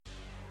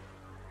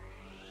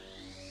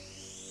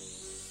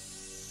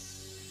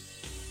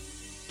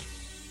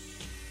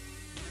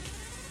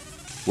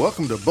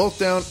Welcome to Both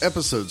Down,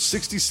 episode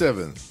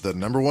 67, the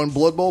number one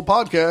Blood Bowl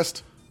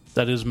podcast.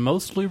 That is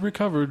mostly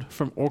recovered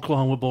from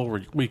Oklahoma Bowl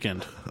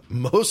weekend.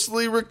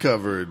 Mostly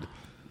recovered.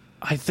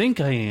 I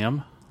think I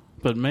am,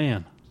 but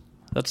man,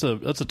 that's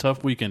a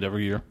tough weekend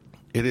every year.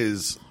 It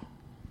is.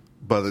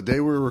 By the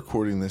day we're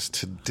recording this,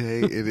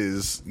 today it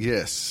is,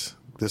 yes,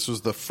 this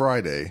was the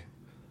Friday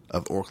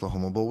of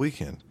Oklahoma Bowl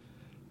weekend.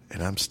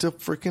 And I'm still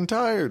freaking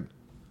tired.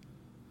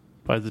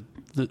 By the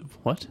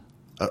what?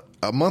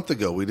 A month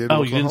ago we did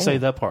Oklahoma. Oklahoma. You didn't say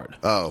that part.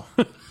 Oh,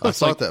 I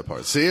thought that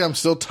part. See, I'm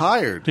still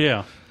tired.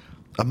 Yeah.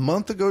 A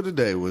month ago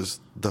today was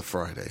the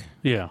Friday.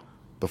 Yeah.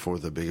 Before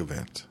the big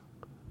event.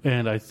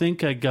 And I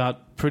think I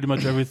got pretty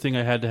much everything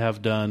I had to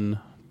have done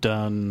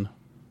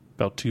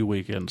about 2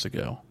 weekends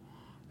ago.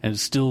 And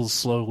it's still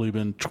slowly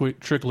been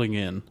trickling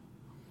in.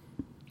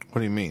 What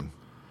do you mean?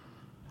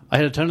 I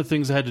had a ton of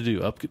things I had to do.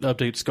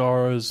 Update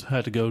scars,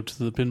 had to go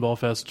to the pinball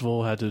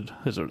festival,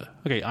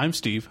 Okay, I'm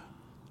Steve.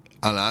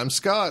 And I'm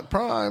Scott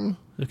Prime.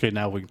 Okay,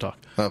 now we can talk.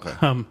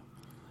 Okay.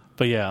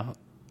 But yeah,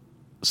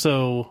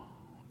 so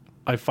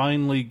I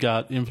finally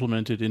got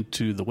implemented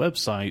into the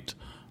website,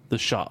 the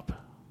shop.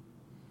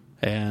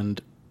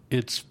 And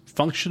it's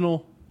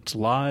functional, it's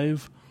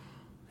live,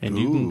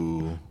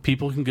 and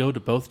people can go to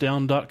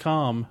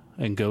bothdown.com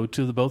and go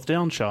to the Both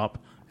Down shop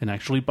and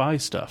actually buy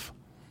stuff.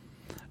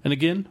 And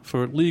again,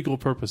 for legal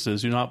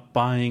purposes, you're not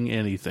buying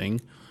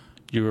anything.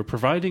 You're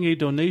providing a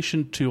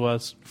donation to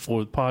us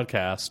for the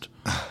podcast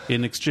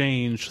in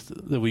exchange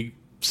that we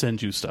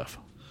send you stuff.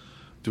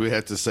 Do we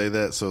have to say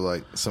that so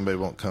like somebody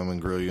won't come and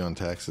grill you on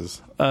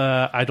taxes?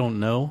 I don't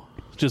know.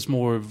 Just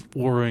more of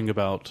worrying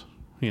about,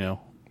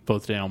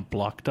 Both Down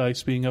block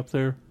dice being up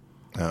there.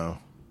 Oh.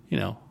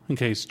 In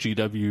case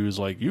GW is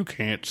like, you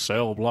can't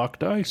sell block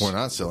dice. We're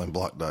not selling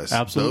block dice.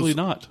 Absolutely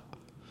not.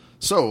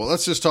 So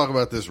let's just talk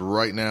about this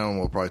right now, and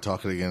we'll probably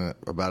talk again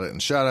about it in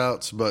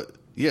shout-outs. But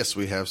yes,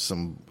 we have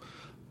some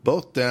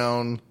Both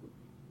Down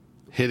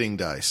hitting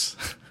dice.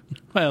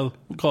 Well,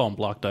 we'll call them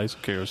block dice.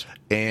 Who cares?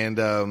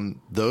 And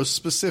those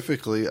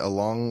specifically,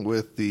 along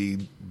with the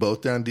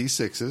Both Down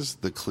D6s,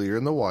 the clear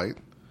and the white,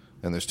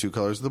 and there's two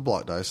colors of the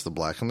block dice, the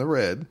black and the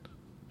red,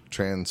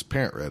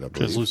 transparent red, I believe.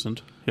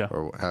 Translucent, yeah.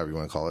 Or however you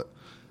want to call it.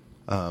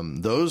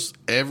 Those,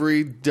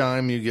 every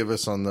dime you give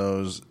us on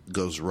those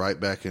goes right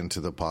back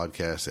into the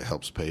podcast. It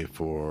helps pay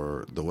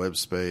for the web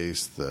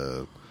space,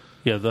 the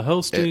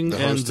hosting,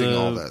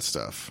 all that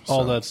stuff.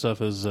 All that stuff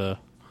has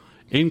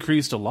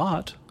increased a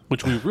lot,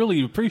 which we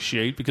really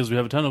appreciate because we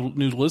have a ton of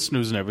new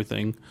listeners and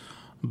everything.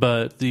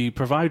 But the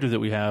provider that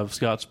we have,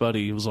 Scott's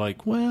buddy, was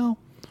like, well,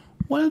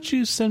 why don't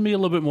you send me a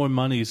little bit more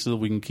money so that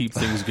we can keep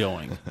things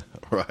going?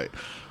 Right.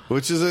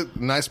 Which is a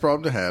nice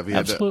problem to have.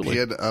 Absolutely. He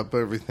had to up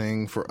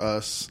everything for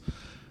us,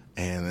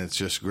 and it's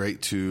just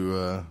great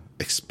to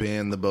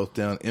expand the Both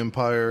Down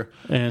empire.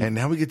 And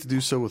now we get to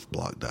do so with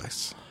block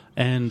dice.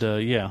 And,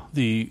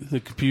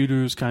 the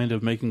computer's kind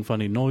of making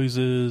funny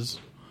noises,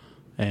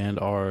 and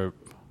our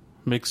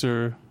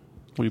mixer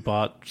we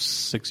bought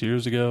 6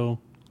 years ago.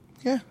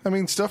 Yeah, I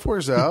mean, stuff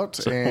wears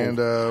out, and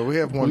we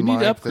have one mic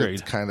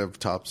that kind of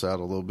tops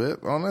out a little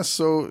bit on us,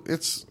 so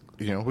it's...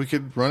 we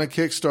could run a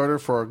Kickstarter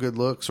for our good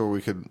looks, or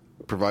we could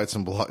provide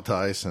some block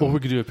dice. Or we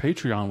could do a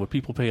Patreon where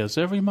people pay us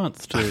every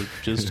month to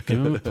just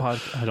give them a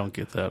podcast. I don't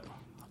get that.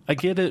 I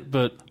get it,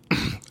 but...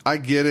 I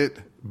get it,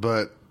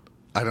 but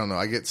I don't know.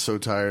 I get so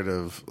tired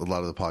of a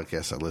lot of the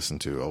podcasts I listen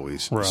to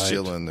always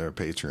shilling their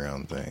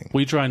Patreon thing.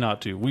 We try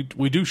not to.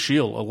 We do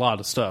shill a lot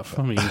of stuff.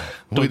 I mean,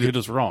 don't get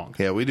us wrong.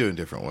 Yeah, we do in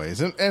different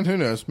ways. And who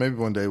knows? Maybe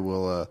one day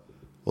we'll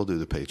do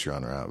the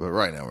Patreon route. But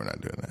right now we're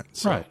not doing that.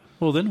 So. Right.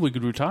 Well, then we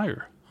could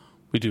retire.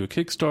 We do a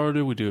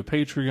Kickstarter, we do a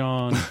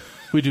Patreon,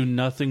 we do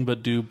nothing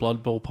but do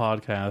Blood Bowl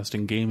podcast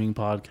and gaming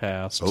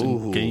podcasts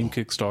and game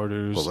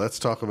Kickstarters. Well, let's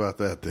talk about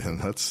that then.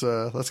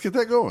 Let's get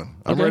that going.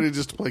 I'm ready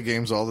just to play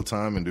games all the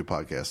time and do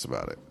podcasts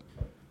about it.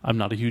 I'm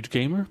not a huge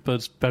gamer, but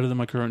it's better than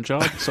my current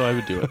job, so I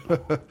would do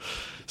it.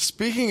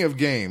 Speaking of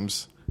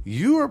games,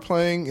 you are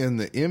playing in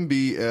the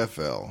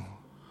MBFL.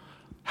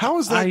 How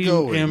is that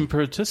going? I am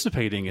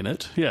participating in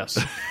it, yes.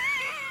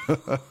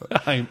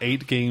 I'm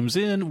 8 games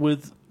in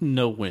with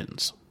no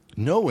wins.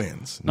 No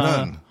wins?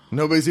 None?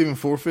 Nobody's even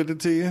forfeited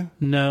to you?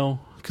 No,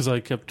 because I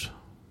kept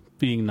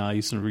being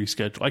nice and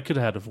rescheduled. I could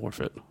have had a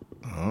forfeit,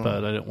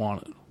 but I didn't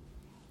want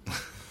it.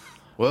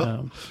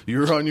 Well,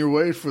 you're on your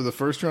way for the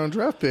first-round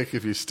draft pick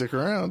if you stick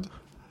around.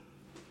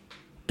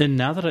 And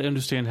now that I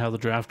understand how the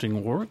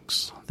drafting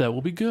works, that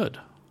will be good.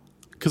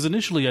 Because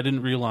initially I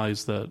didn't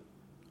realize that.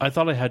 I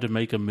thought I had to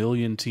make a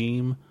million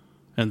team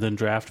and then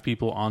draft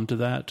people onto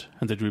that,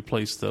 and then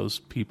replace those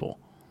people.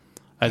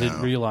 I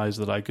didn't realize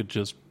that I could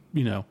just,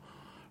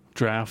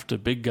 draft a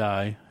big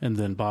guy and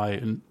then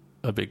buy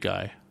a big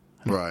guy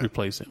and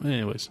replace him.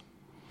 Anyways.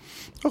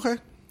 Okay.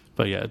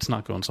 But yeah, it's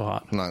not going so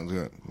hot. Not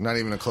good. Not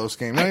even a close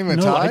game. Not even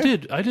a tie?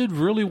 I did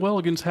really well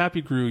against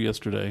Happy Grew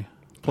yesterday,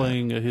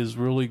 playing his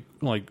really,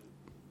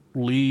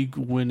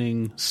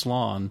 league-winning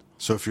Slon.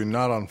 So if you're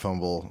not on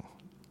Fumble,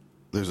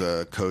 there's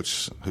a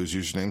coach whose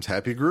username's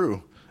Happy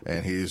Grew.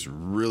 and he's a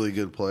really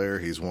good player.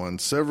 He's won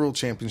several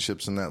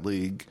championships in that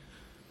league.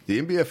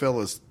 The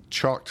NBFL is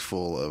chocked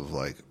full of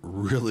like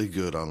really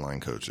good online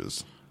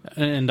coaches.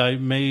 And I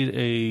made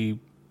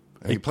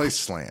he plays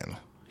Slan.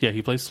 Yeah,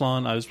 he plays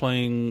Slan. I was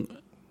playing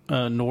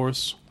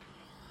Norse,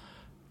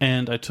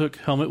 and I took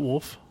Helmut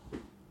Wolf.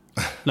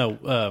 No,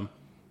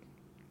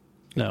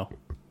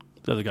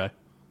 the other guy.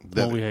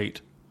 The one we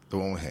hate. The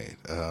one we hate.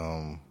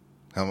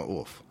 Helmut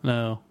Wolf.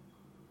 No.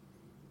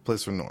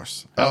 Plays for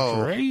Norse.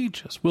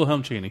 Outrageous.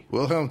 Wilhelm Chaney.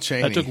 Wilhelm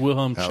Chaney. I took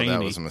Wilhelm Chaney.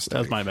 That was a mistake. That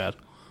was my bad.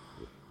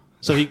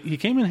 So he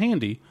came in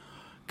handy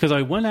because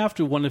I went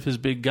after one of his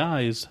big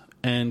guys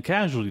and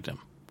casualtied him.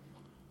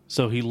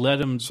 So he let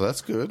him. So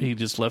that's good. He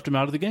just left him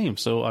out of the game.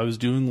 So I was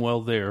doing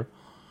well there.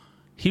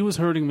 He was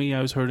hurting me.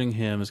 I was hurting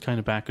him. It's kind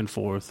of back and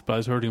forth, but I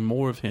was hurting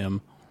more of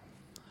him.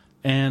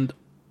 And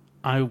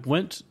I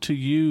went to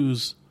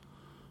use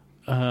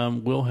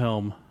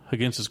Wilhelm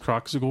against his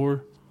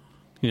Kroxigor,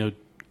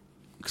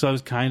 because I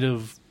was kind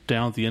of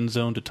down at the end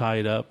zone to tie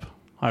it up.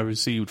 I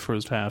received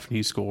first half, and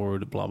he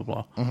scored, blah, blah,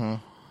 blah. Mm-hmm.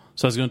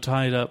 So I was going to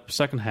tie it up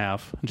second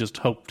half and just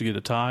hope to get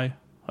a tie.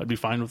 I'd be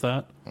fine with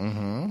that.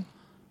 Mm-hmm.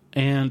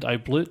 And I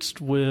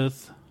blitzed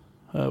with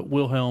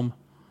Wilhelm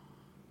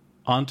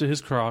onto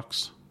his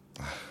Crocs,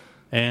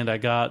 and I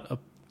got a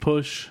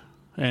push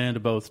and a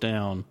both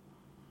down.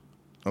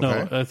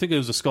 Okay. No, I think it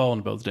was a skull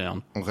and both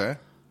down. Okay.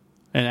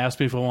 And asked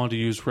me if I wanted to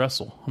use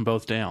wrestle on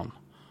both down.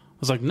 I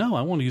was like, no,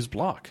 I want to use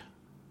block.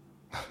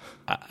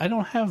 I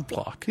don't have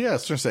block. Yeah, I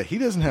was trying to say, he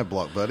doesn't have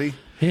block, buddy.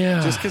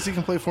 Yeah. Just because he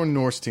can play for a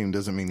Norse team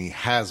doesn't mean he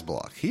has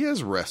block. He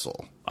has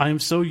wrestle. I'm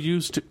so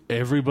used to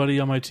everybody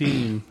on my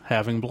team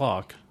having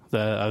block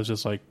that I was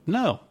just like,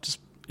 no, just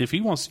if he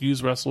wants to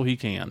use wrestle, he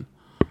can.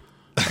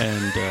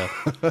 And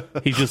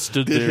he just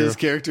stood there. Did his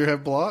character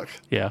have block?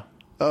 Yeah.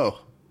 Oh,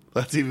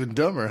 that's even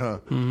dumber, huh?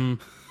 Mm-hmm.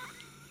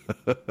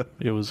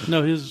 It was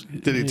his.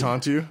 Did he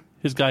taunt you?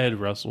 His guy had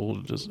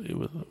wrestled.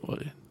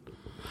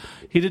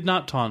 He did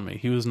not taunt me.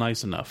 He was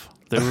nice enough.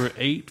 There were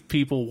 8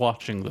 people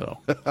watching though,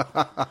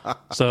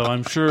 so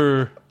I'm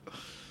sure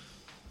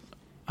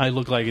I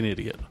look like an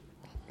idiot.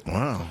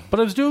 Wow! But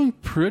I was doing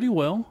pretty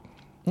well.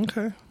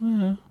 Okay.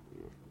 Yeah.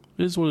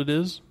 It is what it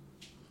is.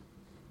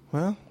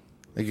 Well,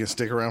 are you gonna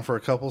stick around for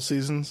a couple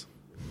seasons?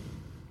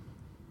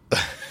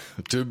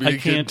 To be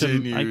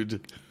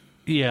continued.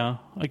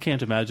 I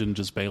can't imagine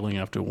just bailing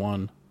after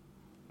one.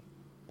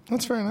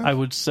 That's fair enough. I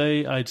would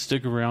say I'd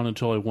stick around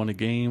until I won a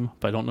game,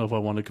 but I don't know if I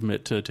want to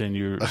commit to a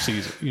 10-year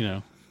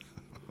season,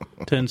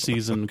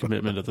 10-season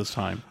commitment at this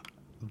time.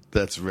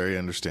 That's very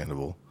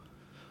understandable.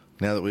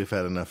 Now that we've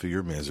had enough of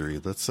your misery,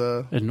 let's...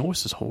 And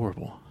Norse is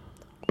horrible.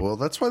 Well,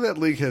 that's why that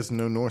league has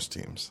no Norse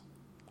teams.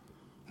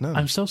 No.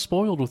 I'm so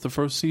spoiled with the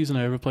first season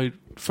I ever played.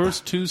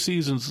 First 2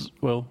 seasons,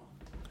 well,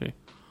 okay.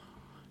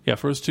 Yeah,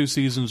 first 2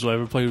 seasons I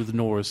ever played with the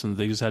Norse, and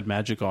they just had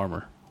magic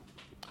armor.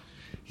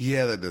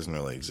 Yeah, that doesn't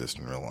really exist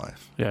in real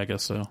life. Yeah, I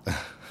guess so.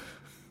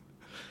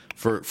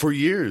 For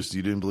years,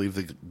 you didn't believe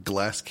the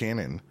glass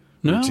cannon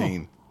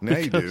routine. Now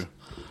you do.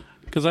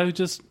 Because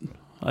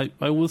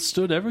I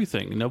withstood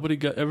everything. Nobody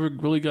ever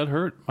really got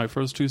hurt. My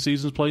first 2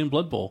 seasons playing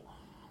Blood Bowl.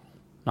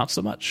 Not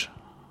so much.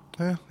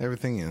 Well,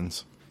 everything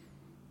ends.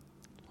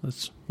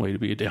 That's a way to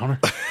be a downer.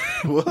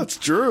 Well, that's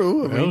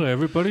true.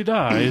 Everybody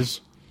dies.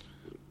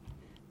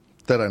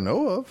 That I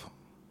know of.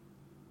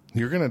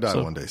 You're going to die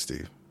one day,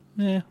 Steve.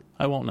 Yeah,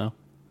 I won't know.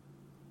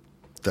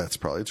 That's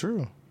probably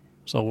true.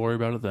 So I'll worry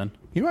about it then.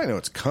 You might know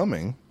it's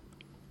coming.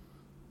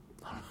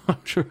 I'm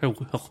sure I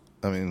will.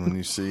 I mean, when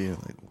you see...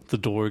 the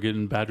door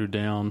getting battered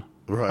down.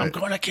 Right. I'm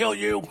going to kill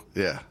you.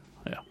 Yeah.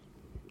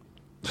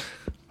 Yeah.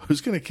 Who's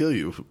going to kill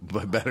you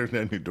by battering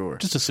down your door?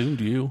 Just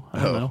assumed you.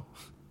 I don't know.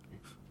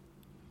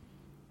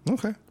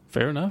 Okay.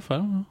 Fair enough. I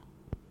don't know.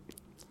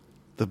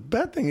 The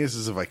bad thing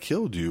is if I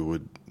killed you,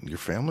 would your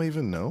family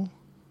even know?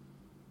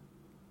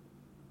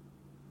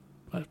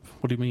 What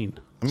do you mean?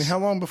 I mean, how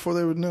long before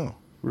they would know,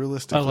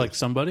 realistically? Oh, like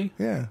somebody?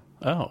 Yeah.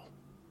 Oh.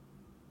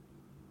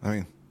 I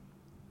mean...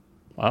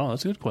 Wow,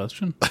 that's a good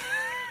question.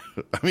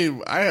 I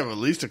mean, I have at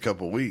least a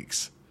couple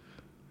weeks.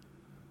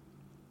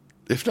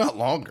 If not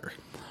longer.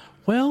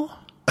 Well,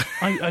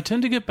 I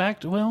tend to get back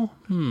to,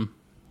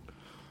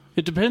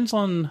 it depends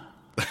on...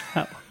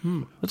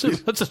 That's a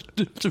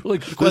really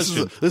good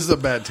question. This is a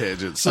bad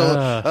tangent.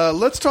 So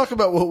let's talk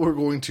about what we're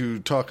going to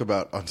talk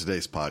about on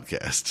today's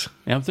podcast.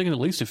 Yeah, I'm thinking at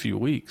least a few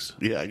weeks.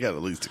 Yeah, I got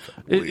at least a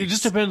couple weeks. It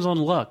just depends on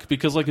luck.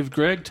 Because like if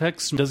Greg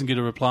texts and doesn't get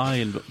a reply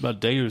in about a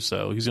day or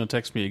so, he's going to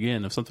text me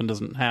again. If something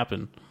doesn't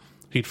happen,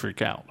 he'd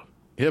freak out.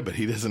 Yeah, but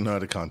he doesn't know how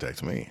to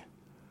contact me.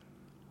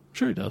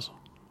 Sure he does.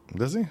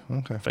 Does he?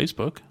 Okay.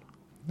 Facebook.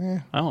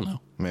 Yeah. I don't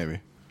know. Maybe.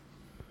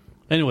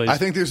 Anyways. I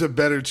think there's a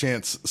better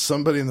chance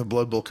somebody in the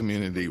Blood Bowl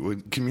community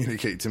would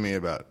communicate to me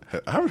about,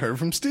 I haven't heard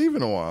from Steve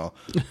in a while,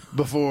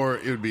 before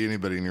it would be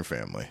anybody in your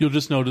family. You'll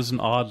just notice an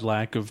odd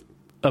lack of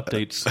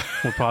updates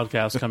or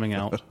podcasts coming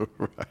out.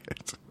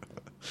 Right.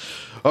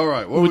 All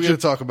right. What are we going to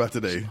talk about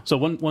today? So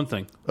one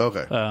thing.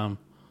 Okay.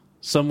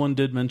 Someone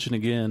did mention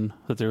again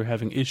that they were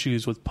having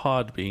issues with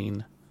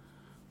Podbean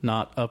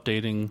not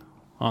updating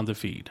on the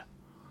feed.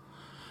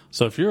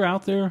 So if you're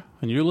out there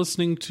and you're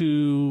listening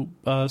to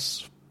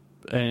us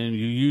and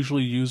you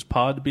usually use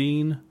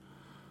Podbean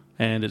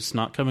and it's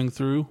not coming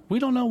through, we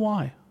don't know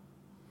why.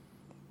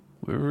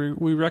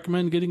 We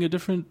recommend getting a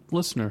different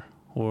listener.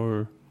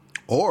 Or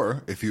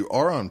if you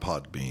are on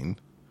Podbean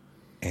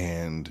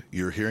and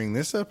you're hearing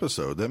this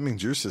episode, that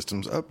means your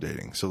system's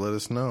updating. So let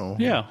us know.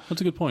 Yeah,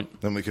 that's a good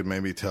point. Then we could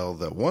maybe tell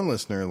that one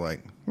listener,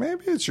 like,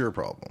 maybe it's your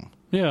problem.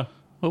 Yeah.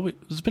 Well,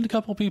 there's been a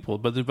couple people,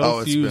 but they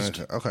both used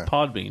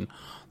Podbean.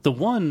 The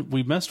one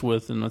we messed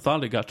with, and I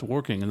thought it got to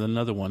working, and then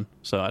another one.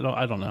 So I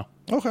don't know.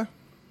 Okay.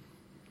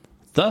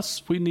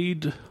 Thus, we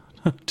need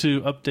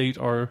to update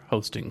our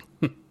hosting,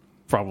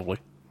 probably.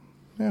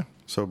 Yeah.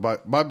 So buy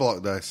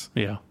Block Dice.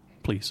 Yeah,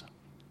 please.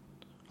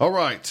 All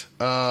right.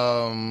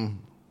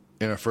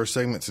 In our first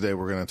segment today,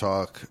 we're going to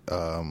talk.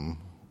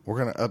 We're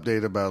going to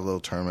update about a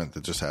little tournament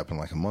that just happened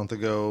like a month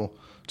ago.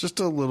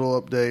 Just a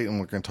little update, and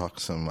we're going to talk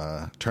some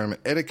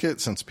tournament etiquette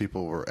since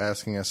people were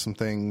asking us some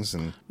things.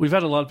 And we've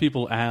had a lot of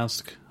people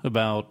ask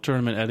about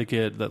tournament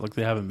etiquette that like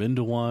they haven't been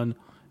to one,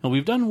 and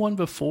we've done one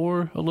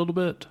before a little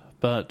bit,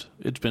 but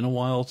it's been a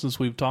while since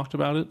we've talked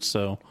about it.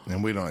 So,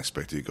 and we don't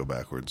expect you to go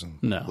backwards and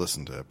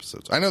listen to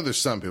episodes. I know there's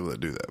some people that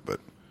do that, but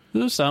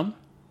there's some.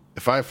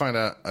 If I find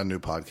out a new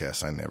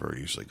podcast, I never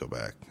usually go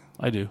back.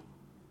 I do.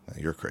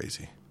 You're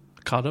crazy.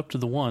 Caught up to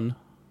the one.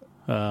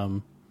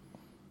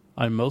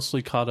 I'm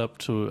mostly caught up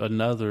to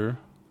another.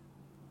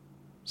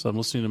 So I'm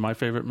listening to My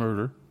Favorite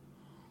Murder.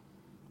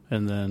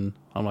 And then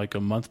I'm like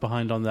a month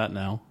behind on that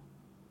now.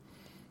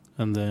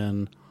 And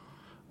then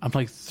I'm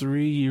like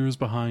 3 years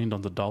behind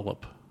on The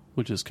Dollop,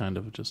 which is kind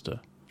of just a...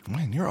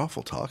 Man, you're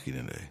awful talky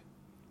today.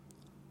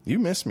 You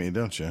miss me,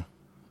 don't you?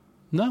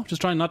 No,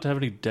 just trying not to have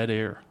any dead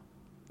air.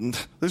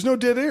 There's no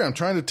dead air. I'm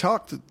trying to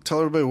tell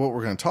everybody what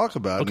we're going to talk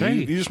about. Okay.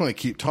 You just want to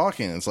keep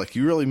talking. It's like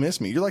you really miss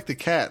me. You're like the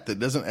cat that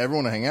doesn't ever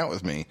want to hang out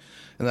with me.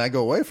 And then I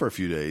go away for a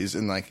few days,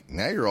 and like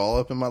now you're all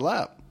up in my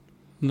lap.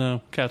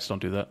 No, cats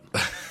don't do that.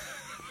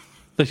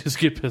 They just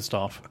get pissed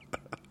off.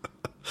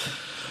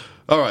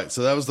 All right,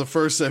 so that was the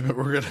first segment.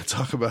 We're going to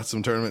talk about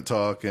some tournament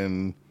talk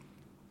and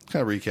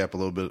kind of recap a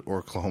little bit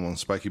Oklahoma and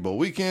Spiky Bowl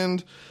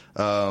weekend.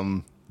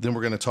 Then we're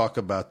going to talk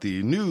about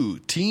the new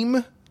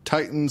Team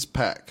Titans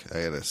pack.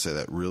 I got to say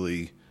that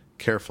really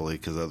carefully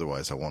because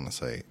otherwise I want to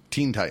say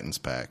Teen Titans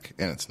pack,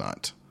 and it's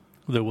not.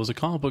 There was a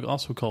comic book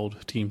also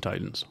called Team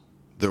Titans.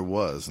 There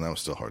was, and that was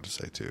still hard to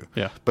say too.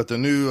 Yeah. But the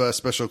new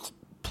special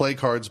play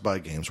cards by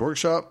Games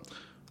Workshop.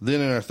 Then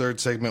in our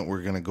third segment,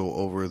 we're going to go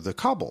over the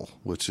Cobble,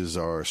 which is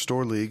our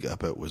store league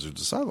up at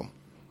Wizards Asylum.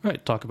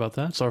 Right, talk about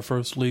that. It's our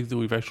first league that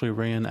we've actually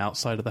ran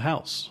outside of the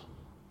house.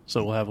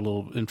 So we'll have a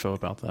little info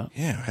about that.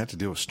 Yeah, I had to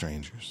deal with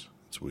strangers.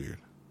 It's weird.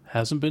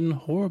 Hasn't been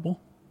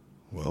horrible.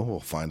 Well, we'll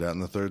find out in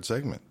the third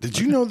segment. Did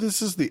you know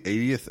this is the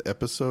 80th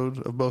episode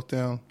of Both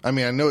Down? I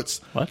mean, I know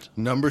it's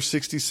number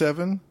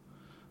 67,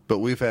 but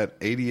we've had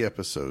 80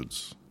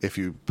 episodes. If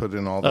you put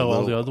in all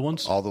the other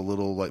ones, all the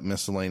little like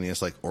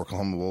miscellaneous, like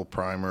Oklahoma Bowl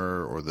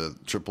primer or the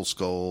Triple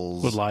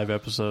Skulls, with live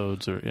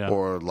episodes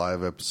or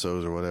live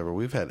episodes or whatever,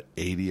 we've had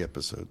 80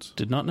 episodes.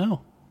 Did not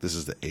know. This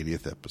is the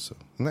 80th episode.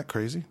 Isn't that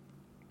crazy?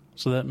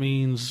 So that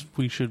means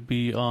we should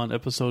be on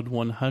episode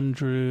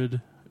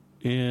 100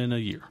 in a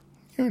year.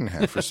 Year and a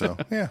half or so,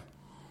 yeah.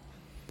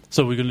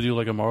 So we're going to do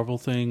like a Marvel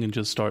thing and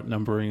just start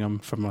numbering them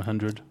from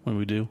 100 when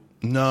we do?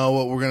 No,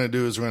 what we're going to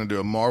do is we're going to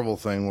do a Marvel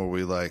thing where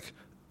we like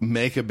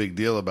make a big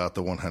deal about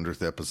the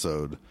 100th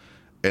episode,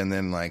 and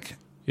then like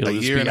a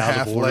year and a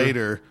half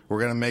later, we're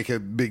going to make a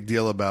big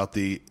deal about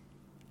the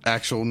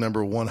actual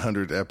number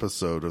 100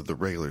 episode of the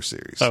regular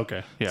series.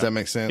 Okay, yeah. Does that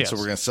make sense? Yes. So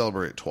we're going to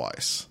celebrate it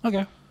twice.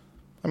 Okay.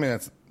 I mean,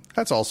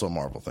 that's also a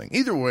Marvel thing.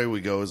 Either way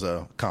we go is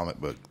a comic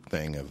book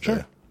thing of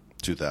the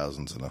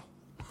 2000s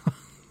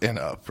and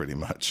up, pretty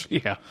much.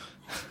 Yeah.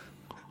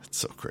 It's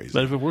so crazy.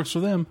 But if it works for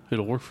them,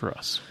 it'll work for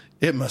us.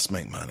 It must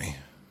make money.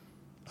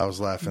 I was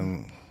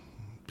laughing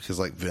because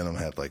like Venom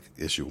had like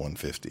issue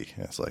 150.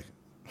 And it's like,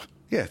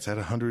 yeah, it's had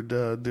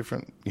 100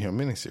 different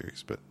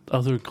miniseries. But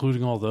they're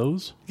including all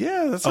those?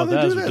 Yeah, that's how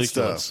they do that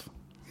ridiculous stuff.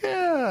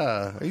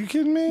 Yeah, are you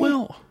kidding me?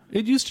 Well,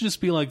 it used to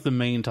just be like the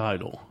main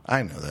title.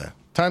 I know that.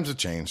 Times have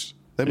changed.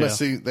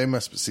 They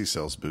must see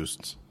sales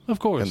boosts. Of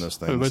course. In those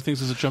things. Everybody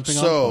thinks it's a jumping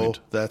on point.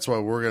 So that's why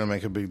we're going to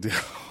make a big deal.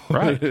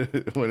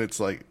 Right. When it's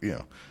like,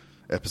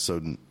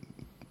 episode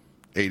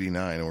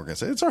 89, and we're going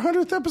to say, it's our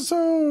 100th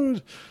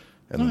episode.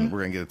 And then we're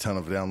going to get a ton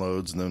of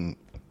downloads, and then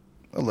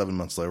 11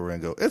 months later, we're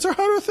going to go, it's our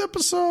 100th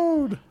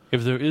episode.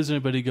 If there is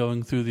anybody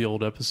going through the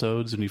old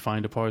episodes and you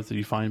find a part that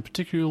you find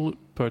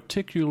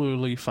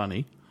particularly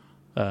funny,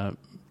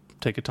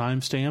 take a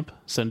timestamp,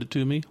 send it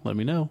to me, let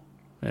me know,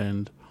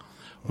 and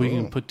we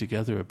can put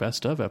together a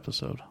best of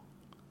episode.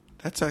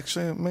 That's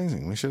actually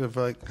amazing. We should have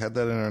had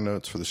that in our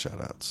notes for the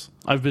shout-outs.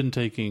 I've been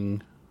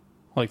taking,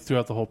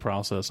 throughout the whole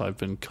process, I've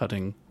been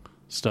cutting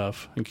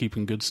stuff and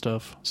keeping good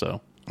stuff.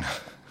 So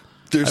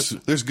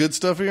there's good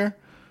stuff here?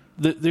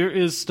 There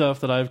is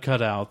stuff that I've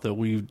cut out that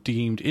we've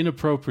deemed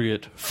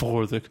inappropriate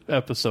for the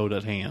episode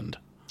at hand.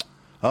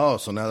 Oh,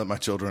 so now that my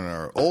children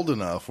are old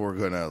enough, we're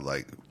going to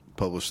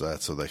publish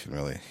that so they can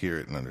really hear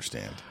it and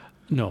understand.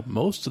 No,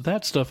 most of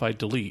that stuff I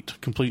delete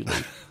completely.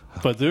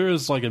 But there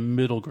is like a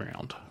middle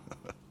ground.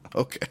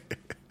 Okay.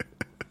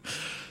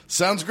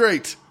 Sounds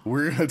great.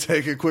 We're going to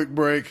take a quick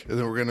break, and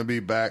then we're going to be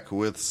back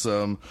with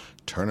some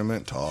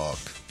tournament talk.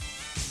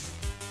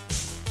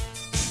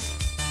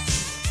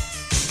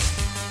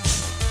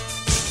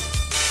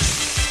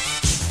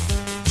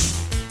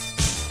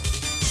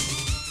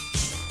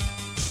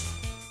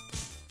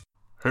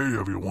 Hey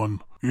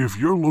everyone, if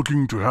you're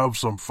looking to have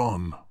some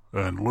fun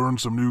and learn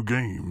some new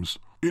games,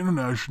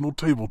 International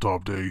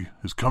Tabletop Day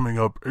is coming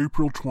up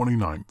April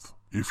 29th.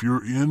 If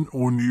you're in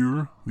or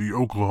near the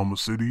Oklahoma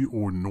City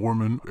or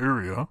Norman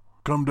area,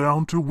 come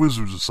down to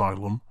Wizards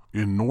Asylum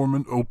in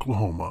Norman,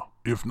 Oklahoma.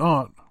 If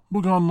not,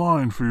 look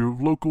online for your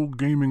local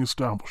gaming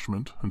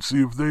establishment and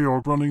see if they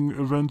are running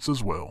events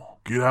as well.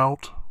 Get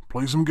out,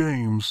 play some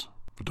games,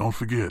 but don't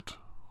forget,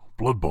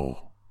 Blood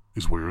Bowl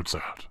is where it's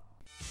at.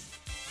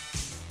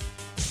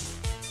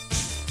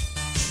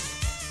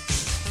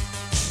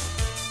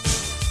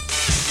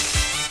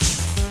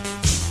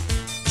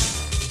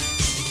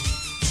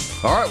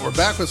 All right, we're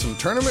back with some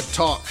tournament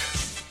talk.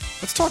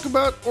 Let's talk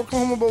about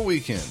Oklahoma Bowl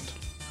weekend.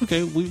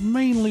 Okay, we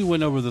mainly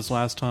went over this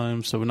last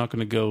time, so we're not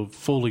going to go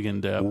fully in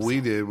depth. We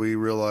did. We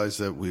realized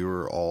that we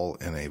were all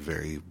in a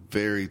very,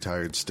 very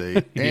tired state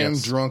and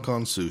Yes. drunk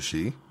on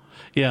sushi.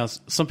 Yeah,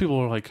 some people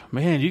are like,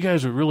 man, you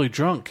guys are really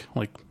drunk.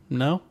 Like,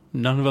 no,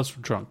 none of us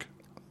were drunk.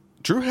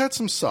 Drew had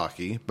some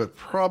sake, but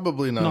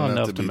probably not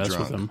enough to be mess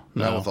drunk. with him.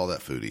 Not No. with all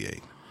that food he ate.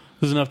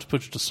 It was enough to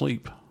put you to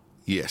sleep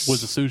Yes.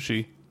 with the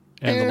sushi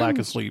and the lack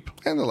of sleep.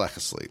 And the lack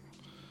of sleep.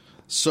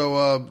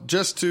 So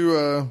just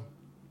to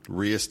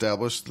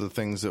reestablish the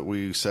things that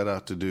we set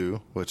out to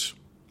do, which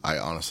I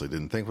honestly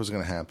didn't think was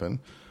going to happen,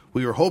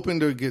 we were hoping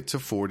to get to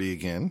 40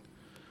 again.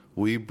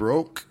 We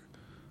broke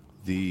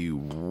the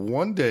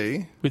one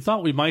day. We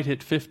thought we might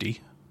hit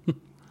 50.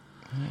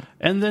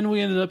 And then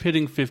we ended up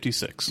hitting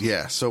 56.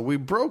 Yeah, so we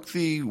broke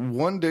the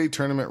one-day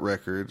tournament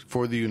record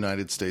for the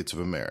United States of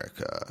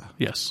America.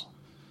 Yes.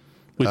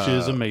 Which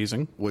is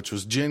amazing. Which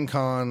was Gen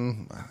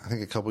Con, I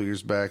think a couple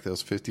years back, that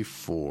was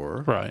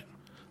 54. Right.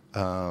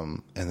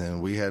 And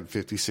then we had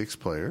 56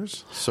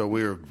 players. So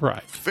we were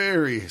Right.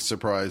 very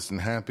surprised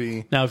and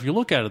happy. Now, if you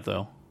look at it,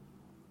 though,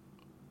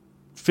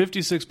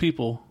 56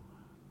 people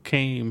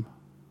came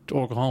to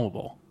Oklahoma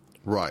Bowl.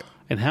 Right.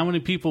 And how many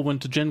people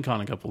went to Gen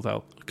Con a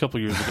couple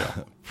years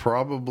ago?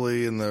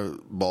 Probably in the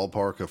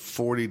ballpark of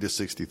 40 to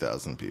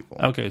 60,000 people.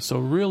 Okay, so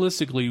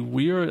realistically,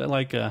 we are at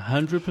like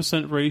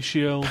 100%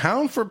 ratio.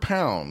 Pound for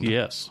pound.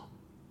 Yes.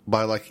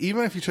 By like,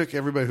 even if you took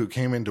everybody who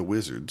came into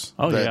Wizards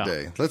that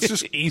day. Let's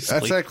just, Easily.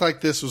 let's act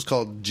like this was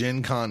called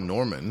Gen Con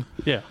Norman.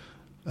 Yeah.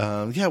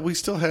 Yeah, we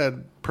still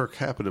had per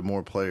capita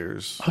more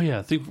players. Oh, yeah.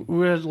 I think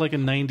we're at like a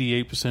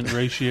 98%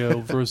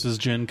 ratio versus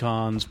Gen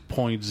Con's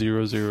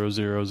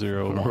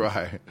 0.00001.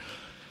 Right.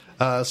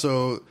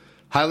 So,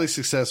 highly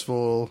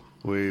successful.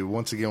 We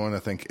once again want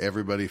to thank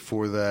everybody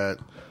for that.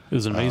 It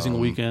was an amazing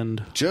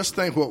weekend. Just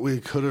think what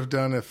we could have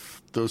done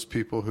if those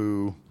people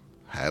who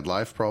had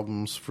life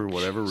problems for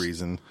whatever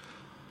reason.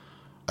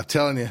 I'm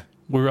telling you.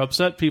 We're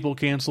upset people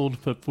canceled,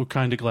 but we're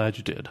kind of glad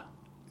you did.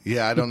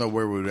 Yeah, I don't know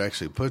where we would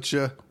actually put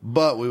you,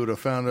 but we would have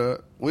found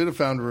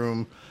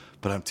room.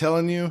 But I'm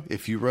telling you,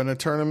 if you run a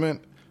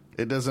tournament,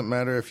 it doesn't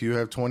matter if you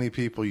have 20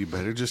 people. You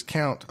better just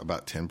count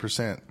about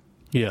 10%.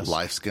 Yes.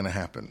 Life's going to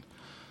happen.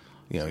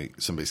 You know,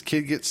 somebody's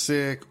kid gets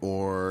sick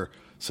or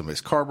somebody's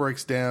car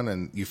breaks down,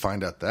 and you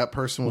find out that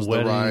person was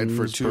the ride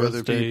for two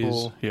other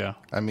people. Yeah.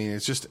 I mean, it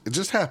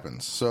just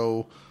happens.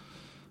 So,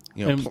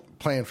 you know,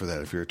 plan for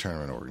that if you're a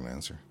tournament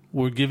organizer.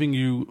 We're giving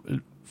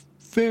you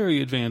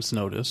very advanced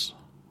notice.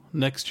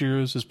 Next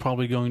year's is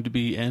probably going to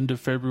be end of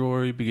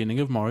February, beginning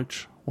of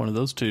March, one of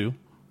those two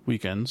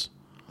weekends.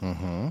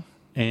 Mm-hmm.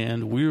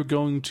 And we're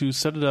going to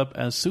set it up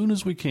as soon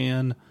as we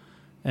can,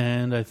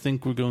 and I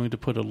think we're going to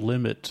put a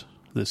limit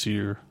this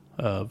year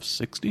of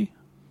 60.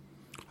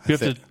 You have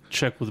to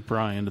check with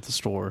Brian at the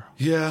store.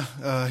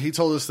 Yeah, he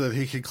told us that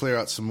he could clear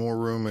out some more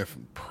room if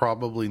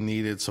probably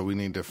needed, so we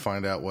need to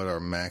find out what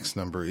our max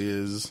number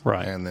is,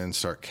 right, and then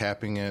start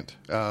capping it.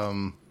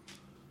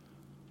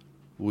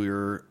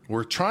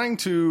 We're trying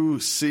to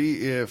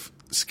see if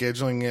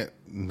scheduling it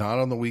not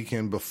on the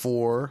weekend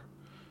before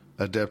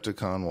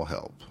Adepticon will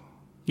help.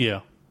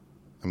 Yeah,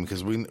 I mean,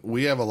 because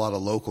we have a lot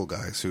of local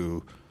guys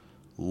who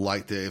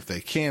like to, if they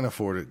can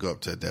afford it, go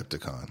up to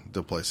Adepticon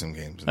to play some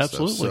games and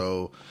Absolutely. stuff.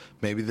 So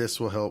maybe this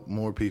will help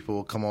more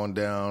people come on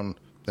down.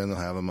 Then they'll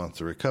have a month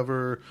to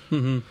recover.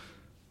 Mm-hmm.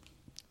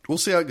 We'll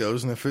see how it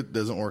goes, and if it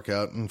doesn't work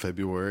out in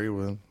February,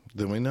 well,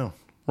 then we know.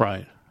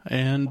 Right.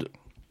 And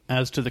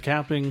as to the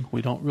capping,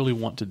 we don't really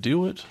want to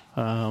do it,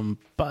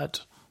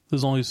 but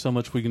there's only so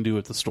much we can do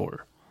at the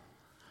store.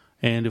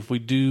 And if we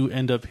do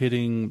end up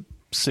hitting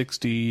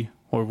 60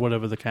 or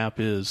whatever the cap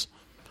is,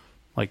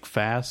 like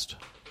fast,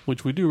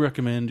 which we do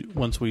recommend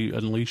once we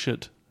unleash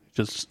it,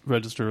 just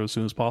register as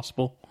soon as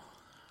possible.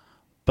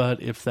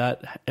 But if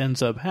that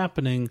ends up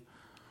happening,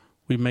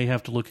 we may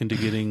have to look into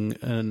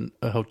getting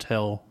a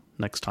hotel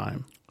next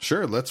time.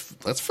 Sure, let's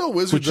fill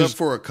Wizards up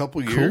for a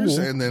couple years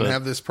and then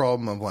have this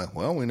problem of like,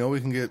 well, we know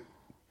we can get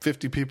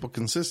 50 people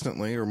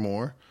consistently or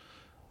more,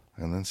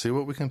 and then see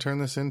what we can turn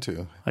this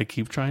into. I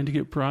keep trying to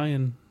get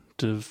Brian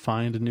to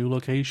find a new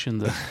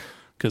location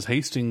because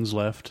Hastings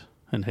left,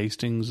 and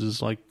Hastings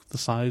is like the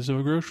size of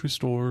a grocery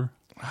store.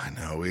 I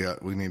know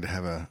we need to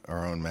have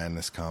our own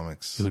Madness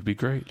Comics. It would be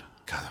great.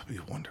 God, that would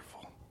be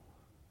wonderful.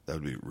 That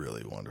would be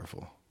really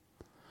wonderful.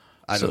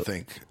 I don't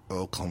think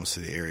Oklahoma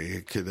City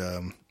area could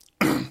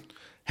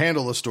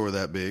handle a store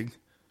that big.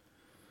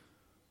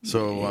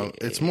 So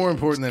it's more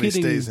important that he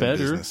stays in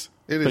business.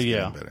 It is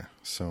getting better.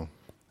 So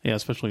yeah,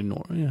 especially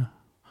north. Yeah.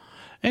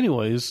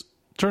 Anyways,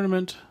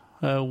 tournament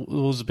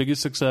was the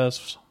biggest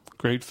success.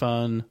 Great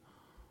fun.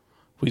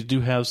 We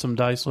do have some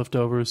dice left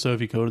over, so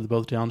if you go to the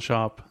Both Down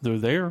shop, they're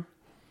there.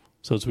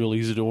 So it's real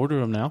easy to order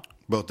them now.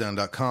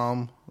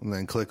 BothDown.com, and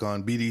then click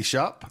on BD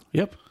Shop.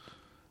 Yep.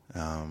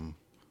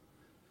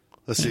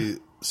 Let's see.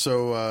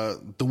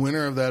 So the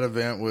winner of that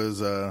event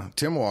was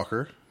Tim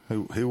Walker,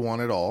 who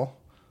won it all.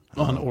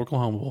 On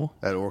Oklahoma Bowl.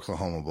 At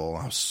Oklahoma Bowl.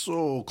 I was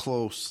so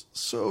close,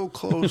 so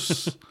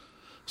close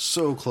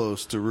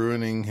to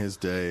ruining his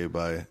day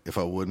if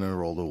I wouldn't have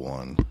rolled a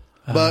 1.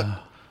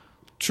 But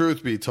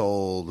truth be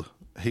told,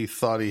 he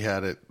thought he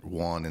had it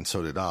won, and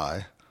so did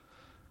I.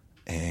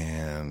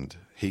 And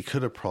he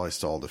could have probably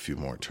stalled a few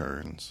more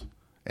turns.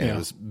 And it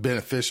was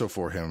beneficial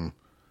for him,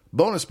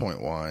 bonus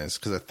point wise,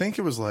 because I think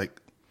it was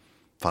like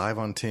 5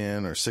 on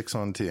 10 or 6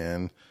 on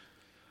 10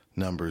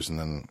 numbers, and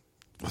then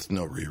with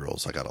no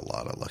rerolls, I got a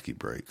lot of lucky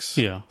breaks.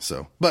 Yeah.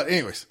 So, but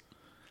anyways,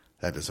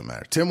 that doesn't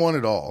matter. Tim won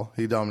it all.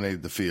 He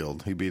dominated the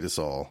field. He beat us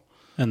all.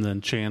 And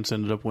then Chance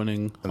ended up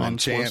winning on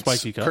Chance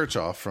Spiky Cup.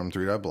 Kirchhoff from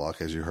 3 Dot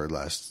Block, as you heard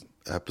last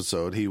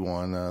episode, he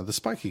won the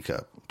Spiky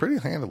Cup pretty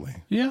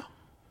handily. Yeah.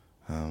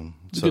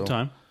 It's a good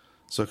time.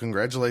 So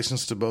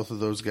congratulations to both of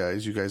those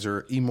guys. You guys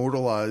are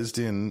immortalized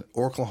in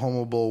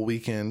Oklahoma Bowl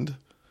weekend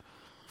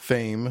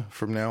fame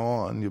from now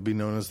on. You'll be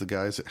known as the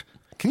guys.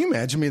 Can you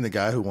imagine being the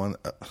guy who won?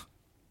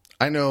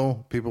 I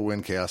know people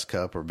win Chaos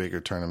Cup or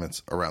bigger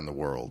tournaments around the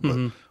world,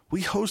 but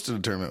we hosted a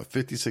tournament with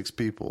 56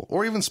 people,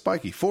 or even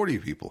Spiky, 40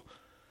 people.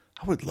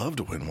 I would love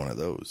to win one of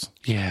those.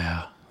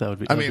 Yeah, that would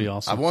be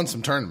awesome. I've won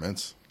some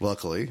tournaments,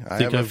 luckily.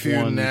 I have a few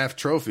NAF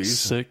trophies.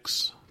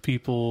 6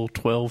 people,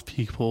 12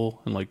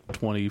 people, and like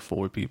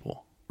 24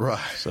 people. Right.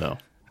 So,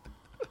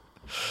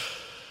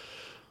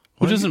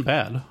 which isn't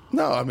bad.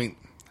 No, I mean,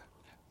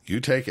 you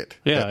take it.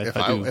 Yeah, if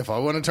I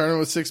won a tournament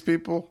with 6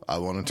 people, I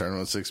won a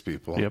tournament with 6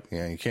 people. Yep.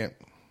 Yeah, you can't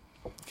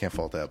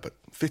fault that. But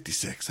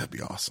 56, that'd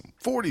be awesome.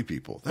 40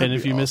 people. And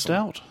if you missed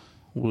out,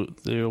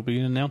 there'll be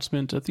an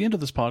announcement at the end of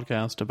this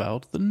podcast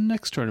about the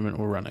next tournament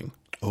we're running.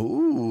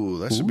 Oh,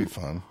 that should be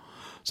fun.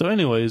 So,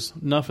 anyways,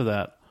 enough of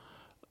that.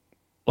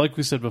 Like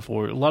we said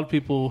before, a lot of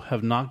people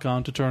have not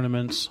gone to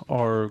tournaments,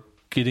 are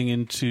getting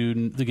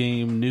into the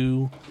game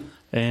new,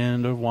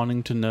 and are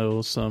wanting to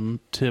know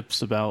some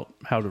tips about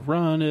how to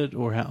run it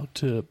or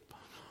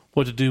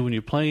what to do when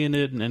you're playing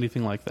it and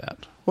anything like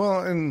that.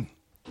 Well, and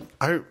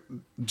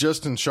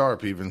Justin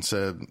Sharp even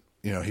said,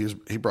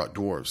 he brought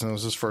dwarves, and it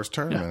was his first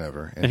tournament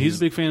ever. And he's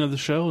a big fan of the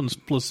show and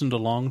listened a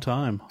long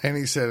time. And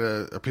he said,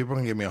 are people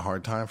going to give me a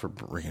hard time for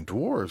bringing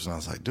dwarves? And I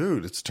was like,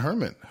 dude, it's a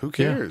tournament. Who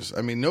cares? Yeah.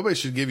 I mean, nobody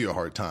should give you a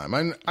hard time.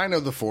 I know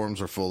the forums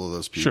are full of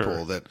those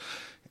people that,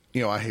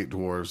 I hate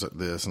dwarves at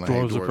this, and I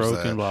hate dwarves are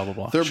broken, that. blah, blah,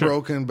 blah. They're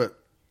broken, but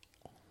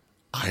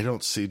I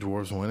don't see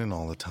dwarves winning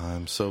all the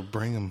time, so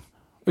bring them.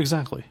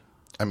 Exactly.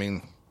 I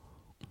mean...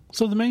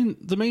 So the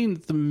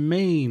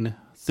main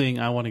thing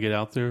I want to get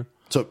out there...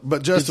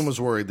 But Justin was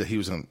worried that he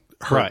was going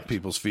to hurt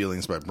people's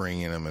feelings by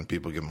bringing him and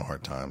people give him a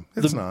hard time.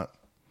 It's not.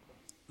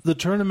 The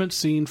tournament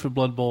scene for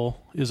Blood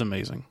Bowl is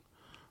amazing.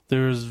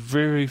 There's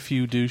very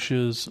few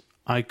douches.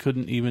 I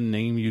couldn't even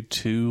name you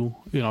 2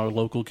 in our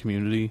local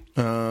community.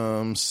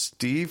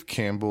 Steve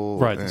Campbell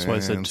that's why I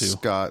said 2.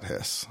 Scott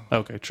Hess.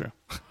 Okay, true.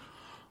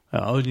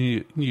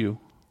 You.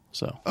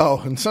 So. Oh,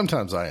 and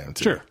sometimes I am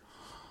too. Sure.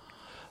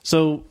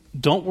 So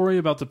don't worry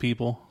about the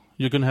people.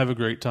 You're going to have a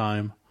great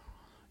time.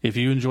 If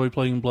you enjoy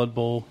playing Blood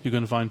Bowl, you're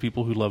going to find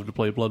people who love to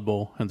play Blood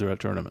Bowl, and they're at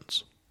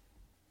tournaments.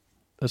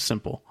 That's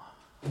simple.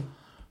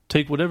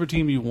 Take whatever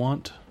team you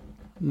want.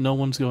 No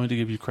one's going to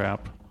give you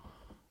crap.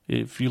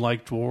 If you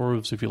like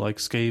dwarves, if you like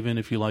Skaven,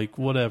 if you like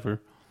whatever,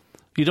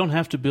 you don't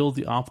have to build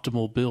the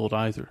optimal build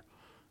either.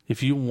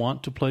 If you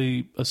want to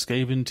play a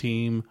Skaven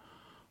team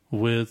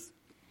with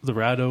the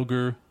Rat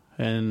Ogre,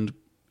 and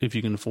if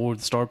you can afford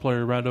the star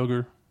player Rat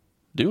Ogre,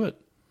 do it.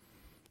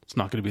 It's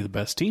not going to be the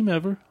best team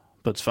ever,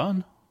 but it's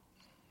fun.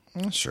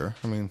 Sure.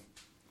 I mean,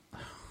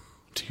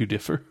 do you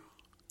differ?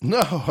 No,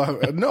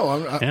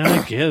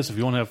 I guess if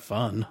you want to have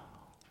fun.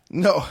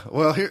 No.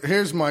 Well,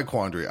 here's my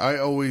quandary.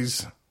 I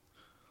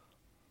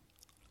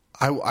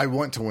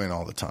want to win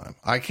all the time.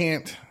 I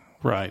can't.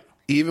 Right.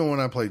 Even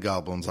when I play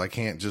goblins, I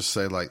can't just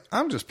say like,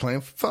 I'm just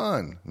playing for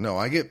fun. No,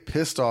 I get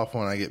pissed off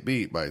when I get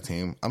beat by a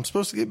team I'm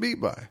supposed to get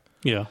beat by.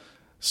 Yeah.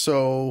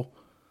 So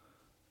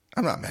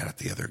I'm not mad at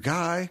the other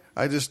guy.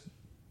 I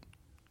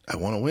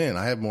want to win.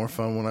 I have more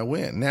fun when I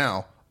win.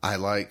 Now, I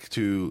like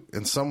to,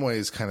 in some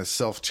ways, kind of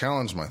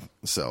self-challenge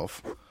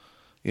myself.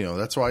 You know,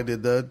 that's why I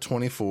did the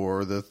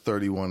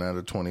 31 out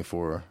of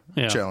 24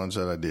 challenge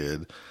that I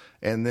did.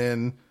 And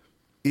then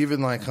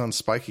even like on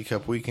Spiky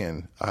Cup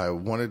weekend, I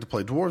wanted to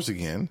play Dwarves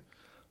again,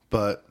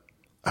 but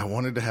I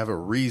wanted to have a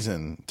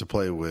reason to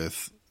play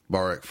with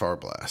Barek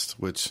Farblast,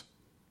 which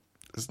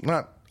is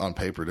not on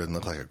paper, doesn't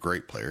look like a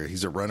great player.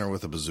 He's a runner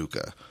with a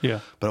bazooka.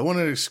 Yeah. But I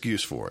wanted an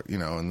excuse for it, you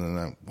know, and then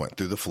I went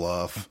through the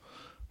fluff.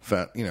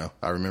 Found, you know,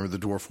 I remember the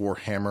Dwarf War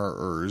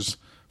Hammerers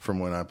from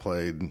when I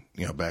played,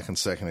 you know, back in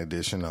 2nd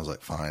edition. I was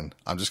like, fine,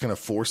 I'm just going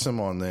to force him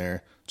on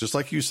there. Just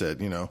like you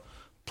said, you know,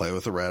 play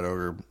with the Rat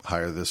Ogre,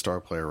 hire the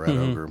star player Rat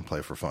Ogre and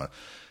play for fun.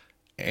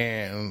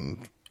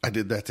 And I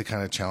did that to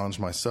kind of challenge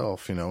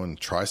myself, you know, and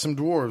try some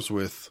Dwarves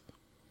with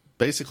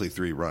basically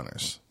 3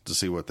 runners to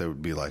see what they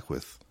would be like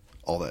with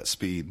all that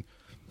speed.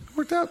 It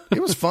worked out.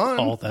 It was fun.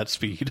 All that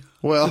speed.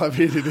 Well, I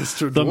mean, it is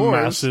to the Dwarves.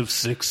 massive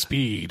 6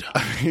 speed.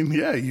 I mean,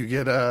 yeah, you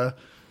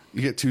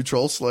get 2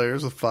 Troll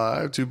Slayers with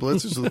 5, 2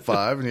 Blitzers with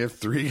 5, and you have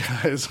 3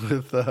 guys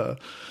with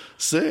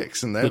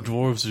 6. And that, the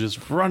Dwarves are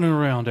just running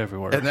around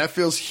everywhere. And that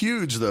feels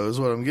huge, though, is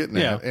what I'm getting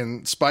at.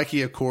 And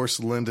Spiky, of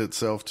course, lent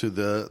itself to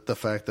the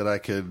fact that I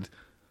could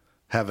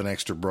have an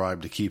extra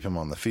bribe to keep him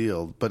on the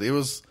field. But it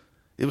was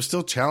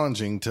still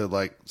challenging to,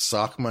 like,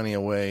 sock money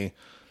away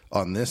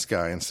on this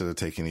guy instead of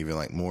taking even,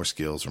 like, more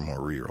skills or more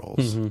rerolls.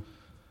 Mm-hmm.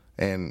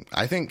 And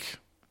I think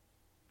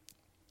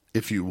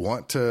if you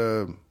want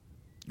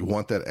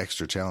that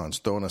extra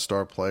challenge, throwing a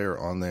star player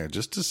on there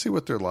just to see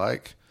what they're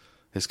like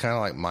is kind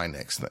of like my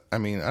next thing. I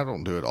mean, I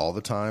don't do it all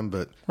the time,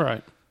 but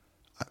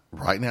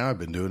right now I've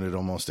been doing it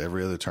almost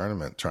every other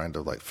tournament, trying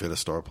to like fit a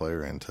star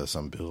player into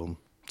some build.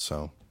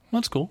 So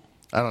that's cool.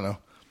 I don't know.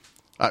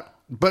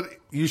 But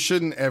you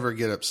shouldn't ever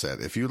get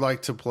upset. If you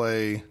like to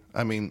play,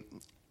 I mean,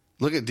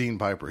 look at Dean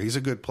Piper. He's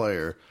a good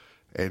player.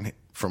 And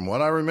from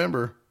what I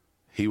remember,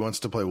 he wants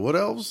to play Wood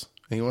Elves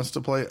and he wants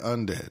to play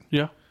Undead.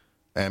 Yeah.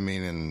 I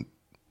mean, and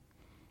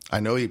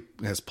I know he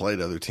has played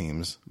other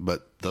teams,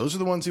 but those are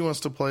the ones he wants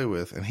to play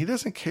with, and he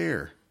doesn't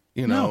care.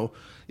 You know,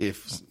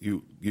 if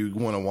you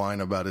want to whine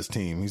about his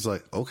team, he's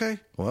like, okay,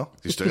 well,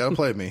 you still got to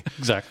play me.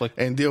 Exactly.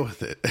 And deal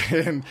with it.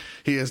 And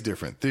he has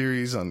different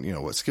theories on, you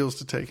know, what skills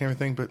to take and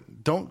everything,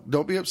 but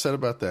don't be upset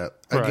about that.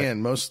 Right.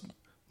 Again, most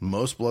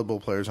Blood Bowl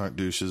players aren't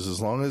douches.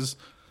 As long as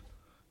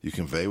you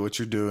convey what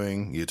you're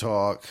doing, you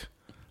talk.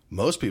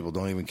 Most people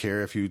don't even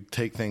care if you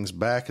take things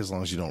back as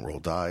long as you don't roll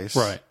dice.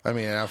 Right. I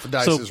mean, if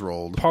dice is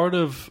rolled. Part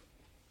of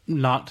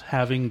not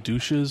having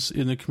douches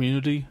in the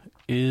community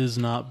is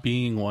not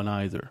being one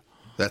either.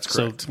 That's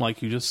correct. So,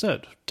 like you just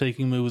said,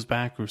 taking moves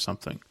back or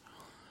something.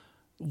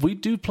 We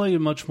do play a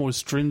much more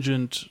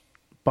stringent,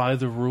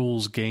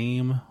 by-the-rules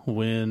game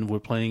when we're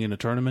playing in a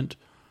tournament.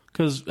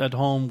 Because at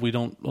home, we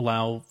don't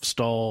allow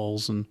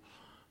stalls, and,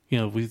 you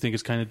know, we think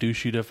it's kind of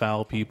douchey to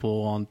foul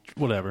people on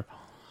whatever.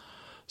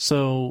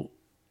 So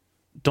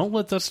don't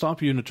let that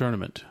stop you in a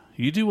tournament.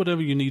 You do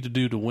whatever you need to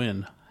do to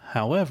win.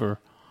 However,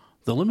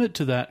 the limit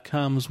to that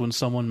comes when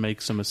someone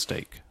makes a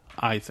mistake,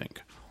 I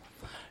think.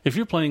 If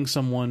you're playing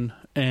someone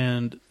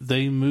and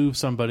they move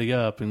somebody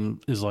up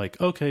and is like,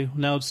 okay,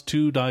 now it's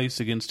 2 dice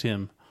against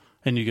him,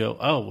 and you go,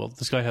 oh, well,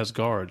 this guy has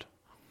guard.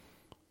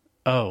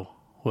 Oh,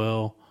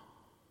 well,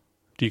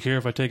 do you care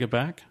if I take it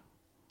back?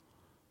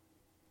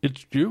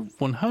 You're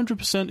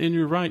 100% in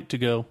your right to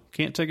go,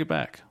 can't take it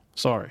back.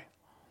 Sorry.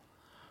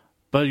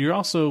 But you're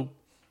also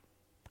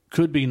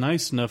could be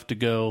nice enough to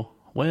go,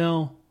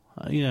 well,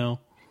 you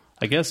know,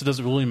 I guess it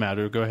doesn't really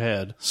matter. Go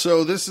ahead.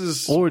 So this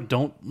is... Or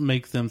don't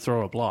make them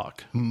throw a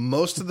block.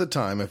 Most of the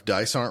time, if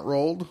dice aren't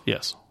rolled...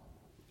 Yes.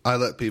 I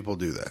let people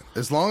do that.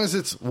 As long as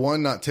it's,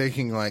 1, not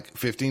taking like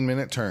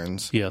 15-minute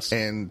turns. Yes.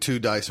 And 2,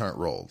 dice aren't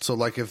rolled. So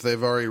like if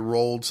they've already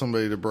rolled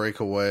somebody to break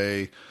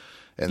away...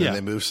 And then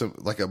they move some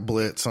like a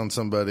blitz on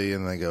somebody,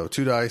 and they go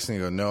 2 dice, and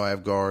you go, no, I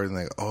have guard, and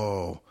they go,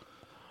 oh.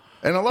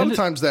 And a lot of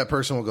times that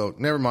person will go,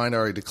 never mind, I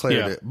already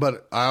declared it.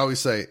 But I always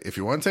say, if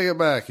you want to take it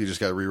back, you just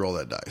got to re-roll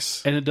that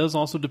dice. And it does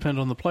also depend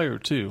on the player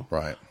too,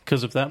 right?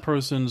 Because if that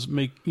person's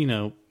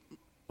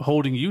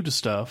holding you to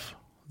stuff,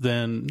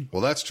 then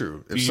that's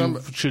true. If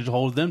you should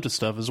hold them to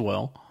stuff as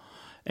well.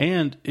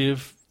 And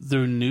if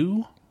they're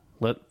new,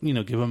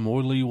 give them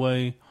more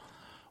leeway.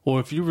 Or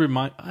if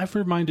I've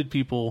reminded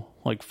people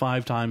like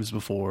 5 times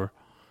before,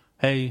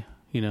 hey,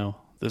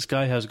 this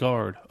guy has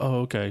guard.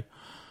 Oh, okay.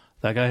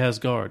 That guy has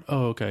guard.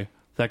 Oh, okay.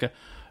 That guy.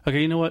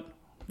 Okay, you know what?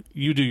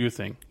 You do your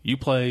thing. You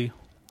play,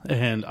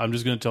 and I'm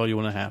just going to tell you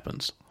when it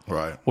happens.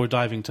 Right. Or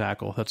diving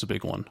tackle. That's a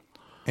big one.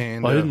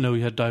 And I didn't know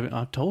he had diving.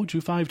 I told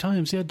you 5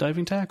 times he had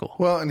diving tackle.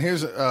 Well, and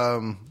here's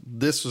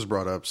this was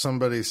brought up.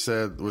 Somebody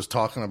was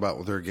talking about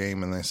with their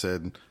game, and they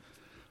said,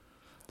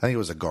 I think it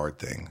was a guard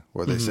thing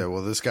where they said,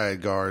 well, this guy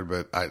had guard,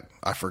 but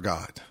I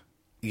forgot.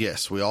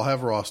 Yes, we all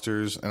have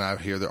rosters, and I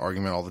hear the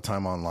argument all the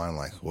time online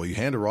like, well, you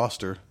hand a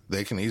roster,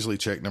 they can easily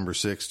check number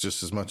 6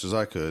 just as much as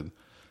I could.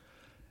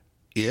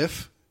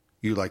 If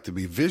you like to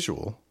be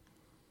visual,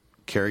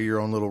 carry your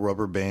own little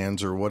rubber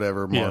bands or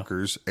whatever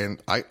markers.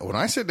 And when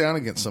I sit down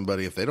against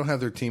somebody, if they don't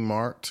have their team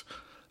marked,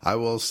 I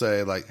will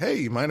say, like, hey,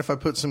 you mind if I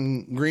put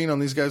some green on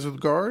these guys with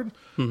guard?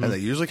 And they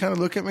usually kind of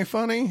look at me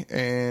funny.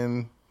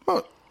 And,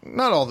 well,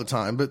 not all the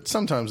time, but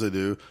sometimes they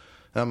do.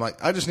 And I'm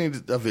like, I just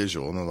need a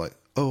visual. And they're like,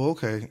 oh,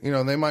 okay. You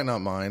know, they might not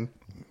mind.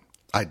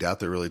 I doubt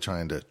they're really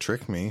trying to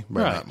trick me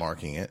by not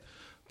marking it.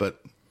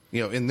 But,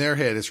 you know, in their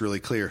head, it's really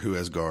clear who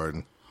has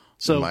guard.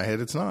 So in my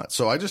head, it's not.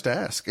 So I just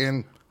ask.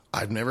 And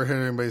I've never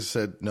heard anybody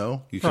said,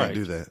 no, you can't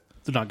do that.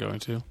 They're not going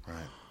to.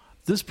 Right.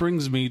 This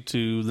brings me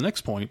to the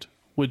next point,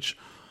 which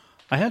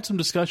I had some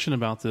discussion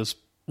about this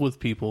with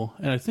people,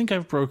 and I think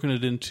I've broken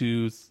it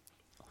into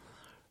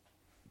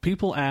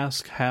people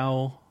ask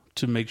how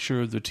to make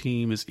sure their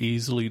team is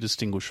easily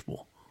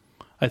distinguishable.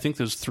 I think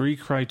there's 3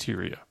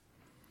 criteria,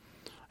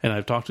 and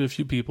I've talked to a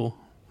few people.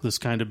 This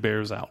kind of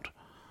bears out.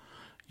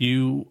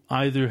 You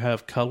either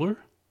have color,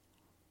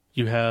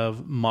 you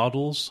have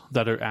models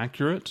that are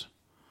accurate,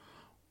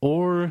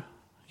 or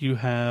you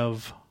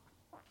have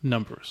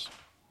numbers.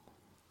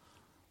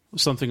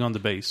 Something on the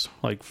base.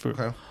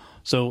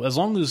 So as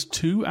long as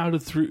 2 out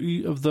of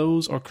 3 of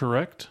those are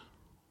correct,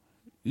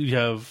 you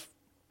have,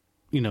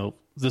 you know,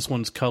 this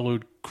one's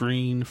colored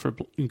green for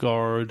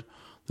guard,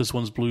 this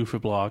one's blue for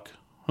block,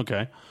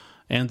 okay,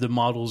 and the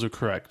models are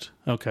correct,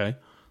 okay,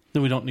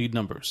 then we don't need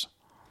numbers.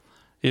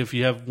 If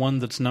you have one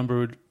that's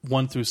numbered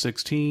 1 through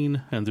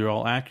 16 and they're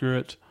all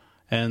accurate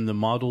and the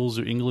models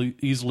are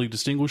easily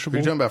distinguishable. Are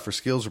you talking about for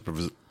skills or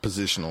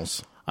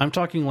positionals? I'm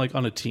talking like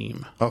on a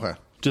team. Okay.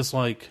 Just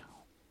like,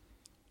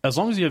 as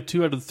long as you have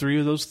 2 out of 3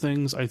 of those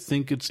things, I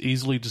think it's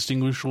easily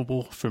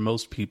distinguishable for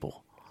most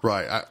people.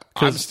 Right.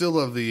 I'm still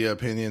of the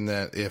opinion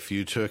that if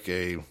you took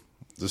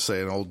let's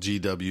say an old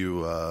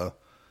GW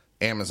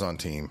Amazon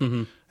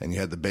team and you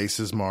had the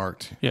bases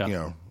marked, you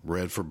know,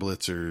 red for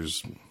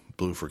blitzers,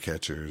 blue for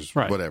catchers,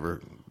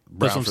 whatever,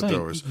 brown for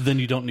throwers. Then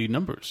you don't need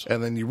numbers.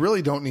 And then you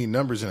really don't need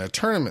numbers in a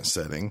tournament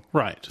setting.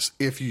 Right.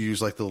 If you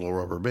use like the little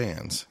rubber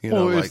bands. You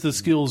know, or like, if the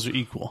skills are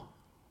equal.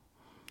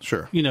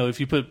 Sure. You know,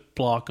 if you put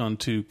block on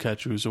 2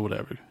 catchers or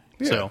whatever.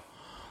 Yeah. So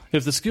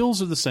if the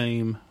skills are the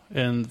same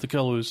and the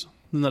colors,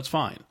 then that's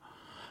fine.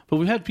 But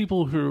we had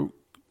people who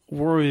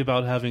worry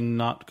about having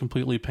not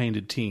completely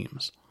painted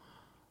teams.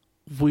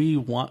 We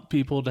want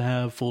people to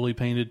have fully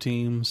painted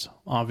teams.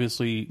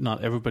 Obviously,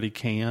 not everybody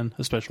can,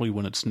 especially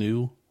when it's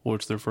new or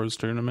it's their first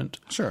tournament.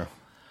 Sure.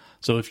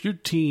 So if your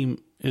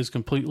team is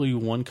completely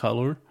one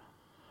color,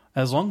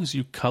 as long as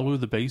you color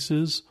the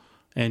bases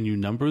and you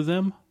number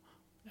them,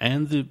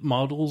 and the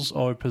models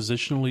are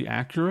positionally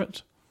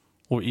accurate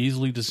or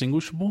easily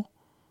distinguishable,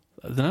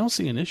 then I don't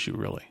see an issue,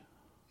 really.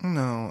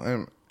 No.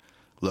 And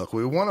look,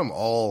 we want them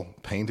all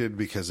painted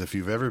because if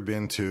you've ever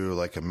been to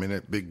like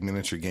a big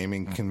miniature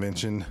gaming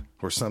convention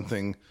or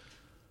something,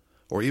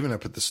 or even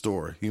up at the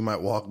store, you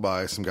might walk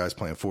by some guys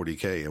playing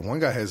 40K, and one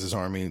guy has his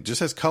army,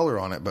 just has color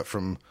on it, but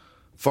from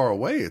far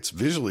away, it's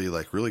visually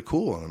like really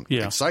cool and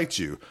excites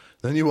you.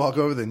 Then you walk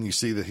over, then you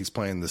see that he's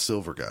playing the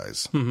silver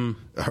guys,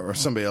 or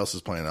somebody else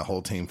is playing a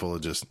whole team full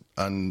of just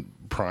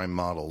unprimed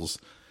models,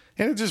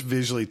 and it just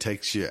visually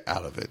takes you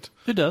out of it.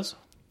 It does.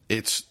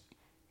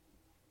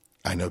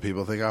 I know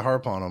people think I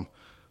harp on them.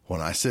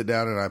 When I sit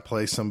down and I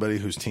play somebody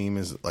whose team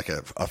is like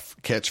a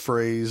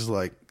catchphrase,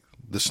 like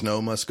the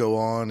snow must go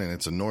on, and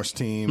it's a Norse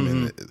team,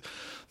 and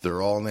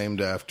they're all named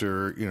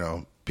after, you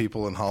know,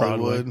 people in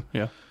Hollywood,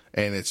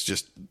 and it's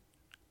just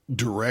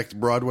direct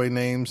Broadway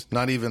names,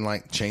 not even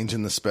like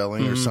changing the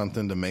spelling or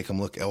something to make them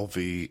look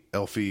elfy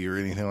or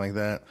anything like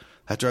that.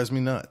 That drives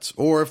me nuts.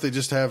 Or if they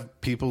just have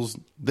they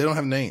don't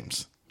have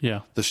names.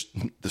 Yeah. The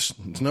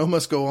snow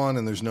must go on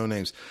and there's no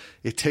names.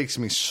 It takes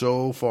me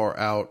so far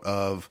out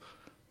of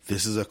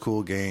this is a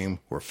cool game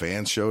where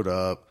fans showed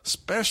up,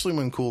 especially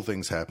when cool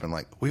things happen.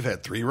 Like we've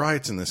had 3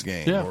 rights in this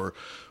game, or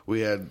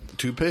we had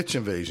 2 pitch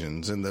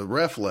invasions and the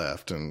ref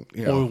left, and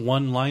you know, or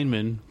one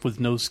lineman with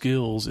no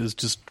skills is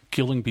just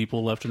killing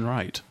people left and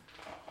right.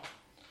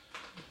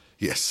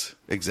 Yes,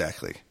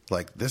 exactly.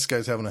 Like this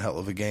guy's having a hell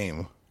of a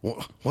game.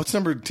 What's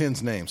number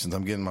 10's name since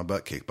I'm getting my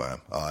butt kicked by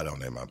him? Oh, I don't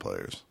name my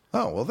players.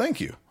 Oh, well, thank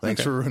you.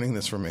 Thanks for ruining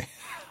this for me.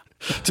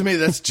 To me,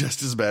 that's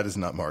just as bad as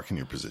not marking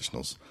your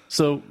positionals.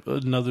 So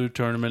another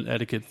tournament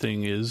etiquette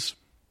thing is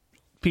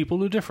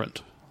people are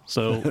different.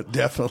 So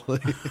definitely.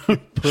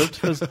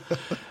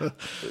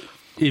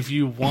 If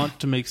you want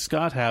to make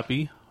Scott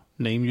happy,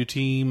 name your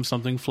team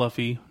something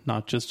fluffy,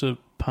 not just a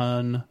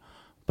pun,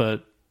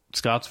 but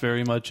Scott's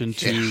very much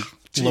into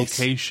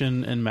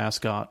location and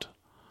mascot.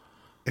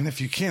 And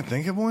if you can't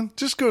think of one,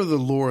 just go to the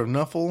Lore of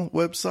Nuffle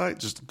website.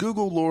 Just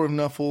Google Lore of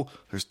Nuffle.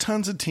 There's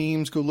tons of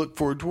teams. Go look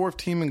for a dwarf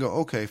team and go,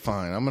 okay,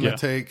 fine. I'm going to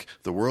take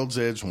the World's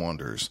Edge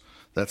Wanderers.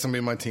 That's going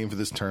to be my team for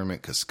this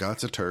tournament because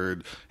Scott's a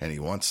turd and he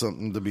wants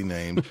something to be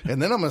named.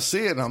 And then I'm going to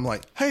see it and I'm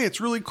like, hey,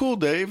 it's really cool,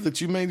 Dave, that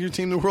you made your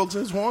team the World's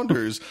Edge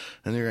Wanderers.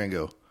 And you're going to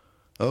go,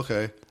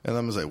 okay. And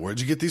I'm going to say, where'd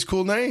you get these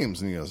cool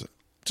names? And he goes,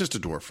 just a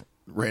dwarf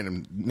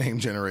random name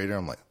generator.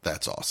 I'm like,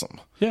 that's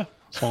awesome. Yeah,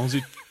 as long as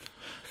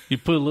you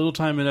put a little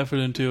time and effort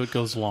into it, it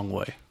goes a long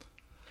way.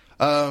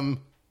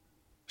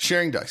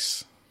 Sharing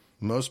dice.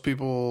 Most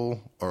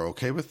people are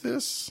okay with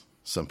this.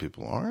 Some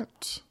people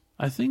aren't.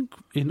 I think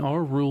in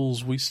our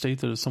rules, we state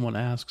that if someone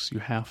asks, you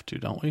have to,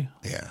 don't we?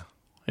 Yeah.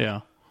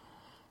 Yeah.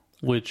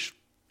 Which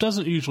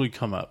doesn't usually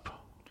come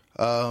up.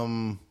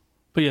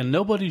 But yeah,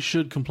 nobody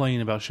should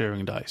complain about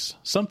sharing dice.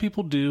 Some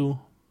people do.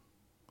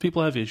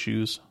 People have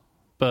issues.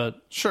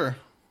 But sure,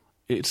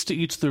 it's to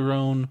each their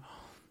own.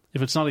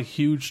 If it's not a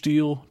huge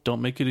deal,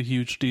 don't make it a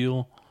huge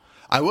deal.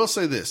 I will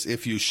say this.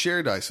 If you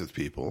share dice with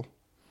people,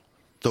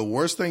 the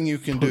worst thing you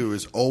can do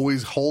is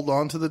always hold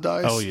on to the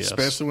dice. Oh, yes.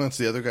 Especially when it's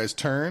the other guy's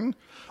turn.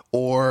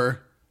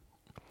 Or,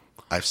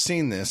 I've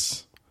seen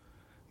this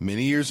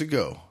many years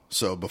ago.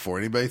 So before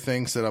anybody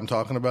thinks that I'm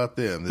talking about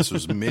them, this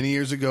was many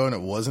years ago and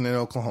it wasn't in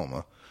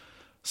Oklahoma.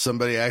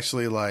 Somebody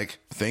actually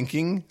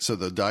thinking, so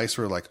the dice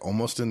were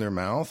almost in their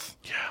mouth.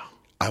 Yeah.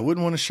 I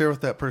wouldn't want to share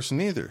with that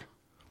person either.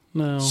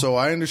 No. So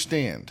I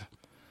understand.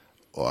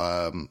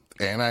 And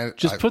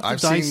just put the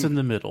dice in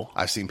the middle.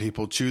 I've seen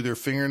people chew their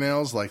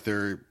fingernails like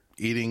they're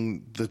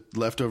eating the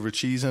leftover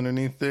cheese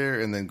underneath there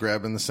and then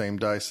grabbing the same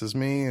dice as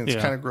me. And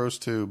it's kind of gross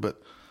too,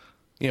 but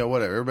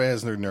whatever. Everybody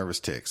has their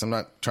nervous tics. I'm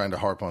not trying to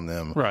harp on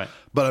them. Right.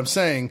 But I'm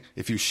saying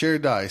if you share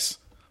dice,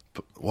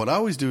 what I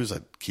always do is I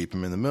keep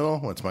them in the middle.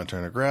 When it's my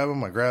turn to grab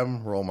them, I grab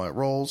them, roll my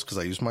rolls because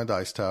I use my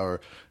dice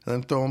tower, and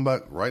then throw them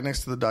back right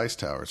next to the dice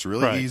tower. It's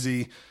really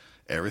easy.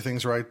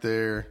 Everything's right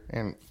there.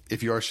 And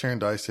if you are sharing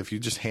dice, if you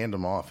just hand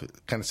them off, it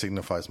kind of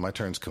signifies my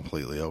turn's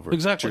completely over.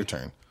 Exactly. It's your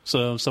turn.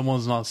 So if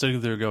someone's not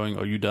sitting there going,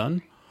 are you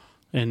done?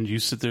 And you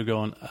sit there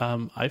going,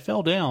 I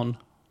fell down.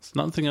 There's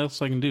nothing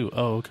else I can do.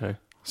 Oh, okay.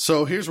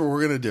 So here's where we're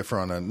going to differ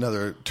on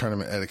another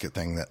tournament etiquette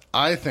thing that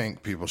I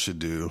think people should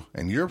do,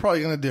 and you're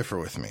probably going to differ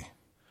with me.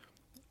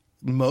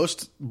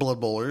 Most Blood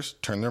Bowlers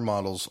turn their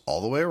models all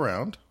the way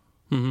around.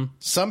 Mm-hmm.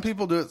 Some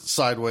people do it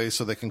sideways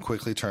so they can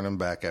quickly turn them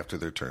back after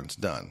their turn's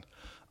done.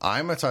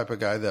 I'm a type of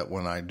guy that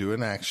when I do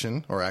an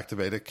action or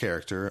activate a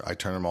character, I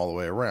turn them all the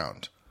way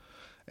around.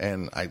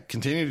 And I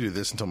continue to do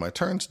this until my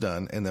turn's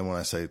done, and then when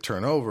I say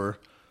turn over,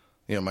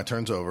 my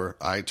turn's over,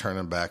 I turn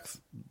them back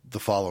the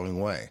following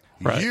way.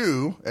 Right.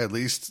 You, at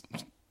least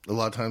a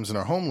lot of times in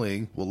our home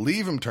league, will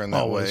leave them turn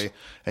that way,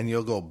 and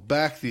you'll go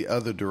back the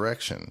other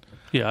direction.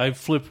 Yeah, I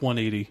flip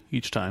 180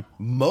 each time.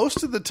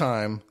 Most of the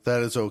time,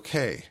 that is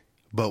okay.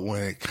 But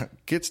when it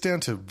gets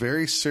down to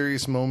very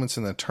serious moments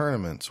in the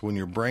tournaments, when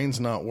your brain's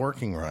not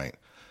working right,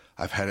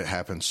 I've had it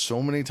happen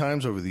so many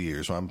times over the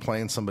years when I'm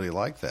playing somebody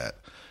like that.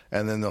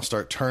 And then they'll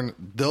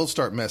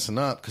start messing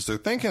up because they're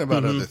thinking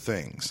about other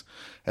things.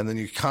 And then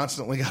you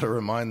constantly got to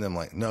remind them,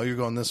 no, you're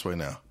going this way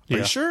now. Are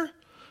you sure?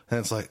 And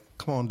it's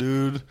come on,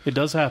 dude. It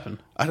does happen.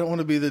 I don't want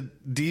to be the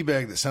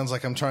D-bag that sounds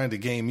like I'm trying to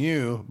game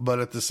you, but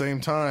at the same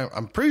time,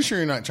 I'm pretty sure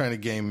you're not trying to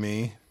game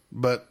me,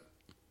 but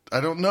I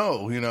don't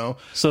know,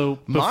 So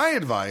my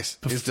advice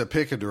is to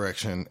pick a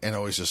direction and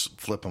always just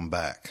flip them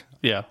back.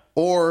 Yeah.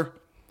 Or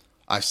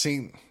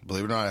believe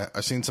it or not,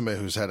 I've seen somebody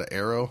who's had an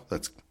arrow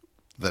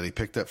that he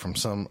picked up from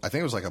I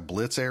think it was a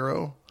Blitz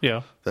arrow.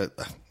 Yeah. That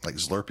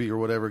Slurpee or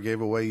whatever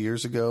gave away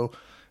years ago.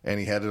 And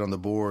he had it on the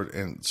board,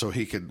 and so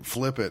he could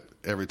flip it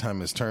every time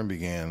his turn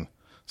began,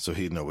 so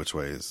he'd know which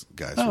way his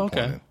guys were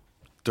pointing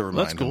to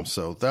remind him.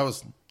 So that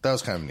was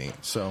kind of neat.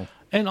 So,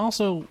 and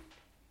also,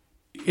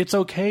 it's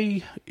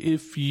okay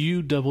if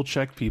you double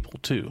check people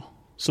too.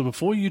 So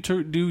before you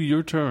do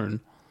your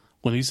turn,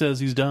 when he says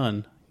he's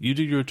done, you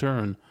do your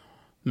turn.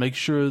 Make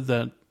sure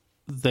that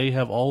they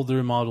have all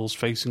their models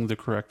facing the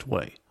correct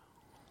way.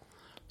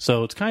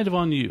 So it's kind of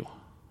on you,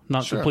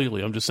 not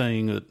completely. I'm just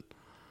saying that.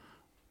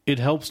 It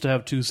helps to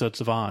have two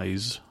sets of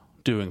eyes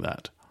doing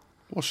that.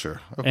 Well, sure.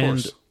 Of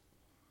course.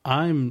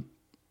 I'm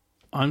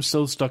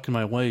so stuck in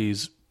my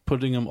ways,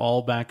 putting them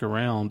all back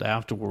around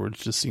afterwards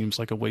just seems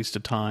like a waste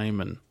of time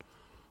and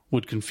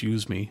would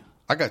confuse me.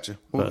 I got you.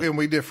 Well, and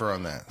we differ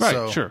on that.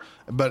 Right, sure.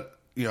 But,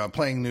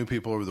 playing new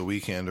people over the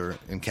weekend or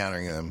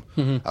encountering them,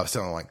 I was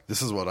telling them,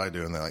 this is what I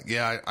do. And they're like,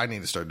 yeah, I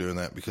need to start doing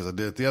that because I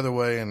did it the other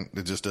way and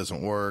it just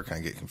doesn't work. I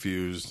get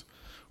confused.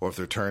 Or if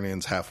their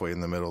turn-in's halfway in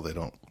the middle, they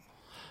don't.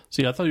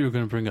 See, I thought you were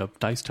going to bring up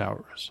dice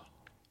towers.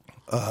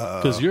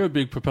 Because you're a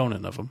big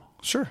proponent of them.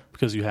 Sure.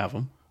 Because you have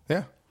them.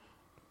 Yeah.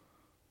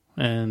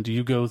 And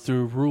you go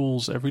through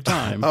rules every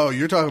time. Oh,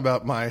 you're talking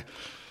about my...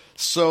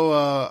 So,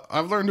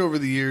 I've learned over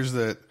the years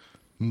that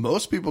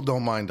most people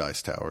don't mind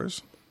dice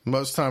towers.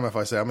 Most of the time, if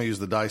I say, I'm going to use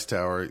the dice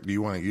tower, do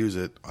you want to use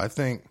it? I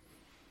think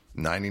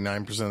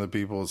 99% of the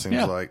people, it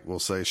seems like, will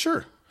say,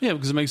 sure. Yeah,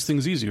 because it makes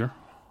things easier.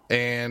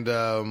 And...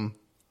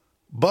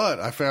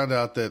 but I found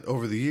out that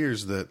over the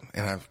years and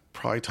I've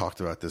probably talked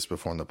about this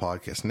before in the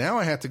podcast, now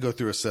I have to go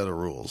through a set of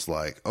rules.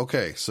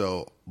 Okay,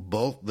 so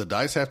both the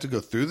dice have to go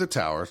through the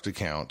tower to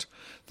count.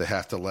 They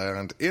have to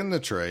land in the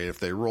tray. If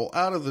they roll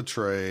out of the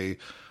tray,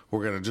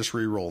 we're going to just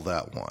re-roll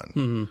that one.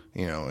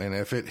 Mm-hmm. And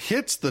if it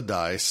hits the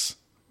dice,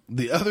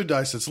 the other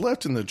dice that's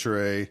left in the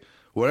tray,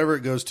 whatever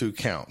it goes to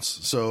counts.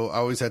 So I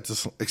always had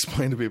to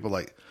explain to people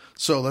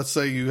so let's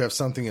say you have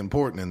something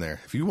important in there.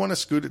 If you want to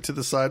scoot it to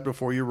the side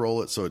before you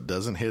roll it so it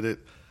doesn't hit it,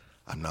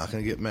 I'm not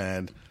going to get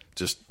mad.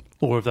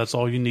 Or if that's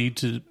all you need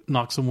to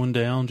knock someone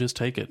down, just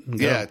take it and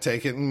go. Yeah,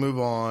 take it and move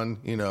on,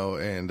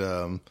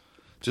 and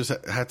just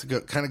had to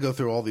go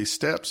through all these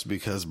steps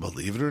because,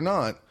 believe it or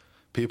not,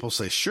 people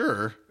say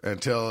sure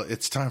until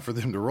it's time for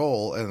them to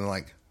roll, and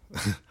like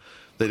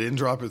they didn't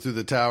drop it through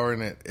the tower,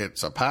 and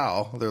it's a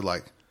POW. They're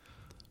like,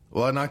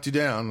 "Well, I knocked you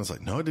down." It's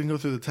like, "No, it didn't go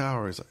through the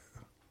tower." He's like,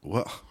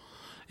 "Well,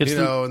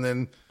 and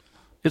then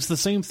it's the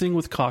same thing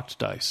with cocked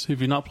dice. If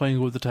you're not playing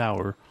with the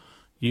tower,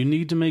 you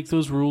need to make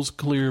those rules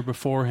clear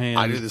beforehand.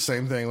 I do the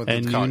same thing with the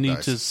cocked dice. And you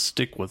need to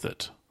stick with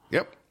it.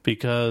 Yep.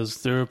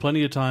 Because there are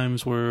plenty of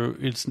times where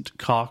it's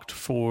cocked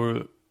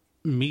for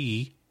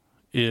me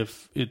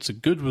if it's a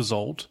good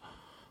result,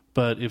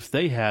 but if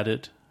they had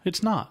it,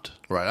 it's not.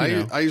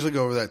 Right. I usually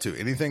go over that too.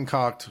 Anything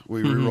cocked,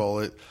 we re-roll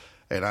it.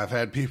 And I've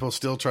had people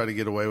still try to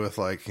get away with,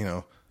 like,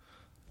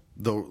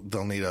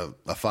 they'll need a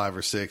 5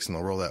 or 6 and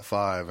they'll roll that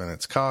 5 and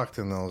it's cocked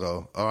and they'll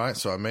go, all right,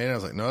 so I made it. I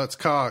was like, no, that's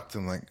cocked.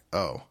 And like,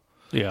 oh.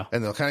 Yeah.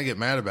 And they'll kind of get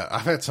mad about it.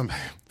 I've had somebody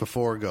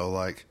before go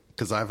like,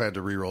 because I've had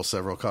to re-roll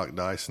several cocked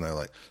dice and they're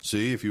like,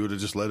 see, if you would have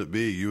just let it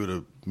be, you would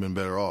have been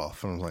better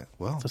off. And I was like,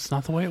 well. That's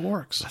not the way it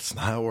works. That's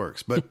not how it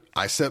works. But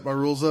I set my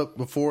rules up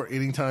before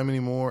any time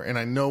anymore. And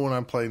I know when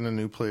I'm playing a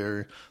new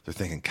player, they're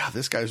thinking, God,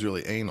 this guy's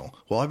really anal.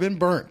 Well, I've been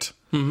burnt.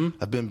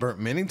 I've been burnt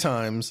many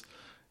times.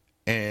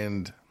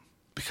 And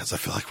because I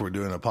feel like we're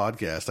doing a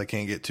podcast, I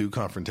can't get too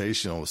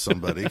confrontational with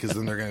somebody because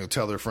then they're going to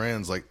tell their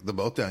friends, like, the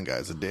both down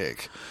guy's a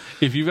dick.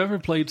 If you've ever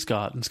played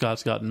Scott and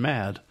Scott's gotten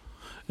mad,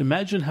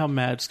 imagine how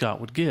mad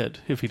Scott would get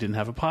if he didn't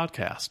have a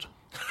podcast.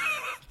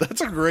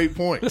 That's a great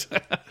point.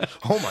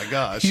 Oh, my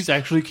gosh. He's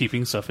actually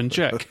keeping stuff in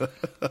check.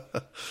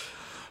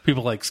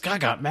 People are like, Scott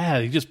got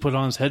mad. He just put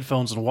on his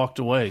headphones and walked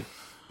away.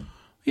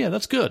 Yeah,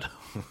 that's good.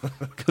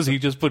 Because he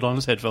just put on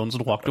his headphones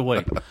and walked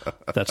away.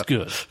 That's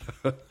good.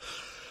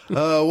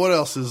 What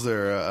else is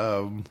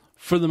there?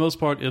 For the most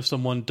part, if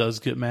someone does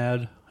get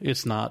mad,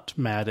 it's not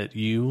mad at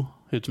you.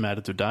 It's mad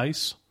at their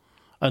dice.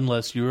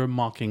 Unless you're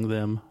mocking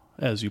them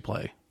as you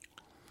play.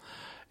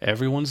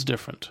 Everyone's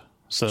different.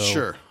 So,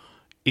 sure.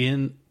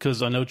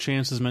 Because I know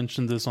Chance has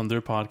mentioned this on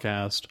their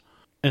podcast,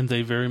 and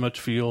they very much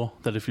feel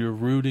that if you're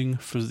rooting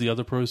for the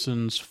other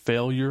person's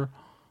failure,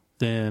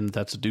 then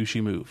that's a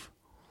douchey move.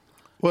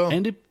 Well,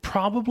 and it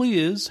probably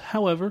is.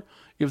 However,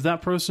 if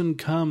that person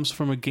comes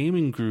from a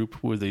gaming group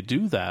where they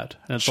do that,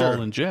 and it's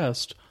all in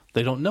jest,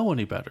 they don't know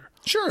any better.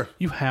 Sure.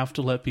 You have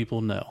to let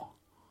people know.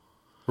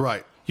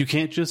 Right. You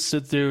can't just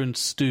sit there and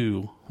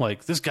stew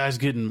like, this guy's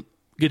getting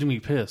me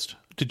pissed.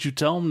 Did you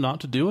tell him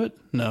not to do it?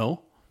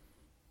 No.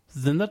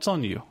 Then that's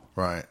on you.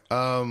 Right.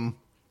 I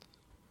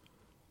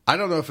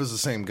don't know if it's the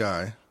same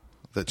guy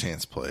that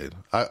Chance played.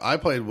 I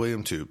played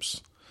William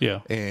Toops. Yeah.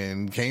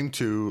 And came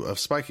to a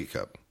Spiky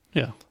Cup.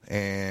 Yeah.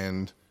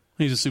 And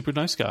he's a super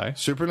nice guy.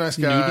 Super nice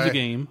guy. New to the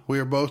game. We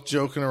were both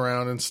joking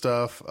around and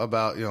stuff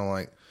about,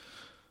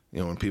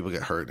 when people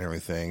get hurt and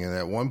everything. And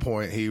at one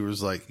point he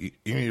was like, you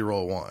need to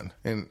roll 1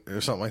 or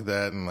something like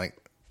that. And like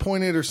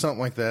pointed or something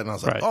like that. And I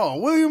was like, oh,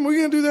 William, we're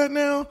going to do that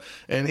now?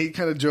 And he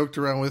kind of joked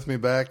around with me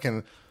back.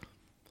 And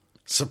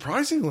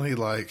surprisingly,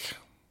 like,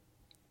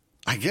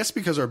 I guess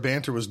because our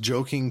banter was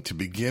joking to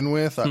begin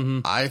with,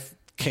 I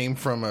came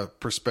from a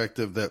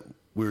perspective that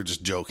we were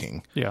just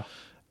joking. Yeah.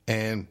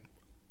 And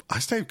I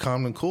stayed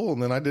calm and cool,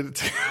 and then I did it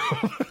too.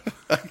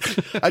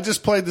 I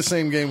just played the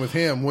same game with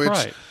him,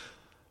 which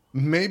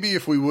maybe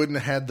if we wouldn't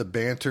have had the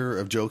banter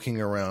of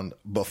joking around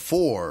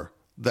before,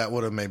 that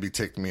would have maybe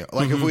ticked me off.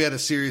 Like if we had a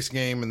serious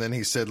game and then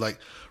he said, like,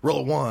 roll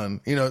a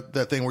 1,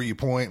 that thing where you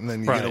point and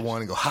then you get a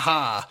 1 and go,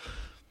 ha-ha.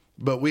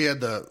 But we had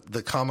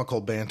the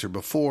comical banter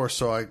before,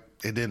 so it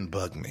didn't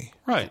bug me.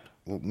 Right.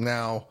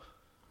 Now...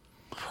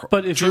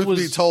 But if truth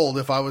be told,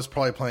 if I was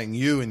probably playing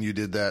you and you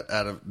did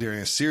that during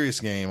a serious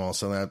game,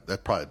 also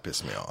that probably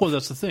pissed me off. Well,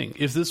 that's the thing.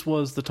 If this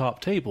was the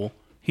top table,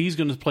 he's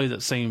going to play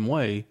that same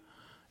way,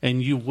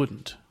 and you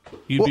wouldn't.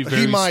 You'd be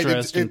very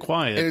stressed and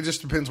quiet. And it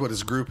just depends what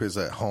his group is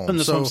at home. And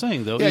that's what I'm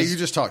saying, though. Yeah, you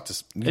just talk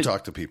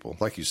to people,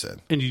 like you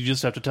said, and you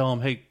just have to tell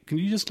them, "Hey, can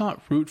you just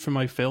not root for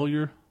my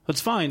failure?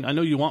 That's fine. I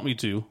know you want me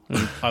to,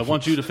 and I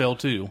want you to fail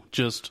too.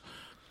 Just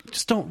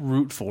don't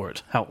root for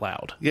it out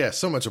loud." Yeah,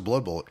 so much of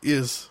Blood Bowl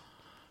is.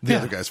 The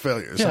other guy's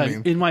failures. Yeah, I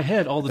mean, in my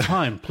head all the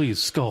time. Please,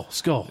 skull.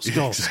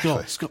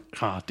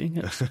 Ah, dang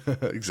it.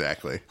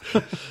 Exactly.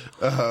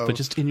 But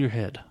just in your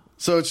head.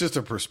 So it's just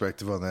a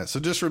perspective on that. So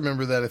just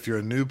remember that if you're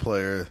a new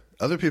player,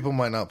 other people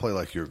might not play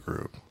like your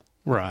group.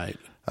 Right.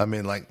 I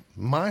mean, like,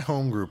 my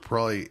home group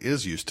probably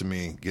is used to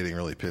me getting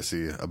really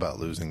pissy about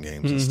losing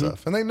games and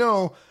stuff. And they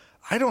know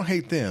I don't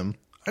hate them.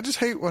 I just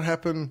hate what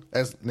happened,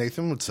 as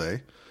Nathan would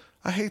say.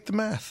 I hate the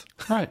math.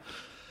 Right.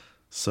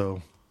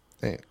 So...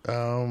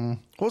 what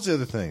was the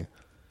other thing?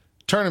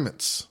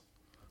 Tournaments.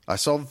 I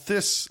saw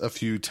this a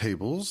few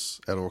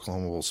tables at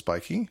Oklahoma Bowl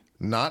Spiky.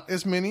 Not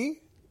as many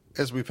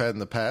as we've had in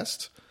the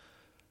past.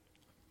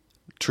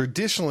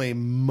 Traditionally,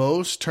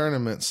 most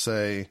tournaments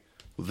say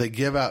they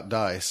give out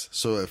dice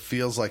so it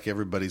feels like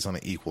everybody's on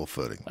an equal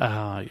footing.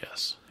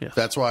 Yes.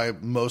 That's why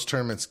most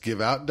tournaments give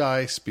out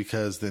dice,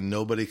 because then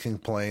nobody can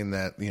complain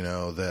that,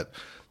 that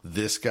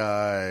this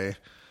guy...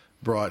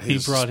 brought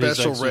his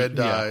special red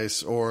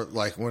dice, or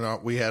like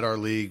when we had our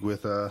league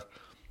with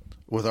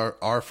with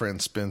our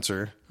friend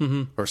Spencer,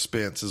 or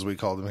Spence as we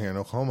called him here in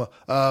Oklahoma.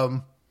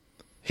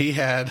 He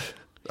had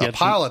a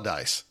pile of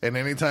dice, and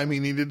anytime he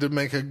needed to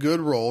make a good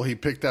roll, he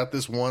picked out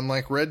this one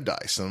like red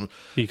dice, and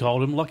he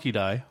called him Lucky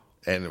Die,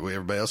 and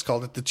everybody else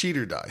called it the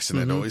cheater dice, and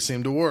it always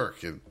seemed to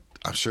work. And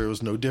I'm sure it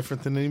was no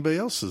different than anybody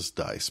else's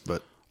dice,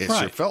 but it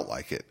sure felt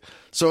like it.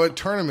 So at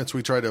tournaments,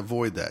 we try to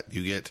avoid that.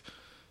 You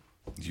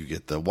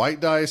get the white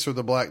dice or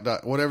the black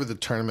dice, whatever the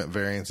tournament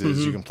variance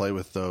is. You can play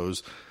with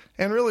those,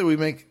 and really we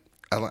make.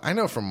 I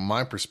know from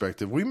my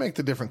perspective, we make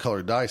the different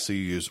colored dice. So you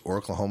use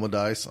Oklahoma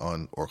dice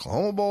on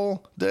Oklahoma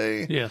Bowl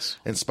day. Yes.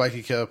 And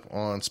Spiky Cup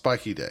on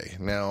Spiky Day.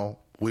 Now,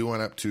 we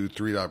went up to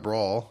 3-Dot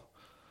Brawl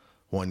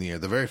one year,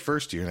 the very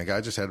first year, and a guy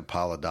just had a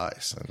pile of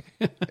dice.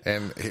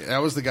 And that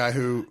was the guy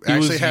who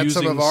actually had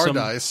some of our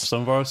dice.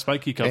 Some of our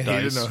Spiky Cup and dice.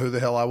 He didn't know who the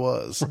hell I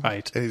was.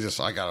 Right. And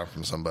I got them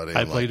from somebody.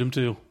 I played them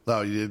too.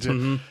 Oh, you did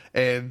too?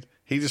 And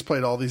he just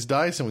played all these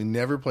dice, and we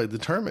never played the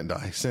tournament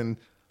dice. And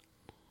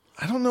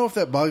I don't know if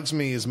that bugs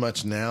me as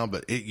much now,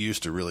 but it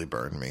used to really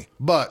burn me.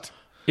 But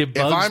it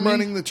bugs if I'm me,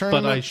 running the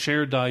tournament, but I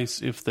share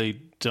dice if they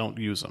don't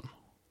use them.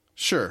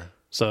 Sure.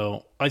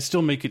 So I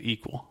still make it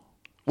equal.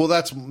 Well,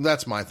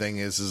 that's my thing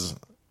is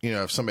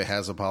if somebody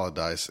has a pile of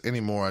dice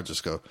anymore, I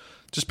just go,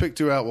 just pick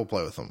 2 out, we'll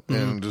play with them,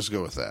 and just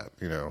go with that.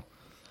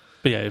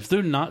 But yeah, if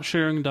they're not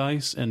sharing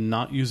dice and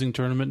not using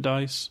tournament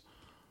dice,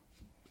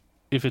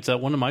 if it's at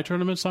one of my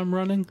tournaments I'm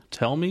running,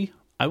 tell me.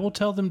 I will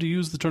tell them to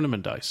use the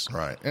tournament dice.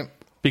 Right.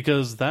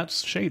 Because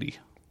that's shady.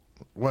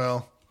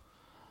 Well,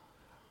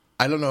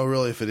 I don't know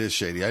really if it is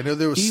shady. I know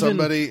there was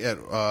somebody at,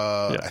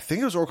 I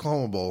think it was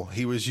Oklahoma Bowl.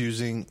 He was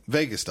using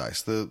Vegas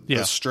dice, the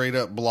straight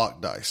up block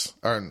dice.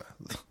 Or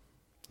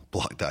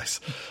block dice.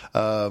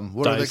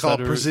 What are they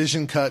called?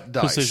 Precision cut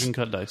dice. Precision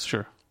cut dice,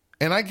 sure.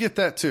 And I get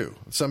that too.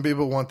 Some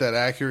people want that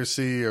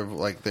accuracy of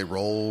like they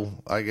roll,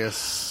 I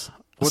guess.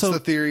 What's the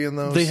theory in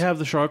those? They have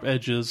the sharp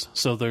edges,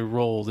 so they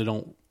roll.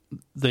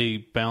 They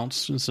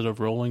bounce instead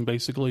of rolling,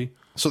 basically.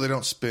 So they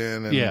don't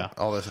spin and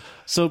all this.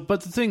 So,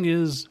 but the thing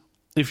is,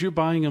 if you're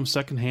buying them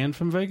secondhand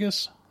from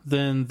Vegas,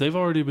 then they've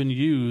already been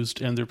used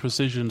and their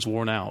precision's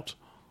worn out.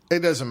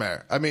 It doesn't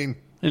matter. I mean,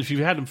 and if you've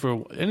had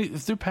them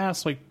if they're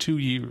past like 2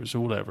 years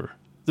or whatever,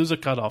 there's a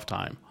cutoff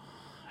time,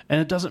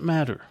 and it doesn't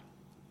matter.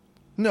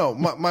 No,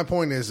 my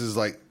point is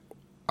like,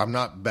 I'm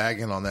not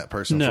bagging on that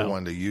person for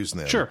wanting to use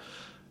them. Sure.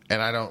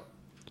 And I don't.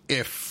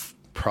 If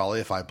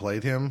I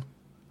played him,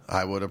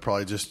 I would have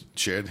probably just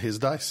shared his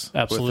dice.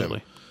 Absolutely.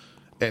 With him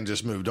and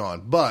just moved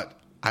on. But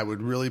I would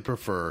really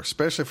prefer,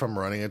 especially if I'm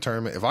running a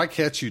tournament, if I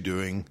catch you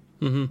doing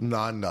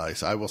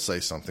non-dice, I will say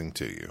something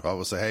to you. I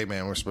will say, hey,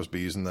 man, we're supposed to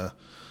be using the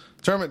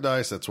tournament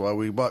dice. That's why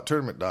we bought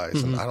tournament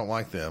dice, and I don't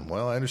like them.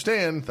 Well, I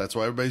understand. That's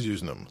why everybody's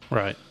using them.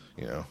 Right.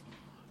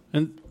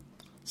 And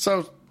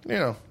so,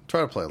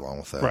 try to play along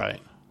with that. Right.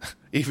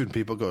 Even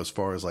people go as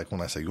far as like when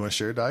I say, you want to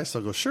share dice?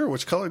 They'll go, sure,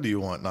 which color do you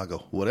want? And I'll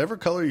go, whatever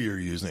color you're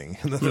using.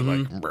 And then they're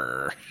like,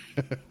 brr.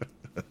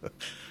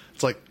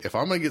 It's like, if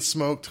I'm going to get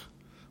smoked,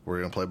 we're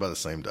going to play by the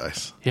same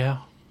dice. Yeah.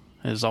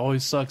 It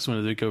always sucks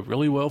when they go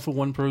really well for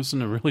one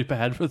person and really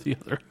bad for the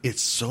other.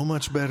 It's so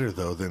much better,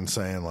 though, than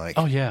saying like,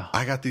 oh, yeah,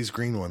 I got these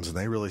green ones and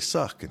they really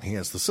suck. And he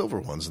has the silver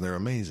ones and they're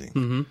amazing.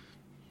 Mm-hmm.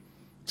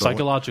 So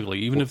psychologically,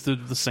 even if they're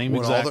the same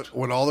exact.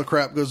 When all the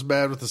crap goes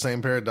bad with the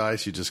same pair of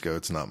dice, you just go,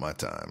 it's not my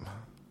time.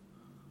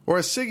 Or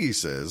as Siggy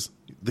says,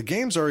 the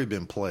game's already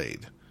been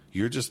played.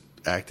 You're just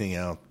acting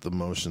out the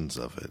motions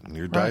of it. And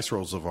your dice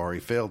rolls have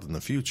already failed in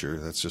the future.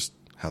 That's just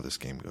how this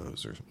game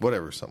goes or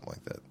whatever, something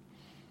like that.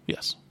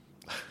 Yes.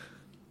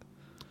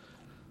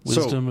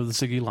 Wisdom of the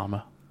Siggy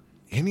Llama.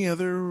 Any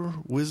other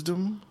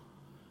wisdom?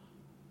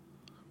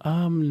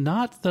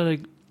 Not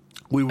that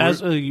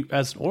as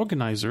an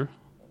organizer,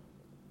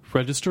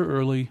 register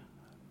early,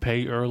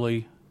 pay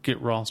early,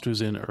 get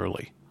rosters in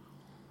early.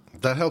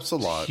 That helps a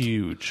lot.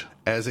 Huge.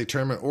 As a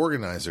tournament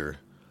organizer,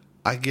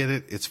 I get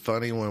it. It's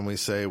funny when we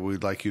say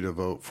we'd like you to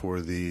vote for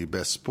the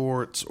best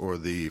sports or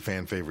the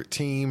fan favorite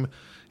team,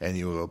 and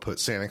you will put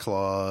Santa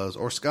Claus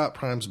or Scott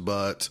Prime's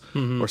butt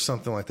or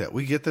something like that.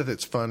 We get that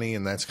it's funny,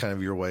 and that's kind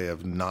of your way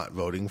of not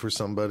voting for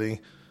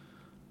somebody.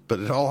 But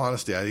in all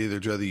honesty, I'd either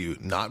rather you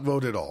not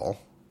vote at all,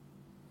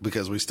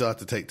 because we still have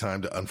to take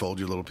time to unfold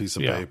your little piece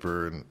of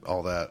paper and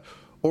all that,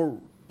 or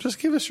just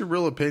give us your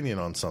real opinion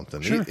on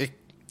something. Sure.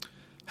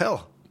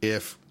 Hell,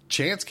 if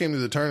Chance came to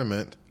the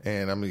tournament,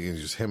 and I'm going to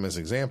use him as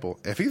an example,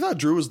 if he thought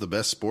Drew was the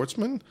best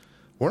sportsman,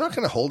 we're not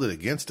going to hold it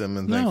against him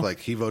and think like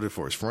he voted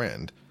for his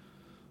friend.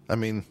 I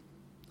mean,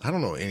 I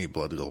don't know any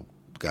blood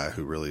guy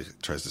who really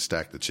tries to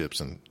stack the chips,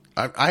 and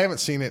I haven't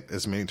seen it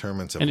as many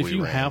tournaments as we ran. And if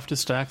you have to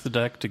stack the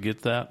deck to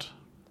get that,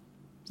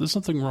 there's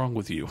something wrong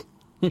with you.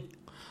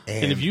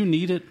 And if you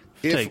need it,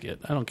 take it.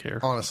 I don't care.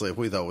 Honestly, if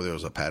we thought there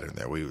was a pattern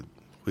there, we'd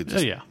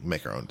just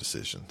make our own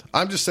decision.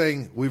 I'm just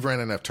saying we've ran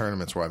enough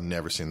tournaments where I've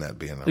never seen that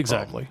being a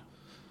problem.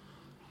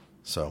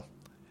 So,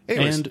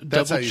 anyways, and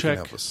that's double how you check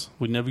can help us.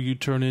 Whenever you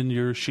turn in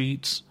your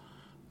sheets,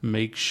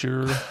 make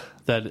sure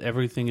that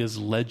everything is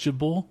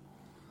legible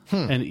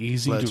and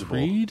easy to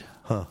read.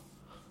 Huh.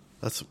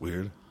 That's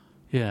weird.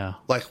 Yeah.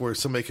 Like where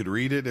somebody could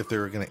read it if they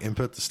were going to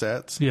input the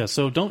stats? Yeah,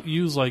 so don't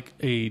use like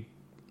a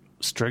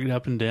straight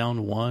up and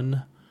down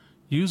 1.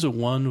 Use a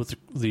 1 with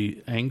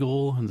the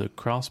angle and the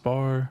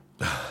crossbar.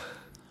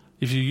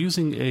 If you're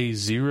using a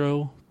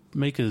 0,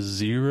 make a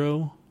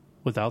 0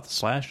 without the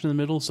slash in the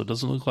middle so it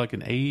doesn't look like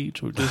an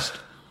 8 or just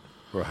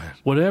right.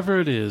 Whatever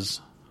it is,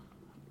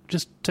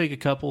 just take a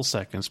couple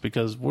seconds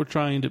because we're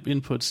trying to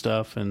input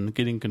stuff and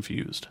getting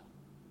confused.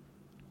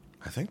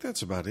 I think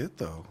that's about it,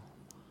 though.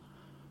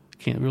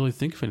 Can't really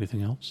think of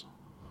anything else.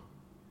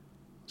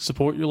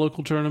 Support your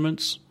local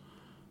tournaments.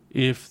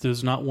 If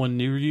there's not one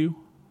near you,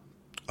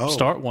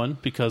 start one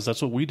because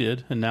that's what we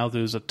did, and now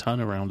there's a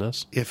ton around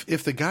us. If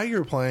the guy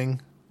you're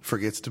playing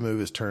forgets to move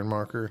his turn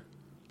marker,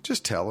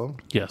 just tell him.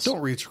 Yes.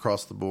 Don't reach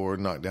across the board,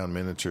 knock down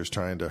miniatures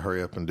trying to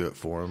hurry up and do it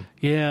for him.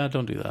 Yeah,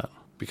 don't do that.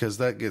 Because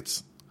that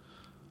gets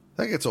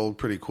old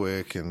pretty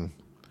quick, and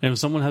if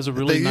someone has a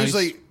really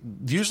nice...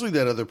 Usually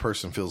that other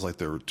person feels like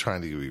they're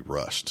trying to be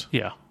rushed.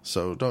 Yeah.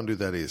 So don't do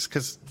that either,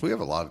 because we have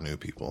a lot of new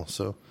people.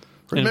 So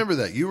remember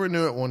that. You were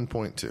new at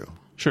 1.2.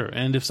 Sure,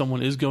 and if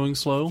someone is going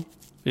slow,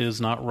 it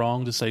is not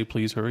wrong to say,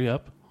 please hurry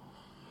up.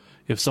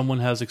 If someone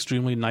has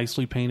extremely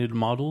nicely painted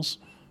models,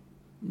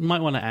 you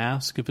might want to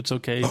ask if it's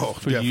okay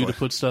for you to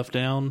put stuff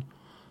down.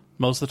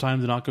 Most of the time,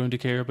 they're not going to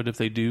care, but if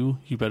they do,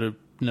 you better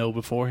know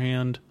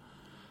beforehand.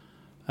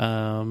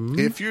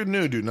 If you're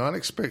new, do not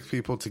expect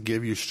people to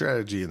give you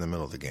strategy in the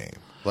middle of the game.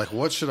 Like,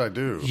 what should I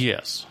do?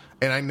 Yes.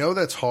 And I know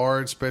that's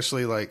hard,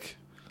 especially like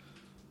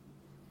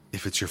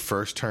if it's your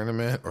first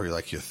tournament or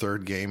like your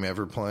third game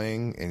ever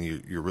playing and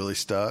you're really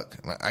stuck.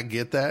 I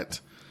get that.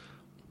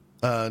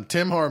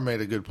 Tim Harm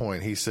made a good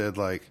point. He said,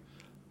 like,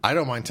 I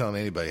don't mind telling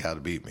anybody how to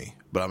beat me,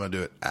 but I'm going to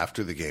do it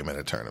after the game in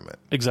a tournament.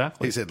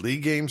 Exactly. He said,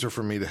 league games are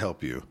for me to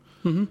help you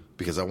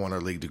because I want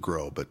our league to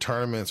grow. But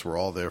tournaments, we're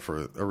all there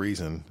for a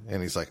reason.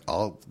 And he's like,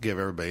 I'll give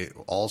everybody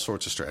all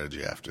sorts of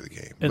strategy after the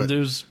game. And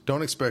but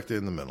don't expect it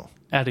in the middle.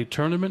 At a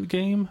tournament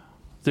game,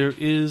 there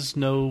is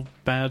no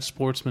bad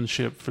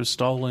sportsmanship for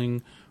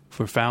stalling,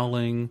 for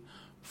fouling,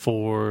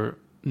 for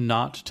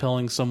not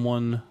telling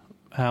someone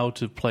how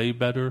to play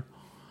better.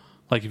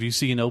 Like if you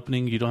see an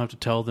opening, you don't have to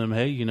tell them,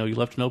 hey, you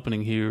left an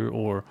opening here,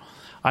 or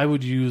I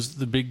would use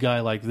the big guy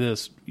like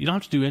this. You don't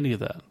have to do any of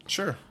that.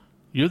 Sure.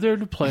 You're there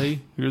to play.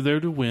 You're there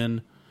to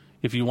win.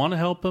 If you want to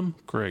help them,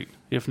 great.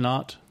 If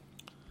not,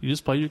 you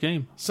just play your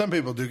game. Some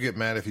people do get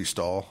mad if you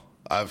stall.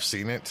 I've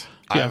seen it.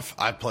 Yeah.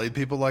 I've played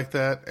people like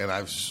that, and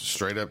I've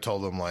straight up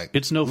told them, like,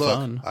 it's no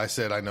fun. I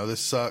said, I know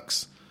this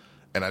sucks,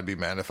 and I'd be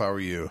mad if I were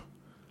you.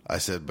 I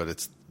said, but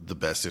it's the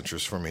best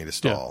interest for me to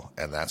stall,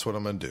 and that's what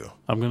I'm going to do.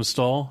 I'm going to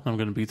stall. I'm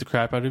going to beat the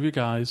crap out of you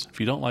guys. If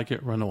you don't like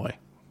it, run away.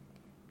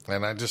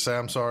 And I just say,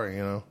 I'm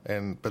sorry,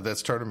 but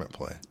that's tournament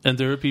play. And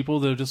there are people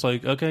that are just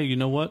like, okay, you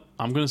know what?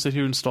 I'm going to sit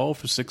here and stall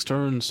for 6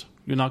 turns.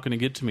 You're not going to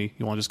get to me.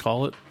 You want to just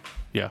call it?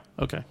 Yeah,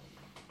 okay.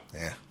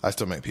 Yeah, I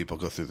still make people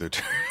go through their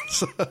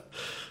turns.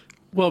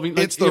 Well, I mean,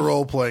 like, it's the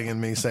role playing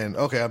in me saying,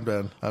 okay, I'm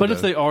done. But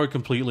if they are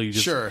completely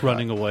just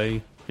running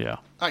away, yeah.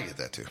 I get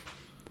that too.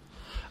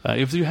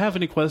 If you have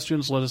any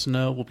questions, let us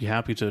know. We'll be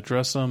happy to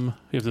address them.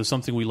 If there's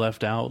something we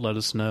left out, let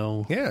us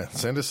know. Yeah,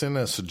 send us in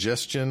a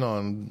suggestion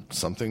on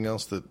something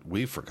else that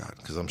we forgot,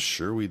 because I'm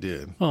sure we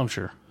did. Well, I'm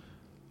sure.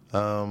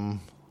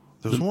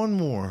 There's one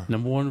more.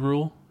 Number 1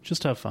 rule,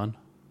 just have fun.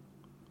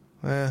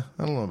 I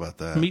don't know about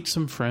that. Meet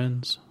some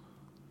friends.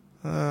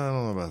 I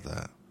don't know about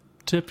that.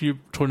 Tip your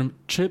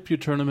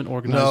tournament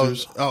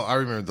organizers. No, I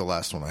remember the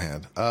last one I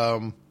had.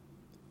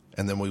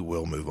 And then we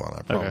will move on,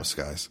 I promise,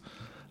 guys.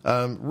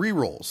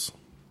 Rerolls.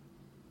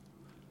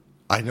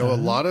 I know a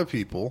lot of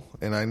people,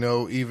 and I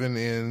know even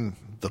in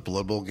the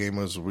Blood Bowl game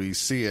as we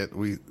see it,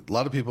 a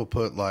lot of people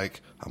put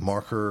like a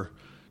marker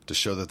to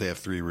show that they have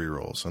 3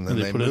 rerolls, and then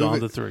they put it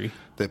on the 3.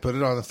 They put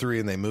it on the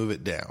 3 and they move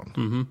it down.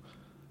 Mm-hmm.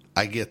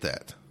 I get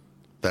that.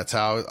 That's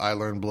how I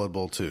learned Blood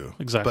Bowl too.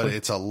 Exactly. But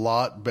it's a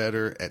lot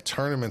better at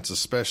tournaments,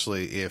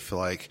 especially if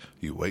like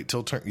you wait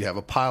till you have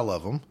a pile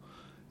of them,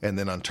 and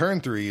then on turn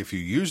 3, if you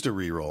used a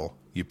reroll,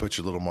 you put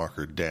your little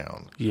marker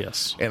down.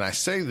 Yes. And I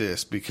say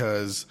this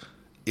because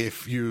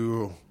if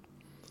you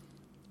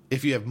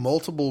have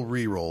multiple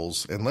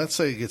rerolls, and let's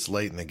say it gets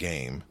late in the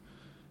game,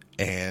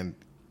 and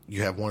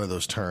you have one of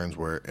those turns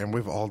where, and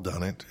we've all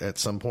done it at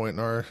some point in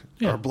our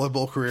Blood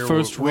Bowl career.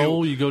 First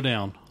roll, you go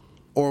down.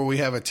 Or we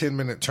have a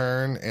 10-minute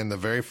turn, and the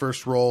very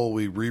first roll,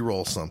 we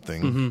re-roll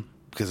something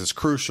because it's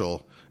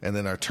crucial, and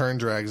then our turn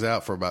drags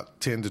out for about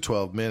 10 to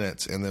 12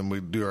 minutes, and then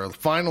we do our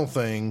final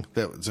thing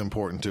that's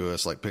important to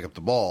us, like pick up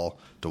the ball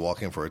to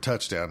walk in for a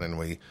touchdown, and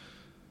we,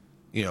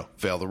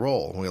 fail the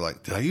roll. And we're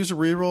like, did I use a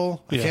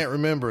re-roll? I can't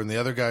remember. And the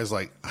other guy's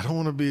like, I don't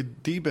want to be a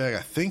D-bag.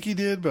 I think he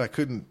did, but I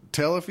couldn't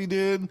tell if he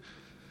did.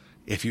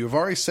 If you've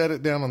already set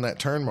it down on that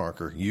turn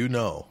marker,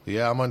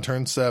 I'm on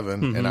turn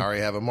 7, and I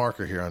already have a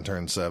marker here on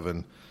turn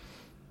 7.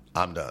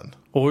 I'm done.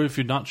 Or if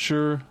you're not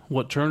sure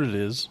what turn it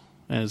is,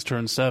 and it's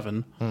turn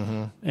 7,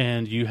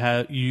 and you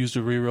used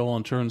a reroll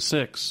on turn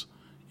 6,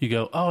 you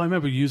go, oh, I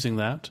remember using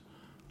that.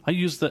 I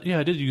used that. Yeah,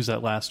 I did use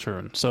that last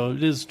turn, so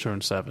it is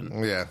turn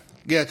 7. Yeah,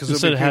 Yeah, because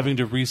instead of having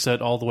to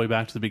reset all the way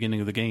back to the beginning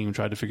of the game,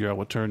 try to figure out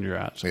what turn you're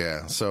at.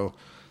 Yeah, so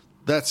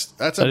that's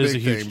a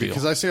big thing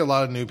because I see a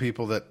lot of new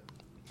people that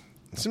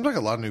it seems like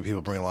a lot of new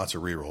people bring lots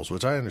of rerolls,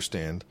 which I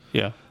understand.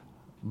 Yeah.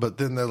 But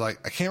then they're like,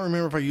 I can't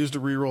remember if I used a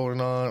reroll or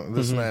not, and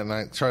this and that. And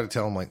I try to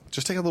tell them, like,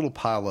 just take a little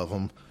pile of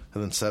them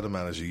and then set them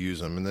out as you use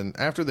them. And then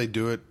after they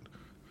do it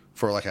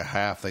for like a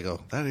half, they go,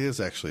 that is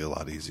actually a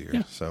lot easier.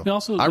 Yeah. So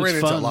I ran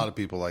into a lot of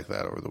people like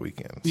that over the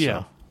weekend.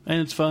 Yeah. So. And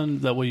it's fun.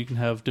 That way you can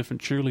have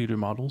different cheerleader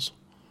models.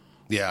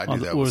 Yeah, I do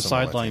that. Or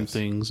sideline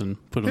things and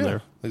put them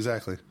there.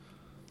 Exactly.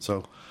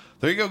 So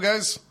there you go,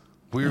 guys.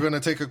 We're going to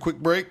take a quick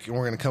break, and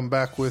we're going to come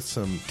back with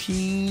some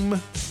Team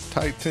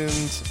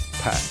Titans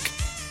Pack.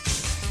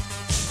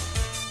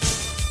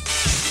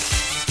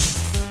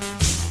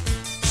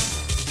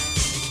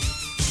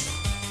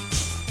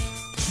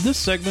 This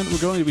segment,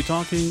 we're going to be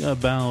talking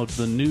about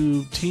the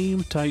new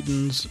Team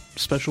Titans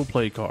special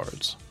play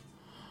cards.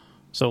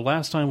 So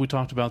last time we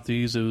talked about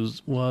these,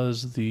 it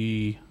was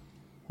the...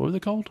 What were they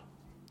called?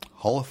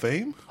 Hall of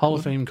Fame? Hall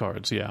of Fame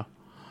cards, yeah.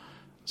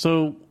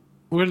 So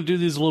we're going to do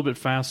these a little bit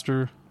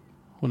faster.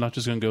 We're not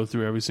just going to go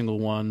through every single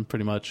one,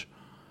 pretty much.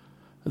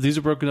 These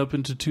are broken up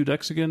into 2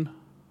 decks again.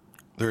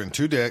 They're in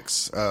 2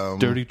 decks.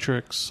 Dirty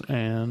Tricks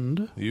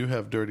and... You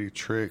have Dirty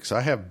Tricks.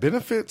 I have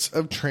Benefits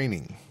of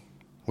Training,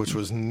 which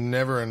was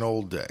never an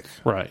old deck.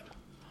 Right.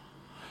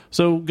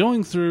 So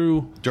going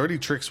through... Dirty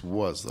Tricks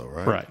was, though,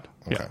 right? Right,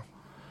 okay. Yeah.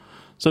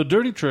 So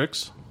Dirty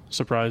Tricks,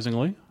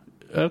 surprisingly,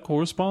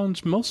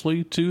 corresponds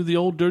mostly to the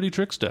old Dirty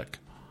Tricks deck.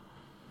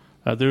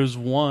 There's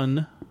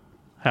one,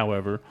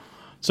 however.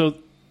 So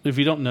if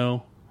you don't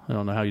know, I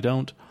don't know how you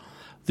don't,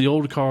 the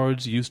old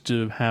cards used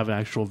to have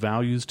actual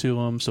values to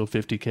them, so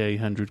 50K,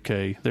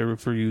 100K. They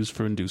were used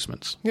for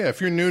inducements. Yeah,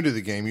 if you're new to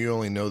the game, you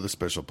only know the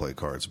special play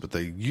cards, but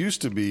they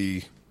used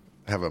to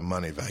have a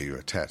money value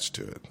attached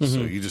to it. So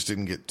you just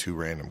didn't get 2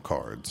 random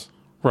cards.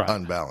 Right.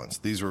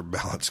 Unbalanced. These were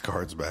balanced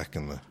cards back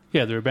in the...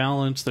 Yeah, they were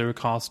balanced. They were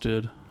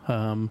costed.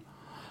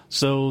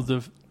 So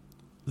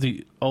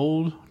the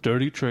old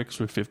Dirty Tricks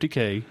were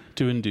 50K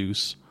to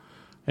induce,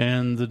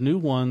 and the new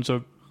ones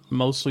are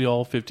mostly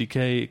all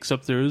 50K,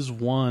 except there is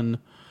one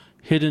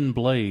Hidden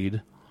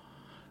Blade,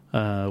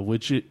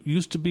 which it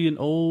used to be an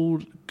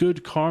old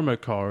Good Karma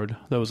card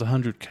that was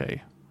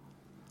 100K.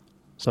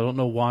 So I don't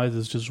know why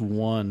there's just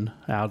one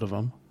out of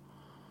them.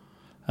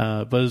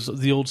 But it's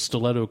the old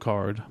Stiletto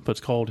card, but it's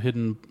called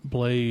Hidden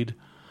Blade.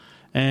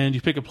 And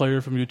you pick a player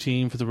from your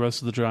team for the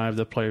rest of the drive.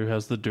 That player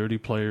has the Dirty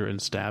Player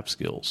and Stab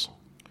skills.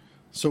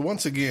 So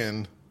once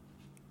again...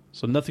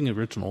 So nothing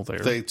original there.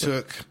 They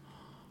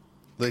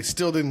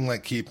still didn't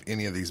keep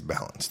any of these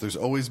balanced. There's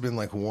always been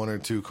 1 or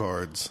 2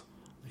 cards.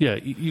 Yeah,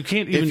 you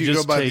can't even just If you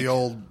go by the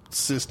old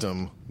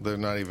system, they're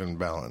not even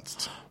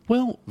balanced.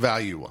 Well...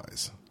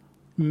 Value-wise.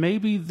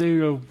 Maybe they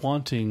are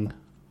wanting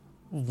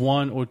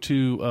 1 or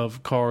 2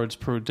 of cards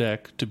per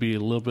deck to be a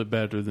little bit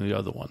better than the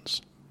other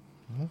ones.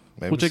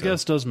 Which I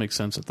guess does make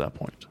sense at that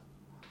point.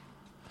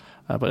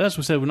 But as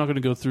we said, we're not going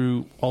to go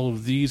through all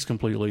of these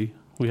completely.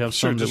 We have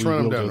some that we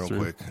will go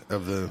through. Just run them down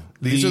real quick.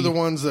 These are the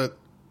ones that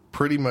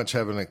pretty much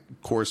have a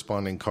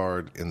corresponding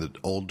card in the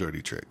old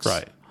Dirty Tricks.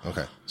 Right.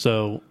 Okay.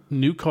 So,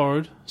 new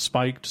card,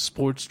 Spiked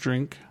Sports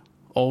Drink.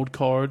 Old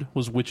card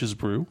was Witch's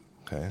Brew.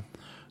 Okay.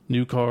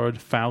 New card,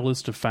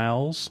 Foulest of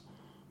Fouls.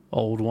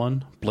 Old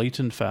one,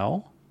 Blatant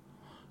Foul.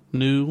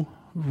 New,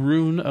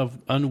 Rune of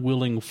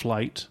Unwilling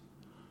Flight.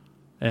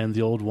 And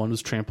the old one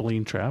was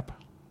Trampoline Trap.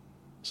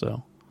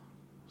 So,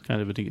 it's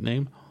kind of a neat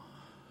name.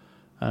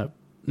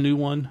 New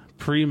one,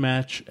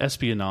 Pre-Match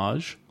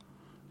Espionage,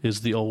 is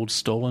the old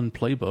Stolen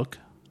Playbook.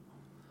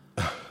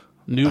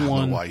 New I don't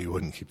one. know why you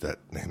wouldn't keep that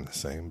name the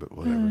same, but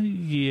whatever.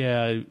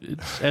 Yeah,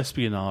 it's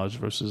espionage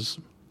versus...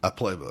 A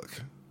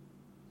playbook.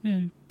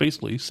 Yeah,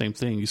 basically, same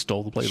thing. You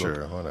stole the playbook.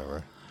 Sure,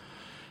 whatever.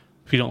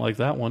 If you don't like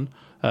that one.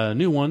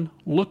 New one,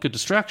 Look at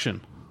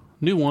Distraction.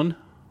 New one,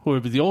 or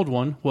the old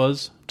one,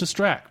 was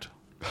Distract.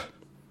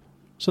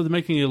 So they're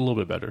making it a little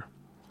bit better.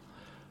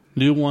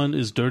 New one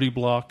is Dirty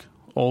Block.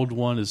 Old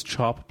one is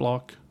Chop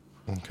Block.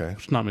 Okay.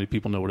 Which not many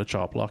people know what a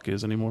Chop Block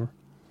is anymore.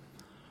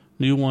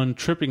 New one,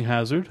 Tripping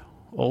Hazard.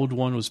 Old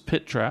one was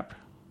Pit Trap.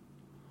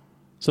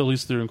 So at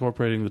least they're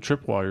incorporating the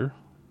Tripwire,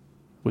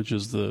 which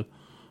is the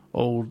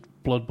old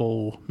Blood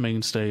Bowl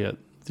mainstay at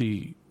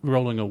the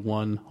rolling a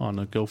 1 on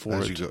a go for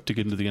it to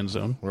get into the end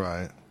zone.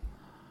 Right.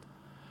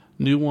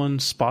 New one,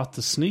 Spot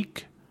the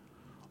Sneak.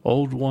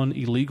 Old one,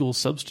 Illegal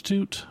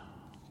Substitute,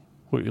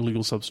 or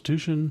Illegal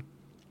Substitution.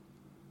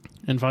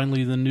 And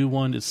finally, the new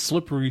one is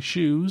Slippery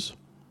Shoes.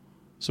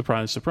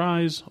 Surprise,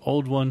 surprise.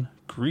 Old one,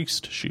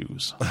 Greased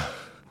Shoes.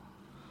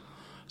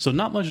 So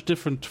not much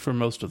different for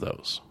most of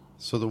those.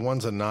 So the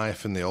one's a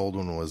knife and the old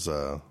one was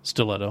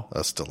Stiletto.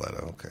 A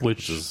stiletto, okay.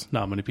 Which is,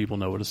 not many people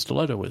know what a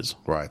stiletto is.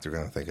 Right, they're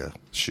going to think a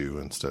shoe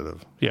instead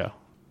of a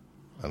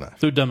knife.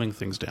 They're dumbing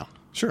things down.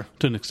 Sure.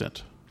 To an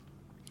extent.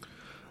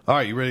 All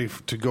right, you ready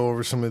to go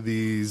over some of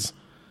these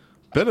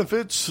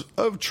benefits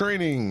of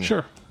training?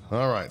 Sure.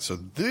 All right, so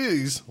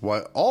these,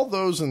 all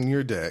those in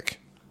your deck,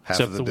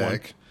 half of the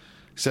deck,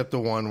 except the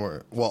one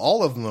where, well,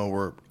 all of them though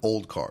were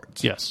old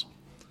cards. Yes.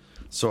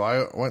 So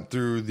I went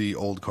through the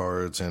old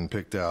cards and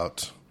picked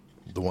out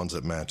the ones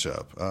that match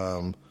up.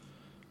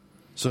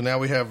 So now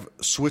we have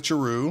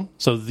Switcheroo.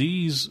 So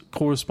these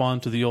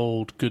correspond to the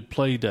old Good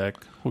Play deck,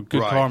 or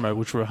Good Karma,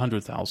 which were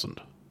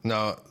 100,000.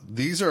 Now,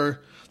 these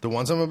are the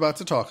ones I'm about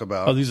to talk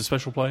about. Oh, these are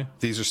special play?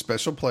 These are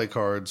special play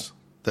cards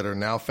that are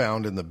now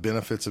found in the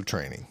benefits of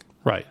training.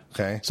 Right.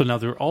 Okay. So now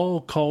they're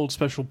all called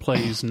special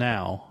plays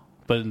now,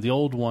 but in the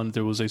old one,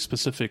 there was a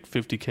specific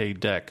 50K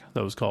deck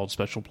that was called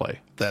special play.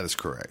 That is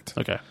correct.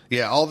 Okay.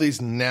 Yeah, all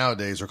these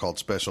nowadays are called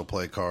special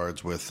play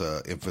cards with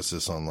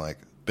emphasis on like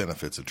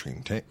benefits of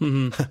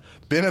training.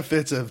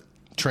 Benefits of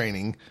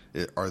training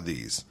are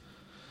these.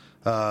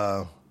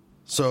 So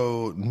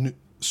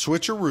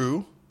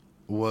Switcheroo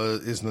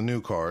is the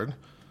new card,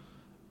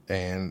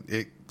 and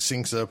it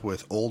syncs up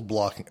with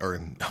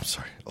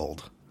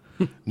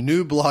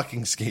new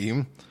blocking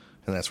scheme,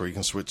 and that's where you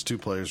can switch two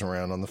players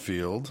around on the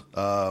field.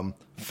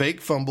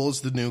 Fake Fumble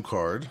is the new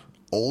card.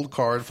 Old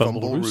card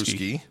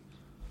Fumble-Rooski.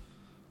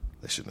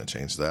 They shouldn't have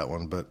changed that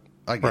one, but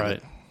I get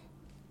it.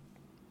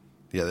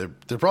 Yeah,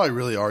 they probably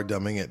really are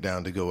dumbing it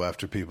down to go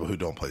after people who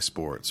don't play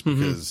sports,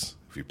 because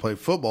if you play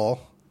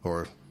football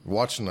or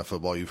watching enough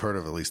football, you've heard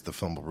of at least the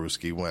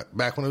Fumble-Rooski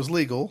back when it was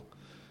legal.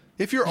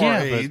 If you're our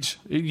age,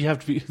 you have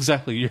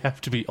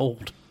to be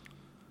old.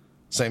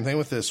 Same thing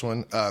with this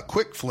one.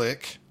 Quick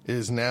Flick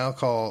is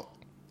now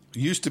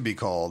used to be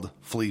called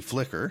Flea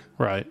Flicker.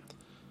 Right.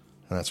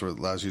 And that's what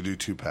allows you to do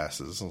two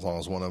passes, as long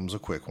as one of them's a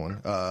quick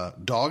one.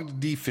 Dogged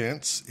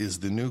Defense is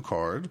the new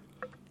card.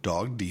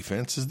 Dog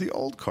Defense is the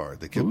old card.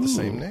 They kept the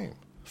same name.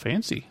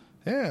 Fancy.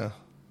 Yeah.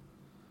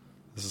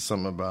 This is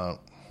something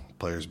about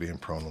players being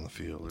prone on the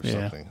field or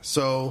something.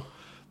 So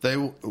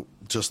they,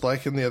 just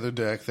like in the other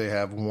deck, they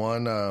have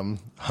one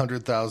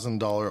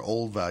 $100,000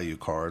 old value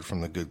card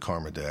from the Good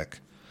Karma deck.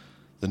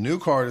 The new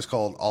card is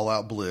called All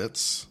Out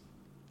Blitz.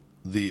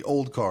 The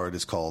old card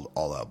is called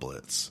All Out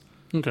Blitz.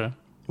 Okay.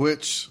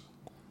 Which,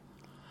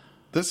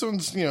 this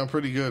one's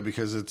pretty good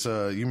because it's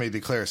you may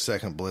declare a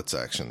second blitz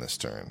action this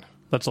turn.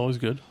 That's always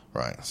good.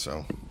 Right,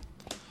 so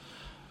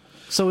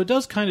it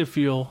does kind of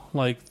feel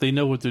like they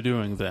know what they're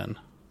doing then.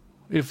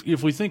 If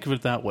we think of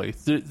it that way,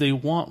 they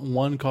want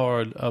one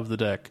card of the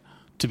deck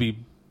to be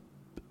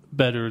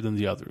better than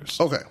the others.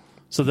 Okay.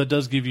 So that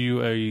does give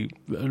you a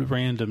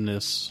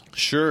randomness.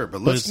 Sure,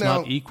 but it's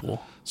not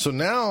equal. So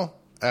now,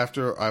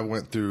 after I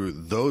went through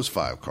those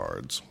 5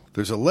 cards,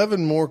 there's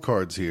 11 more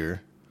cards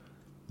here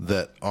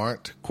that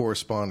aren't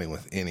corresponding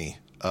with any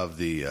of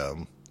the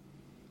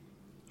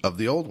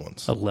old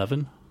ones.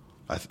 11?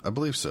 I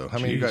believe so. How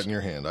many you got in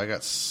your hand? I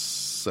got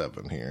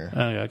 7 here.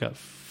 Yeah, I got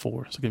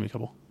 4, so give me a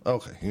couple.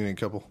 Okay, you need a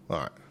couple? All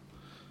right.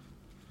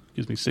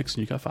 Gives me 6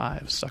 and you got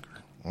 5, sucker.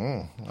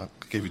 I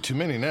gave you too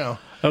many now.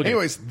 Okay.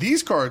 Anyways,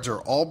 these cards are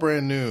all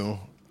brand new.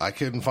 I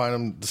couldn't find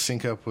them to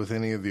sync up with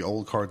any of the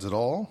old cards at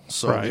all.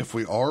 So if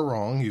we are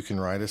wrong, you can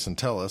write us and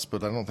tell us,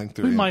 but I don't think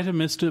we might have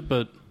missed it,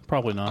 but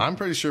probably not. I'm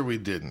pretty sure we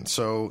didn't.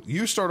 So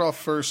you start off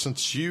first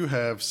since you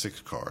have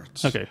 6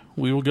 cards. Okay,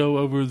 we will go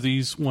over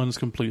these ones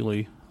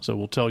completely. So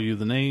we'll tell you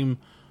the name,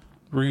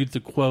 read the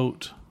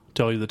quote,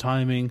 tell you the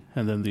timing,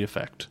 and then the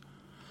effect.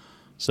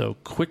 So,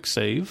 Quick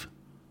Save.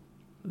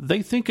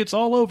 They think it's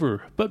all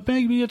over, but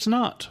maybe it's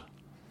not.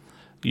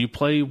 You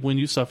play when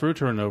you suffer a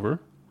turnover.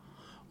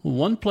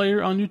 One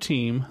player on your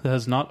team that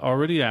has not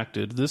already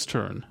acted this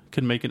turn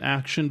can make an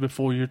action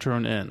before your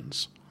turn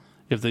ends.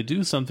 If they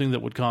do something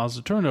that would cause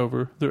a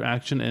turnover, their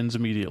action ends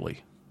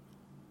immediately.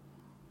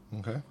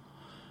 Okay.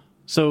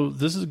 So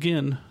this is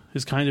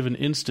kind of an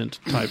instant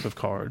type of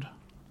card.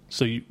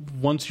 So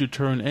once your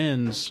turn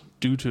ends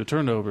due to a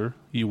turnover,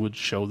 you would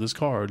show this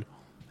card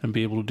and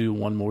be able to do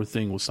one more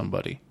thing with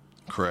somebody.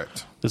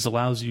 Correct. This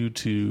allows you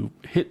to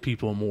hit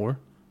people more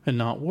and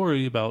not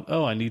worry about,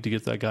 I need to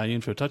get that guy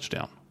in for a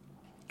touchdown.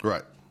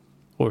 Right.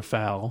 Or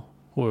foul,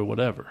 or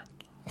whatever.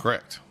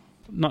 Correct.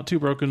 Not too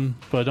broken,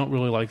 but I don't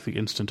really like the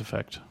instant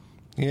effect.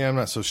 Yeah, I'm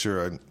not so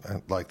sure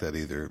I like that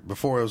either.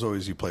 Before, it was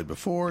always you played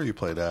before, you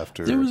played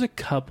after. There was a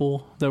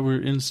couple that were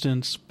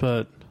instants,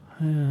 but...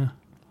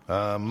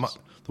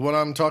 What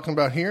I'm talking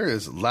about here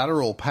is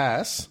lateral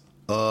pass.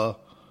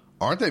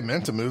 Aren't they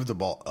meant to move the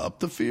ball up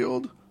the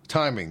field?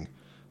 Timing.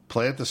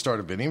 Play at the start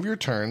of any of your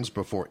turns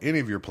before any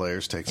of your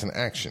players takes an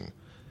action.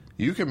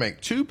 You can make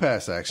 2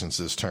 pass actions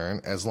this turn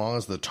as long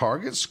as the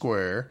target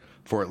square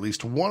for at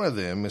least one of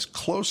them is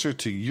closer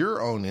to your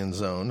own end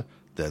zone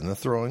than the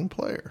throwing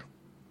player.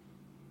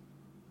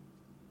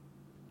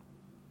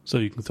 So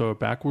you can throw it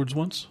backwards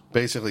once?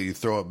 Basically, you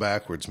throw it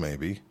backwards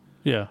maybe.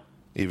 Yeah.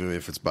 Even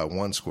if it's by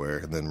 1 square,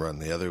 and then run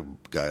the other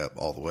guy up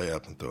all the way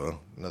up and throw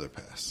another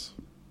pass.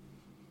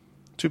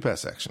 2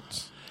 pass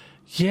actions.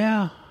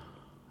 Yeah.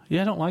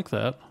 Yeah, I don't like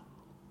that.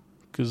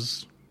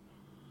 Because,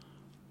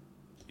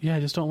 I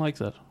just don't like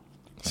that.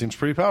 Seems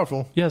pretty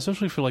powerful. Yeah,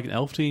 especially for like an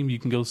elf team, you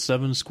can go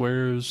 7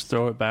 squares,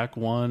 throw it back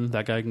 1.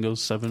 That guy can go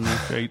 7 or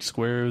 8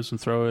 squares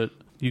and throw it.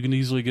 You can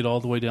easily get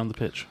all the way down the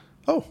pitch.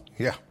 Oh,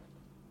 yeah.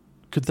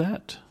 Could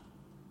that?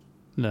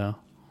 No.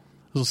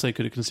 I'll say,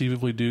 could it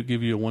conceivably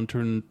give you a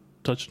one-turn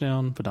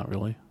touchdown? But not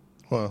really.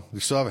 Well, you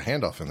still have a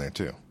handoff in there,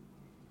 too.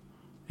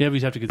 Yeah, but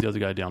you'd have to get the other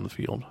guy down the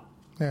field.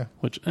 Yeah.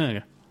 Which,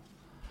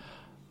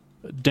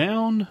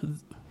 Down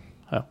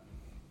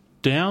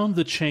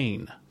the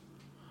chain.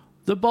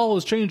 The ball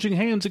is changing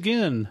hands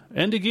again,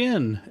 and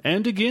again,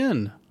 and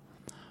again.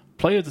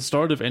 Play at the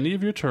start of any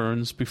of your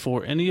turns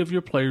before any of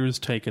your players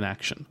take an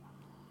action.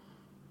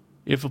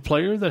 If a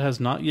player that has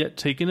not yet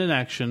taken an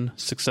action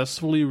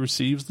successfully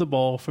receives the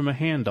ball from a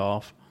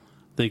handoff,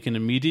 they can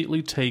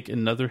immediately take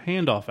another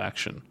handoff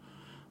action.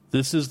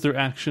 This is their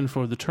action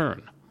for the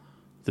turn.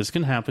 This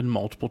can happen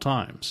multiple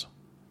times.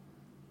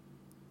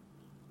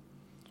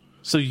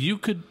 So you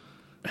could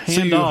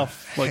hand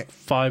off like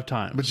 5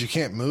 times. But you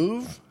can't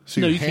move?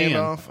 So no, you hand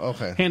can. Off?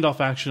 Okay. Handoff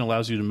action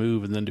allows you to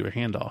move and then do a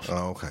handoff.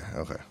 Oh,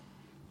 okay.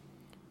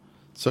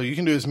 So you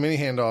can do as many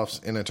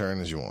handoffs in a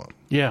turn as you want.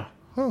 Yeah.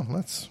 Oh,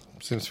 that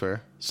seems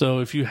fair. So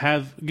if you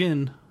have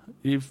this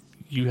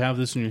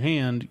in your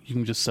hand, you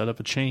can just set up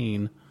a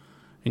chain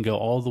and go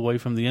all the way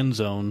from the end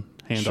zone,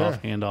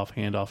 handoff,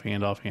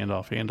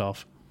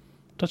 handoff,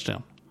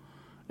 touchdown.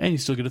 And you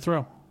still get a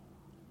throw.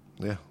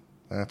 Yeah,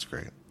 that's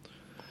great.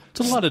 It's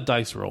a lot of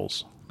dice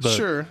rolls. But,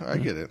 sure, I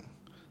get it.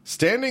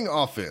 Standing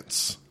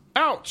offense.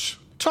 Ouch!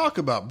 Talk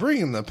about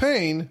bringing the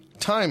pain.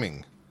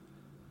 Timing.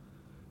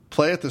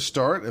 Play at the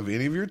start of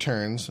any of your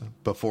turns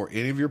before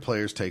any of your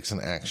players takes an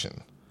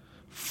action.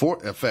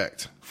 For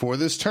effect. For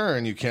this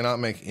turn, you cannot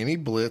make any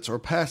blitz or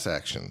pass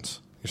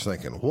actions. You're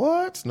thinking,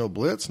 what? No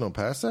blitz, no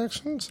pass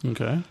actions?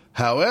 Okay.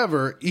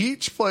 However,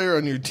 each player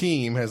on your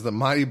team has the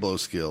Mighty Blow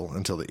skill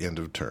until the end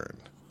of turn.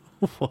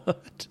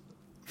 What?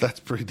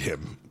 That's pretty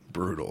damn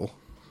brutal.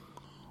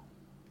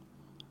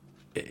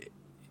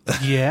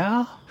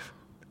 Yeah?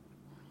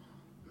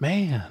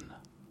 Man.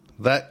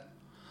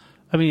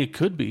 It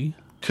could be.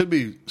 Could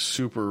be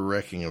super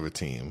wrecking of a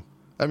team.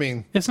 I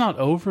mean... It's not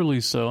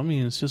overly so. I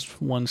mean, it's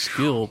just one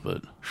skill,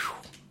 but...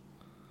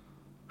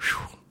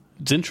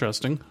 It's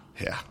interesting.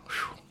 Yeah.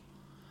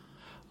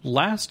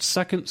 Last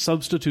second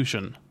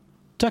substitution.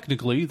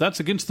 Technically, that's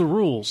against the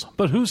rules,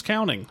 but who's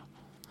counting?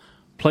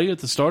 Play at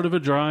the start of a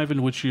drive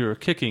in which you are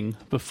kicking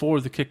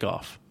before the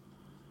kickoff.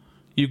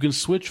 You can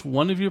switch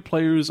one of your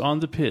players on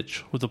the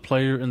pitch with a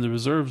player in the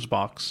reserves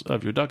box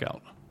of your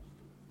dugout.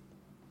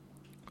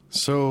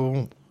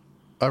 So,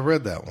 I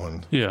read that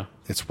one. Yeah.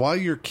 It's while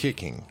you're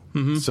kicking.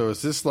 Mm-hmm. So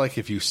is this like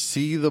if you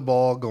see the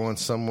ball going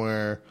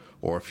somewhere,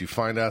 or if you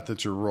find out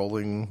that you're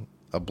rolling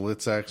a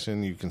blitz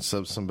action, you can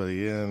sub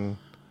somebody in?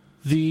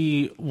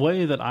 The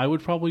way that I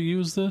would probably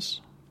use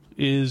this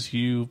is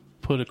you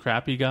put a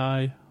crappy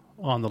guy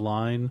on the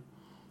line,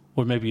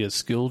 or maybe a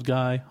skilled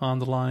guy on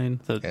the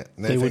line that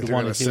they would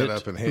want to set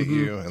up and hit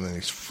you, and then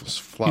you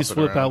flop you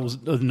swap out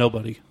with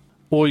nobody.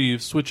 Or you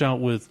switch out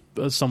with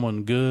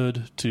someone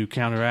good to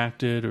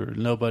counteract it, or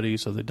nobody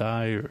so they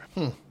die, or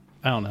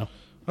I don't know.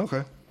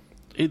 Okay.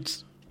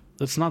 It's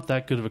not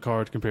that good of a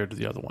card compared to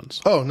the other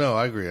ones. Oh, no,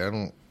 I agree.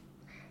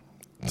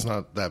 It's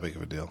not that big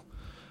of a deal.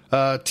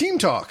 Team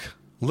talk.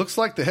 Looks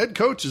like the head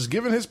coach is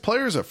giving his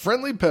players a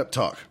friendly pep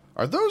talk.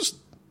 Are those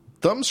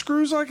thumb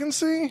screws I can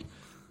see?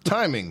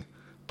 Timing.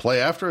 Play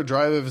after a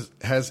drive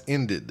has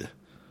ended.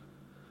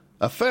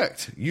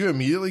 Effect. You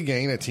immediately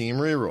gain a team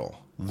reroll.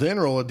 Then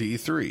roll a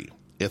D3.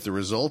 If the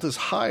result is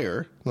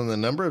higher than the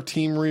number of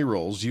team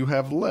rerolls you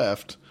have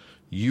left,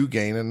 you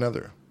gain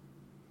another.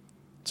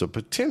 So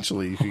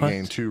potentially you could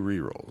gain 2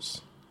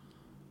 rerolls.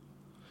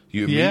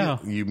 You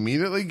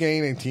immediately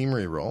gain a team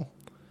reroll.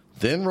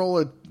 Then roll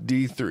a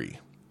D3.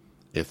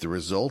 If the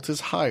result is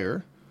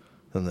higher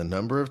than the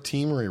number of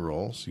team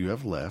rerolls you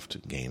have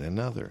left, gain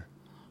another.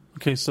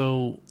 Okay,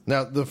 so...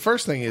 Now, the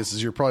first thing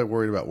is you're probably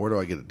worried about where do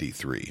I get a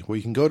D3? Well,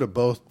 you can go to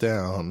Both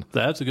Down.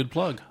 That's a good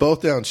plug.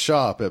 Both Down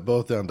shop at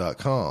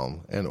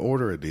bothdown.com and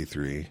order a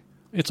D3.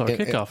 It's our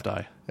kickoff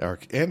die.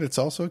 And it's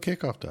also a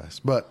kickoff dice.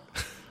 But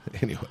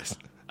anyways.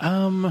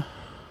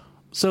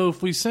 So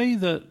if we say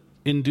that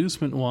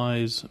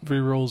inducement-wise,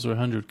 rerolls are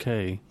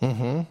 100K,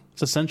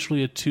 it's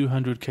essentially a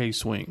 200K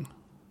swing.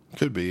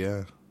 Could be,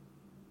 yeah.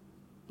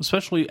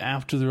 Especially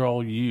after they're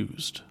all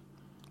used.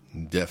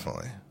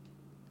 Definitely.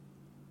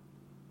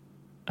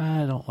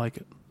 I don't like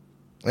it.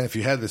 And if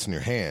you had this in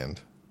your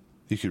hand,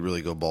 you could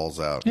really go balls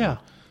out and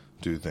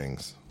do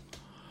things.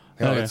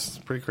 Yeah, it's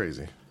pretty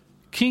crazy.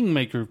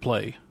 Kingmaker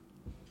play.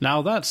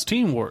 Now that's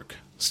teamwork.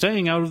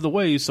 Staying out of the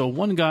way so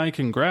one guy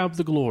can grab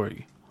the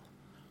glory.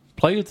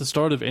 Play at the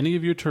start of any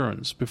of your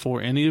turns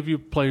before any of your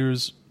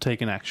players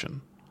take an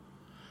action.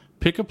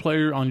 Pick a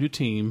player on your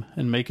team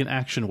and make an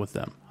action with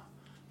them.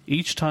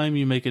 Each time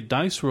you make a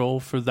dice roll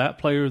for that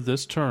player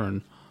this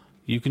turn,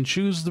 you can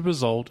choose the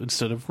result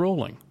instead of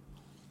rolling.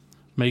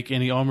 Make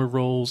any armor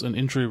rolls and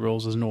injury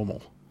rolls as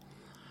normal.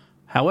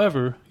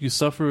 However, you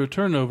suffer a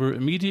turnover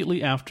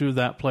immediately after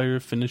that player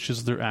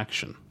finishes their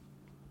action.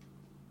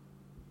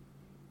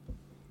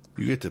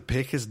 You get to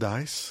pick his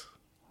dice?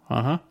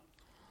 Uh-huh.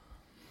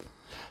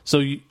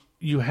 So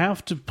you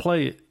have to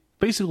play it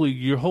basically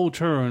your whole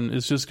turn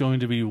is just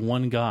going to be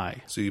one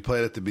guy. So you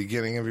play it at the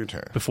beginning of your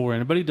turn. Before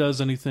anybody does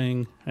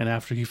anything, and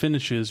after he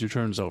finishes, your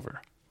turn's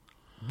over.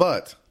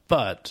 But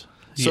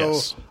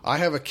yes. So I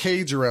have a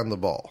cage around the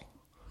ball.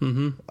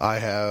 Mm-hmm.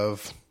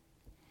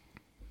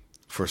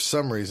 For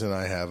some reason,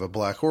 I have a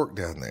black orc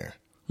down there.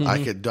 Mm-hmm.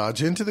 I could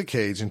dodge into the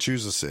cage and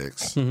choose a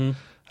 6. Mm-hmm.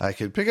 I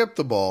could pick up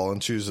the ball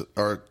and choose,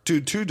 or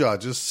do 2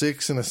 dodges,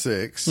 6 and a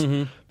 6.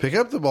 Mm-hmm. Pick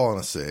up the ball and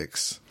a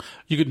 6.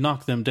 You could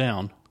knock them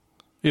down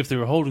if they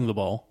were holding the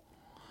ball.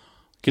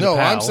 No,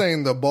 I'm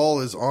saying the ball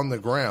is on the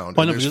ground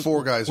and there's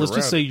 4 guys around. Let's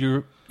just say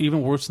you're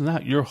even worse than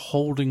that. You're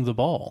holding the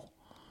ball.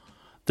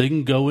 They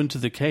can go into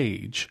the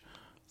cage,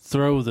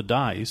 throw the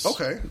dice.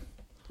 Okay.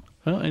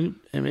 Well, and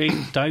a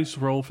dice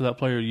roll for that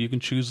player, you can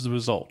choose the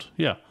result.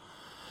 Yeah.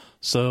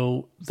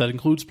 So that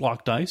includes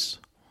block dice.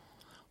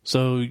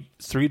 So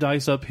 3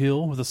 dice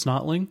uphill with a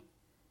snotling.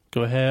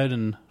 Go ahead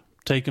and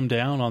take him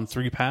down on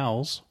 3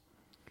 pals.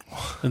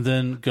 And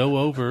then go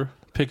over,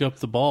 pick up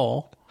the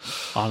ball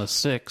on a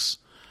 6,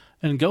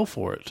 and go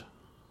for it,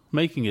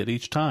 making it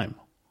each time.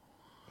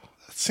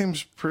 That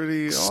seems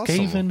pretty awesome.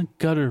 Skaven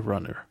Gutter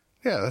Runner.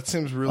 Yeah, that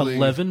seems really...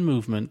 11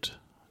 movement,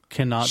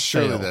 cannot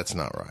fail. Surely that's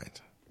not right.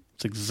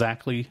 It's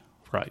exactly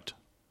right.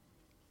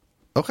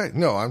 Okay,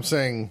 no, I'm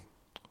saying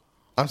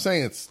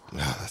it's...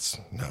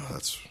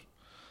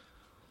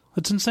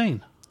 That's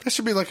insane. That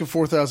should be like a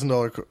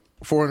 $4,000,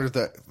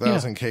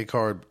 400,000 K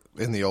card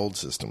in the old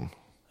system.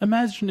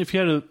 Imagine if you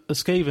had a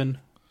Skaven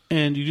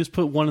and you just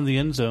put one in the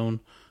end zone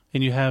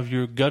and you have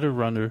your Gutter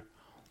Runner,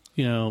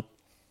 how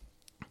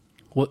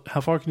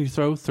far can you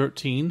throw?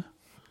 13?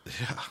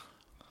 Yeah.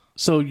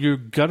 So your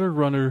Gutter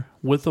Runner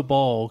with the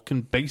ball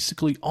can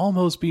basically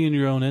almost be in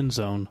your own end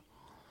zone.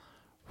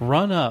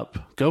 Run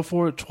up, go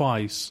for it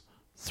twice,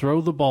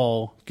 throw the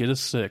ball, get a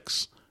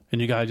 6,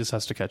 and your guy just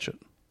has to catch it.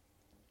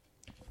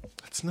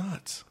 That's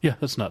nuts. Yeah,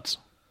 that's nuts.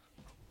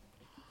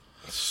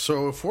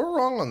 So if we're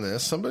wrong on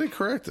this, somebody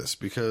correct us,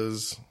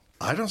 because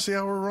I don't see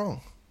how we're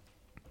wrong.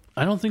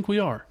 I don't think we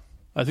are.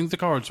 I think the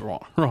card's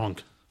wrong.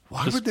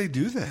 Why would they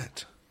do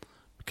that?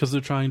 Because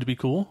they're trying to be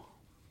cool.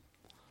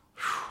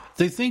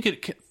 They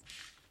think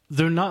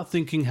they're not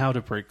thinking how to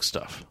break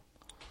stuff.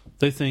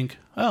 They think,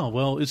 oh,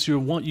 well, it's your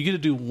one. You get to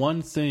do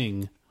one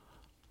thing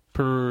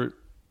per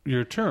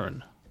your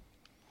turn.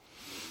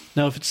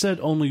 Now, if it said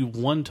only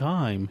one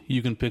time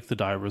you can pick the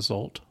die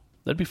result,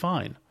 that'd be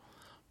fine.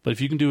 But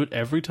if you can do it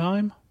every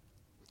time,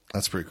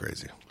 that's pretty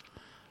crazy.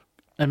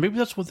 And maybe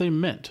that's what they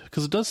meant,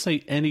 because it does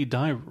say any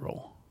die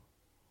roll.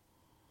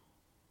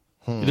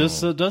 It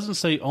doesn't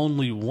say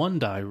only one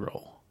die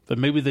roll, but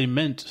maybe they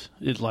meant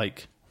it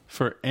like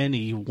for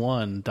any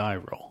one die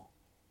roll.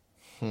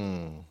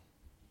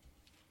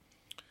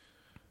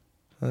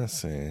 Let's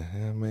see.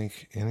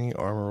 Make any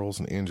armor rolls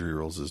and injury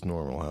rolls as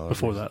normal. However,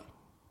 before that,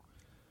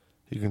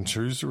 you can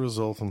choose the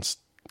result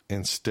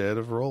instead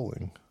of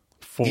rolling.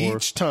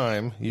 Each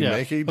time you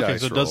make a dice roll. Okay,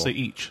 so it does say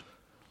each.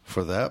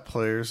 For that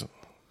player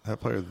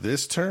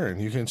this turn,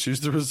 you can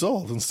choose the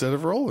result instead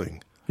of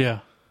rolling. Yeah.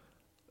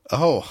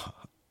 Oh,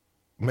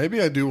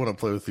 maybe I do want to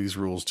play with these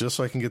rules just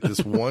so I can get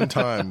this one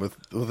time with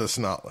a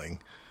snotling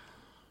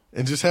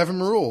and just have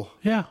him rule.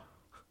 Yeah.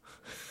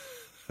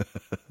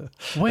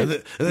 Wait,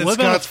 and then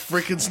Scott's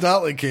freaking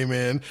snotling came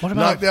in,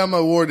 knocked down my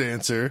war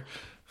dancer.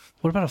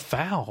 What about a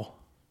foul?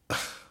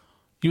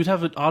 You would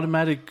have an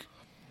automatic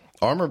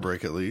armor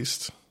break at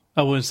least.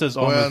 Oh, when it says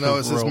armor. Well, no,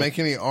 it says make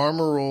any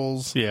armor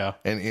rolls and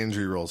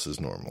injury rolls as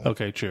normal.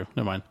 Okay, true.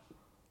 Never mind.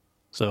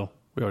 So,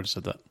 we already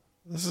said that.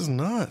 This is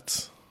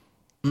nuts.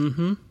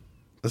 Mm-hmm.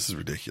 This is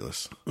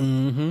ridiculous.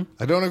 Mm-hmm.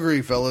 I don't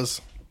agree, fellas.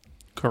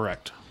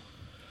 Correct.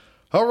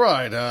 All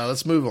right,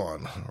 let's move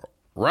on.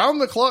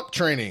 Round the clock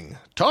training.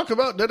 Talk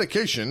about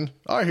dedication.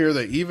 I hear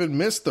they even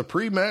missed the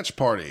pre-match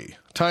party.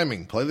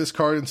 Timing. Play this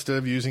card instead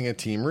of using a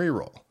team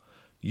reroll.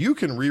 You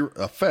can You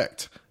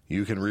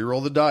can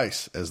reroll the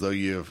dice as though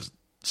you have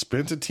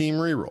spent a team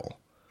reroll.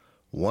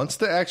 Once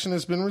the action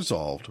has been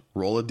resolved,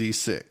 roll a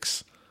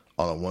d6.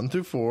 On a 1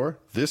 through 4,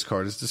 this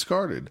card is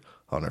discarded.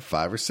 On a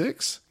 5 or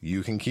 6,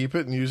 you can keep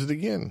it and use it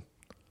again.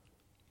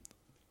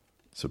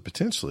 So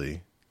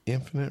potentially,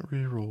 infinite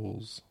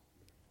rerolls.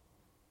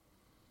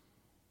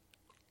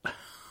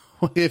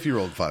 If you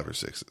rolled 5 or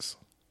 6s.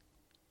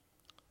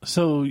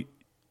 So,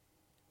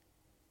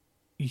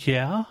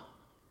 yeah.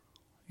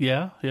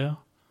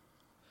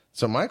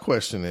 So my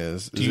question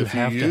is do you if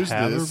have you to use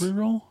have this, a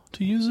reroll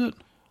to use it?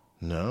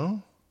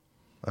 No,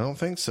 I don't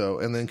think so.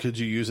 And then could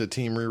you use a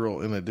team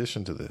reroll in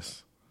addition to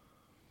this?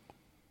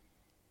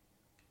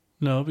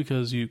 No,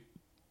 because you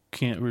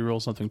can't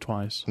reroll something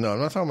twice. No, I'm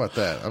not talking about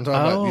that. I'm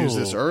talking about use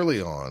this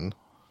early on.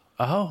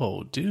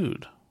 Oh,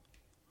 dude.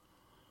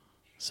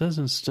 It says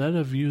instead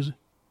of using...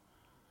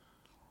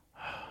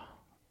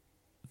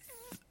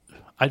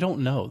 I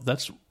don't know.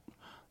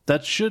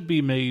 That should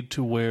be made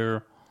to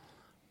where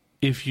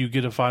if you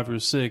get a 5 or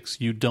 6,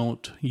 you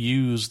don't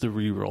use the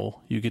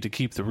reroll. You get to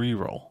keep the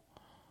reroll,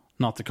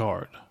 not the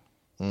card.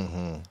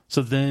 Mm-hmm.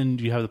 So then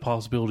you have the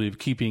possibility of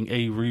keeping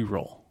a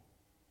reroll.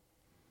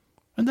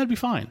 And that'd be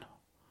fine.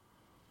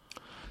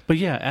 But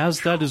yeah,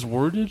 as that is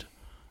worded,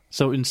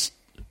 so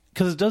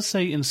because it does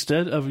say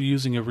instead of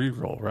using a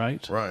reroll,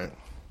 right? Right.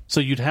 So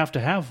you'd have to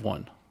have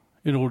one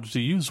in order to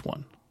use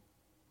one.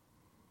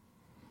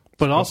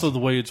 But also the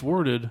way it's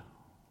worded,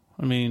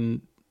 I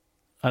mean,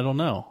 I don't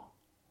know.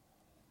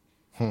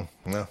 No,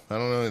 I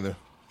don't know either.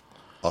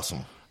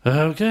 Awesome.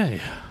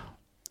 Okay.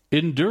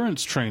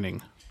 Endurance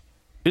training.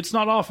 It's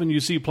not often you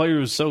see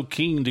players so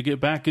keen to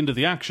get back into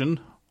the action.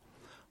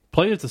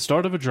 Play at the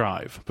start of a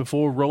drive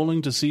before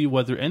rolling to see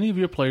whether any of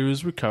your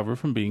players recover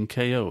from being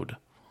KO'd.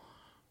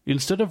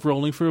 Instead of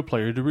rolling for a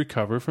player to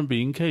recover from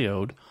being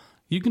KO'd,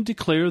 you can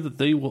declare that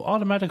they will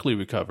automatically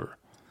recover.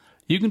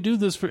 You can do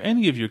this for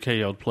any of your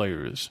KO'd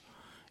players.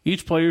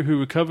 Each player who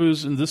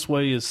recovers in this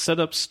way is set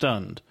up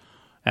stunned.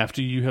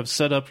 After you have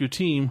set up your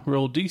team,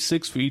 roll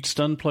d6 for each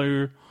stunned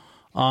player.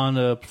 On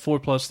a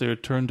 4+, they are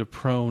turned to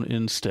prone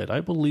instead. I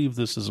believe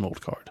this is an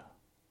old card.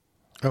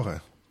 Okay.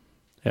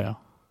 Yeah.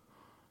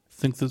 I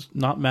think this,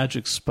 not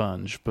Magic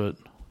Sponge, but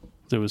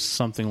there was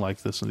something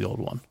like this in the old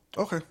one.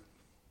 Okay.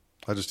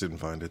 I just didn't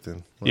find it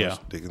then. I was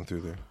digging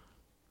through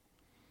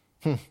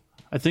there.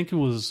 I think it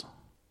was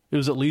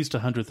at least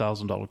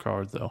 $100,000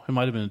 card, though. It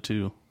might have been a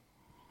 2.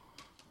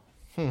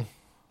 I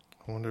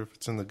wonder if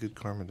it's in the Good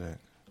Karma deck.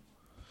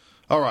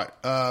 All right.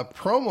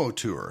 Promo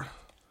tour.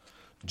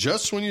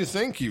 Just when you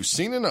think you've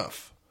seen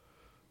enough.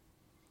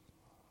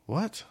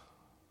 What?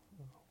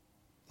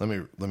 Let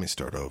me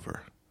start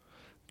over.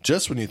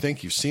 Just when you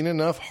think you've seen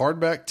enough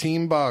hardback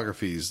team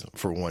biographies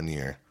for 1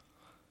 year.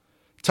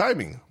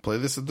 Timing. Play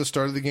this at the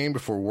start of the game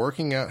before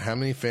working out how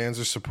many fans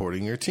are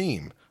supporting your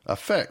team.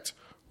 Effect.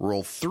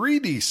 Roll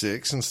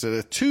 3d6 instead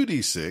of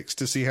 2d6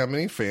 to see how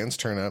many fans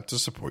turn out to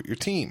support your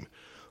team.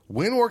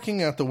 When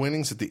working out the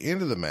winnings at the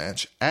end of the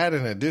match, add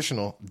an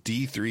additional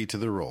d3 to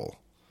the roll.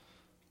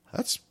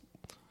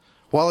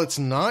 While it's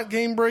not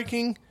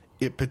game-breaking,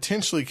 it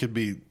potentially could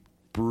be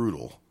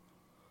brutal.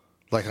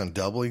 Like on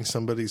doubling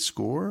somebody's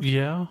score?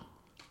 Yeah.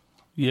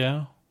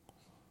 Yeah.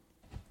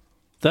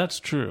 That's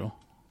true.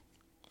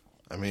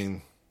 I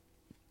mean...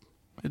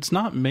 It's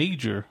not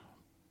major,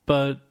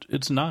 but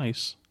it's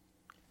nice.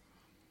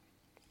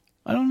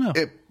 I don't know.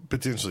 It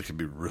potentially could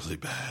be really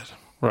bad.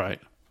 Right.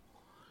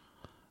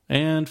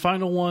 And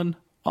final one,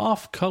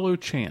 off-color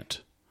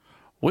chant.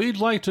 We'd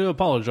like to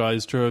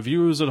apologize to our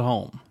viewers at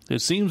home.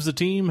 It seems the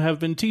team have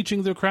been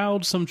teaching their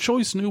crowd some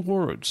choice new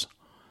words.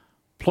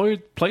 Play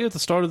at the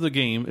start of the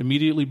game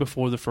immediately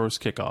before the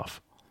first kickoff.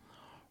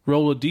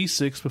 Roll a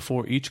d6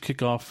 before each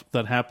kickoff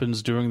that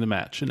happens during the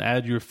match and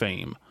add your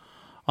fame.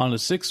 On a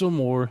 6 or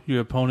more, your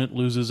opponent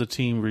loses a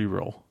team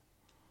reroll.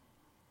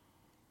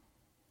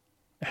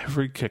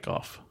 Every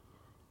kickoff.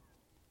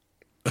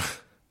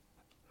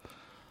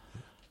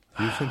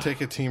 You can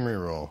take a team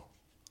reroll.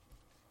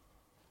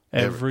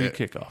 Every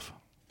kickoff.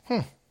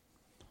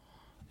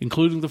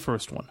 Including the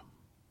first one.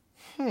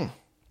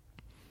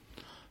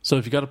 So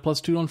if you got a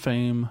 +2 on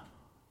fame,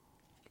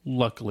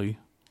 luckily.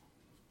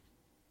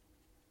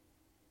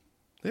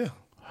 Yeah.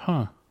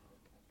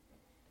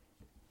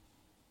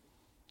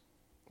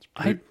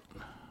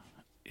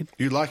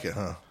 You like it,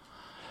 huh?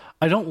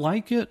 I don't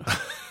like it,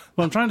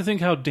 but I'm trying to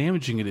think how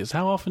damaging it is.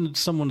 How often did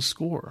someone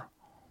score?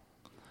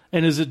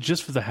 And is it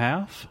just for the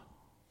half?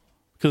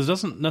 Because it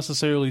doesn't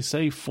necessarily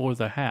say for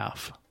the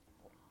half.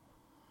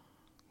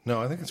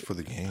 No, I think it's for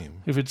the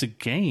game. If it's a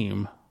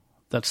game,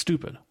 that's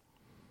stupid.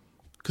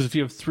 Because if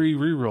you have 3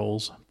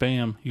 rerolls,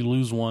 bam, you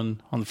lose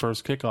one on the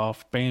first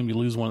kickoff. Bam, you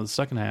lose one in the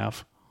second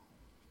half.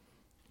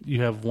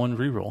 You have 1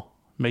 reroll,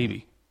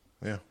 maybe.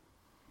 Yeah.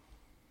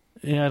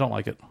 Yeah, I don't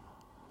like it.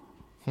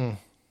 I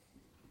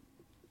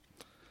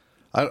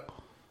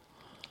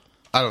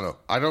don't know.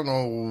 I don't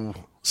know.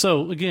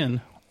 So,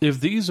 again, if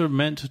these are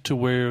meant to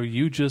where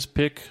you just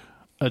pick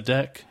a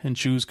deck and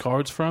choose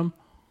cards from,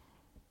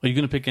 are you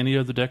going to pick any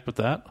other deck but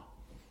that?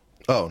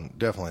 Oh,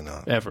 definitely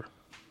not. Ever.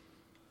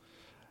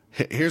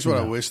 Here's what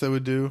I wish they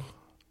would do.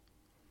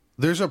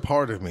 There's a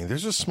part of me.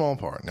 There's a small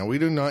part. Now, we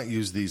do not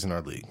use these in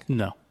our league.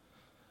 No.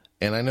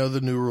 And I know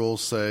the new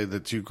rules say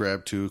that you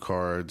grab 2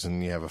 cards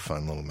and you have a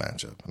fun little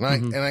matchup.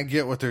 And I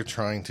get what they're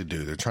trying to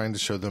do. They're trying to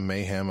show the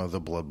mayhem of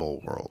the Blood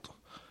Bowl world.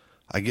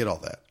 I get all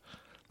that.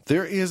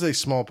 There is a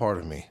small part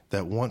of me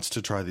that wants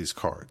to try these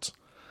cards.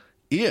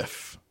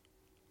 If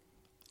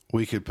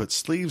we could put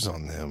sleeves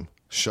on them,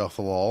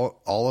 shuffle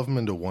all of them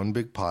into one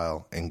big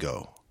pile, and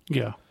go.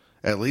 Yeah.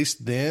 At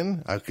least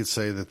then I could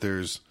say that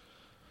there's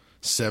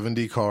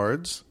 70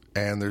 cards,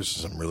 and there's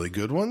some really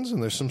good ones,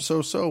 and there's some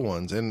so-so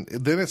ones. And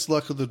then it's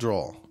luck of the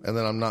draw, and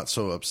then I'm not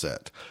so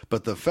upset.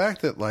 But the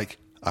fact that, like,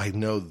 I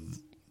know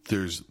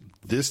there's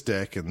this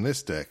deck and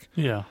this deck,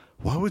 yeah.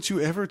 Why would you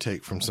ever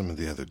take from some of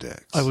the other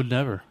decks? I would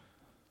never.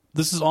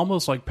 This is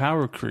almost like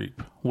power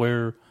creep,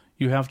 where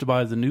you have to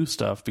buy the new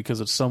stuff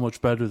because it's so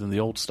much better than the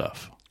old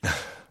stuff.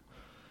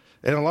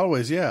 In a lot of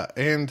ways, yeah.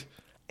 And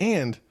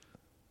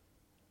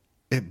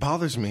it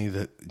bothers me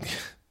that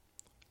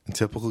in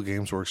typical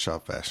Games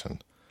Workshop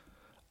fashion,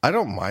 I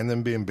don't mind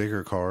them being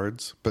bigger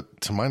cards, but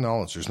to my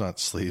knowledge, there's not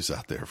sleeves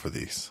out there for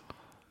these.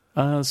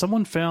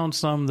 Someone found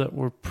some that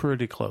were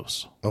pretty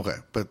close. Okay,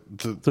 but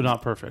they're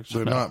not perfect.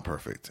 They're not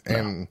perfect. No.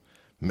 And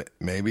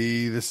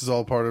maybe this is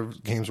all part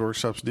of Games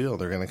Workshop's deal.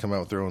 They're going to come out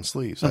with their own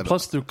sleeves. And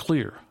plus, they're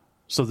clear,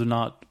 so they're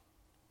not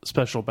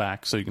special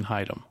back, so you can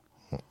hide them.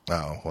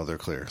 Oh, well, they're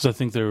clear. Because I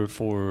think they're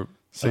for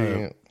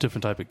a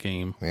different type of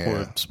game, for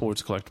a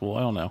sports collectible. I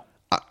don't know.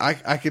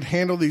 I could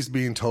handle these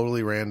being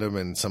totally random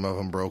and some of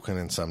them broken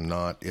and some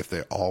not if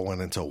they all went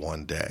into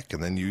one deck.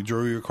 And then you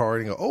drew your card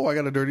and go, oh, I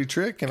got a dirty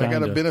trick and I got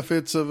the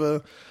benefits of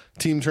a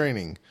team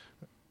training.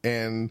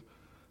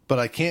 But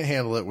I can't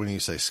handle it when you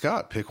say,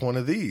 Scott, pick one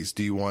of these.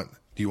 Do you want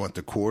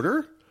the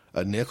quarter,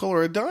 a nickel,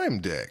 or a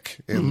dime deck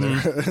in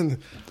there?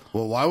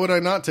 Well, why would I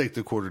not take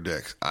the quarter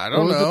deck? I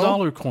don't know. Or the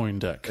dollar coin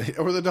deck.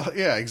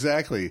 Yeah,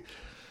 exactly.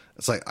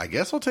 It's like, I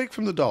guess I'll take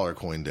from the dollar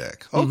coin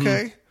deck.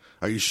 Okay.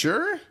 Are you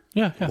sure?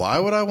 Yeah. Why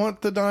would I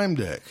want the dime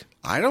deck?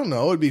 I don't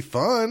know. It'd be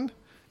fun.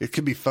 It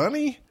could be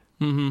funny.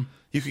 Mm-hmm.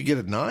 You could get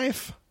a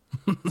knife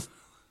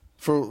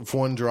for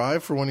one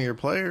drive for one of your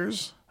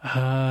players.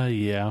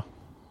 Yeah.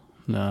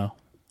 No.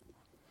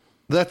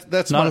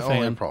 That's not my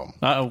only problem.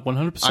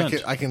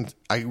 100%.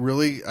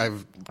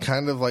 I've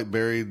kind of like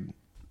buried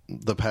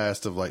the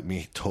past of like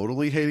me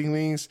totally hating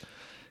these.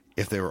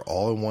 If they were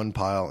all in one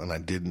pile and I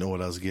didn't know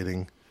what I was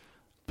getting,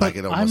 but I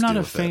could almost I'm not deal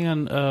a with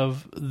fan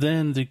of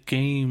then the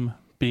game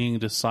being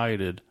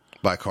decided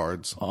by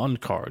cards. On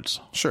cards.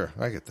 Sure,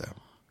 I get that.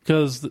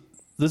 Because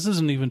this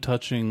isn't even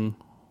touching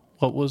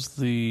what was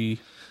the...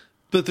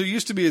 But there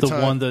used to be the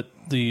one that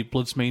the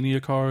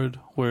Blitzmania card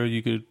where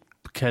you could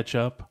catch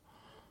up.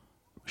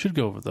 We should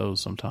go over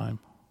those sometime.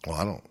 Well,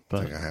 I don't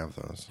think I have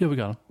those. Yeah, we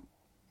got them.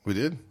 We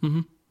did?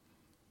 Mm-hmm.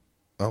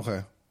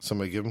 Okay.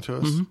 Somebody give them to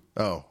us? Mm-hmm.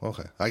 Oh,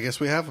 okay. I guess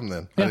we have them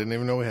then. Yeah. I didn't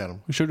even know we had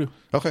them. We sure do.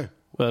 Okay.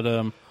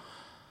 But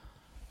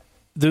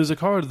there's a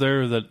card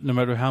there that no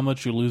matter how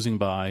much you're losing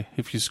by,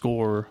 if you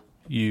score,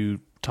 you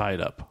tie it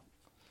up.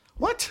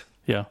 What?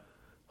 Yeah.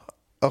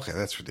 Okay,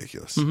 that's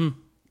ridiculous. Mm-hmm.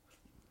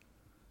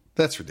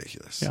 That's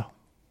ridiculous. Yeah.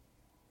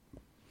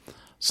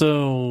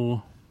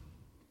 So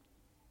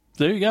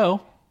there you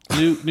go.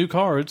 New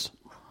cards.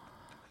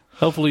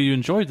 Hopefully you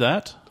enjoyed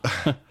that.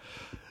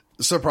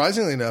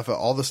 Surprisingly enough,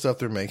 all the stuff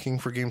they're making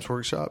for Games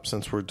Workshop,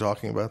 since we're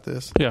talking about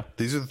this,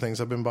 these are the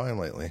things I've been buying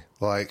lately.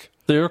 Like,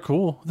 they're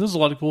cool. There's a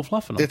lot of cool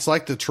fluff in them. It's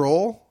like the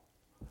Troll.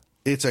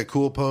 It's a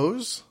cool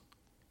pose.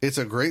 It's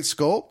a great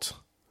sculpt.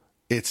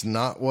 It's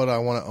not what I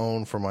want to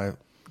own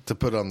to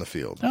put on the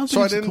field. I don't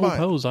think it's a cool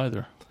pose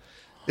either.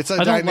 It's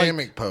a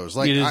dynamic pose.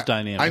 Like, it is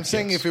dynamic. I'm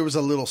saying if it was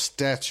a little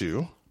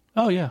statue.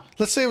 Oh, yeah.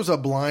 Let's say it was a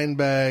blind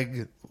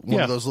bag,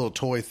 one of those little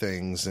toy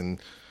things, and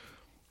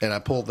I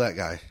pulled that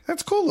guy.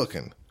 That's cool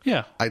looking.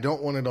 Yeah. I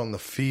don't want it on the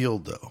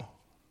field, though,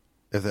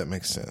 if that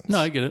makes sense. No,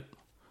 I get it.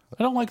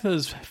 I don't like that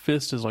his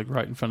fist is like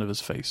right in front of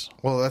his face.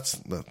 Well,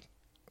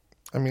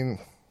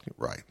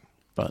 right.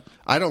 But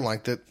I don't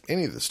like that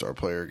any of the star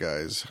player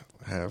guys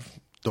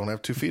don't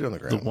have 2 feet on the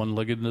ground. The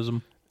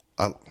one-leggedism.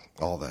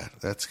 All that.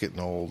 That's getting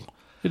old.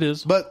 It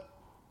is. But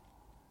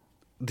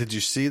did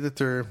you see that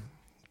they're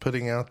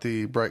putting out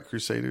the Bright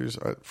Crusaders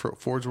for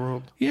Forge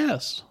World?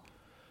 Yes.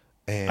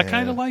 And I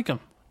kind of like them.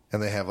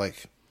 And they have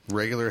like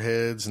regular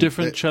heads. And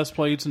different chest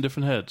plates and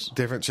different heads.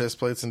 Different chest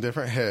plates and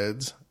different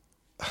heads.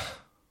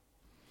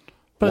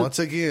 But once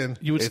again,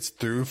 it's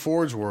through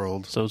Forge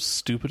World. So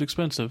stupid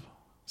expensive.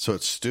 So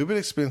it's stupid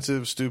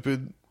expensive,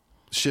 stupid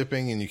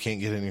shipping, and you can't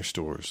get in your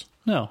stores.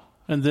 No.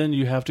 And then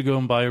you have to go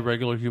and buy a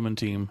regular human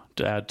team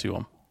to add to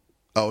them.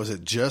 Oh, is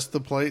it just the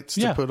plates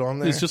to put on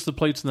there? It's just the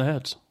plates and the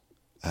heads.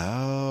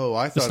 Oh,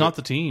 I thought... It's not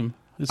the team.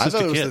 It's just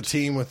it was the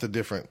team with the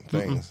different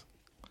things. Mm-mm.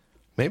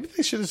 Maybe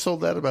they should have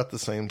sold that about the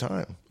same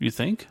time. You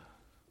think?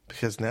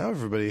 Because now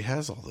everybody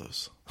has all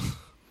those.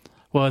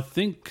 Well, I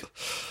think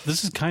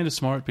this is kind of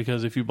smart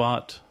because if you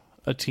bought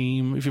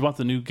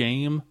the new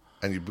game...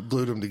 And you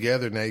glued them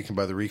together, now you can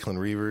buy the Reikland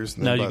Reavers.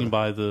 Now you can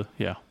buy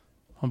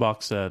a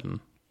box set. And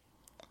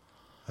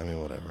I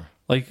mean, whatever.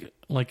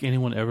 Like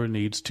anyone ever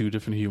needs 2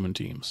 different human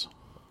teams.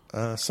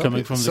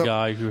 Coming from the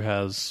guy who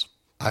has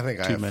I think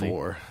I have many.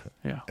 4.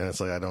 Yeah. And it's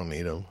like, I don't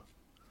need them.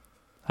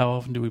 How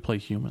often do we play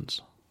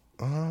humans?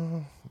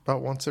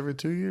 About once every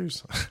 2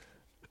 years.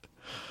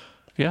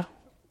 Yeah.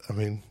 I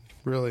mean,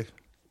 really.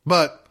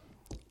 But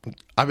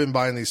I've been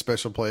buying these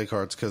special play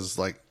cards because,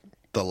 like,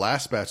 the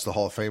last batch, the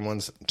Hall of Fame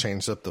ones,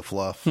 changed up the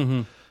fluff.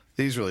 Mm-hmm.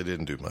 These really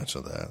didn't do much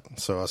of that.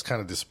 So I was kind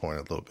of disappointed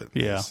a little bit.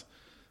 Yeah.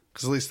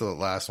 Because at least the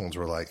last ones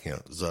were like,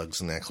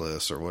 Zug's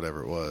necklace or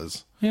whatever it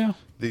was. Yeah.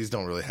 These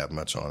don't really have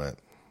much on it.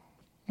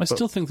 I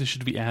still think they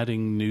should be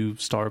adding new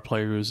star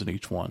players in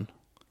each one.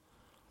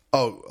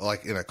 Oh,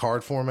 like in a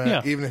card format?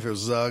 Yeah. Even if it was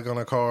Zug on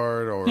a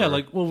card? Or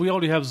yeah, we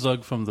already have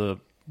Zug from the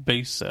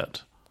base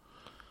set.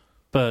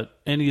 But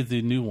any of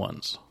the new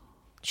ones.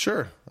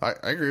 Sure. I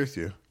agree with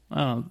you.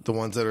 The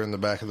ones that are in the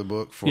back of the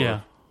book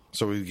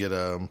so we get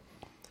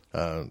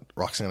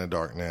Roxana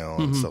Dark now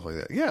and stuff like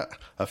that. Yeah,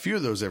 a few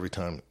of those every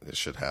time it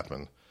should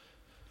happen.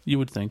 You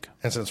would think.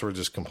 And since we're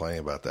just complaining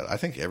about that, I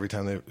think every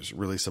time they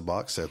release a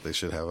box set, they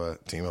should have a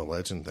Team of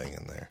Legend thing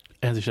in there.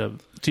 And they should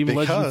have Team of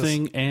Legend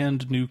thing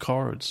and new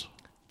cards.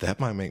 That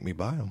might make me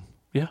buy them.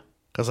 Yeah.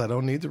 Because I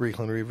don't need the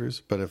Reclin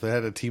Reavers. But if they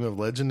had a Team of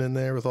Legend in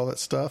there with all that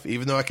stuff,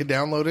 even though I could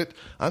download it,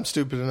 I'm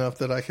stupid enough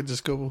that I could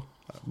just go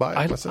buy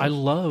it myself. I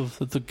love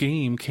that the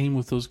game came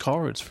with those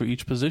cards for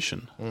each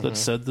position that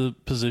said the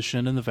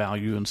position and the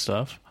value and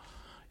stuff.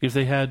 If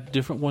they had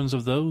different ones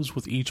of those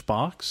with each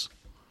box,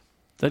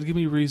 that'd give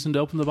me reason to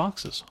open the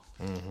boxes.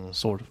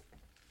 Sort of.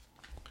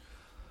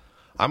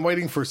 I'm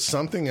waiting for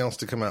something else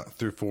to come out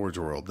through Forge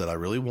World that I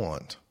really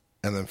want,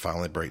 and then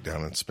finally break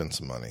down and spend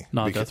some money.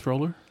 Not a Death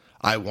Roller?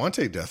 I want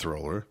a Death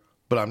Roller,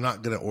 but I'm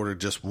not going to order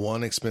just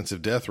one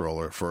expensive Death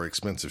Roller for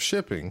expensive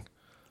shipping.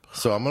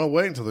 So I'm going to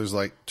wait until there's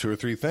like 2 or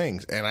 3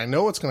 things, and I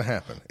know what's going to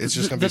happen. It's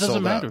just going to be sold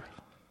out. That doesn't matter.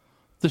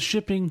 The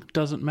shipping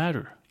doesn't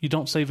matter. You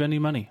don't save any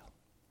money.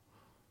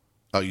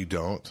 Oh, you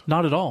don't?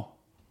 Not at all.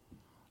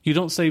 You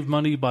don't save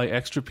money by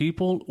extra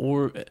people,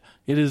 or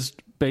it is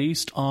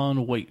based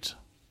on weight.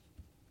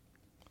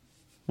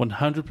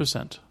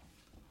 100%.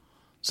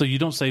 So you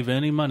don't save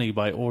any money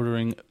by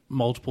ordering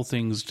multiple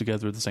things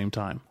together at the same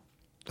time.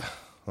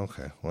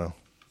 Okay, well.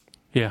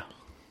 Yeah.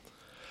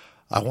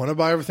 I want to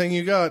buy everything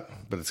you got,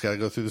 but it's got to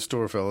go through the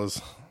store,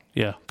 fellas.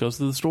 Yeah, goes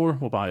to the store,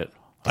 we'll buy it.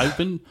 I've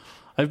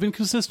been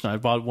consistent. I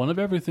bought one of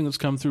everything that's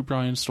come through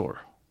Brian's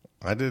store.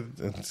 I did,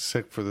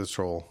 except for the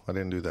troll. I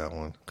didn't do that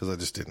one because I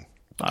just didn't.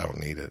 I don't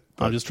need it.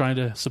 But I'm just trying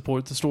to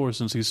support the store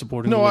since he's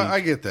supporting the league.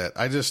 I get that.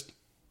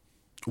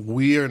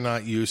 We are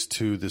not used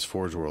to this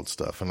Forge World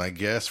stuff, and I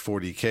guess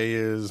 40K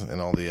is,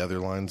 and all the other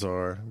lines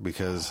are,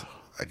 because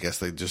I guess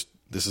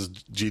this is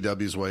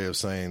GW's way of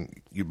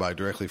saying you buy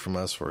directly from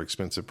us for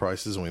expensive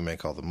prices, and we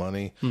make all the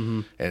money.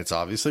 And it's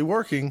obviously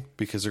working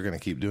because they're going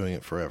to keep doing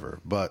it forever.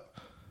 But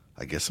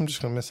I guess I'm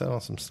just going to miss out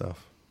on some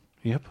stuff.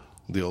 Yep.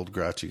 The old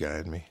grouchy guy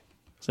in me.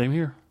 Same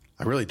here.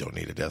 I really don't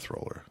need a Death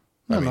Roller.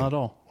 No, not at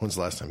all. When's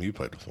the last time you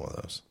played with one of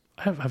those?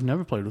 I've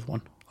never played with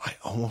one. I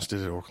almost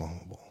did it at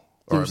Oklahoma Bowl.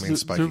 Or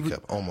Spiky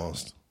Cup.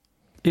 Almost.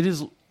 It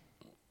is.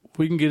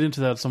 We can get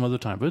into that some other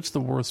time, but it's the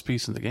worst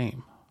piece in the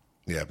game.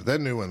 Yeah, but that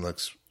new one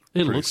looks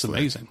slick.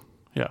 Amazing.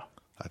 Yeah.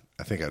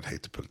 I think I'd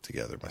hate to put it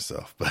together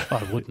myself, but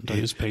I wouldn't. I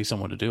just pay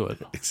someone to do it.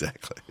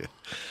 Exactly.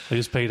 I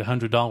just paid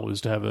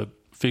 $100 to have a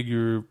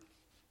figure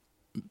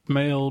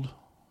mailed,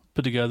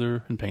 put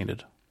together, and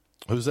painted.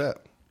 Who's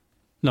that?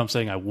 No, I'm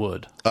saying I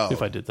would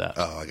if I did that.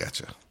 Oh, I got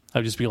you.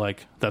 I'd just be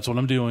like, that's what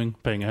I'm doing,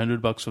 paying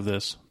 $100 for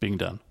this, being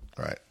done.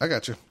 All right, I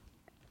got you.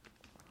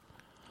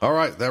 All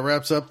right, that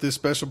wraps up this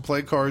special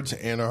play cards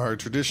and our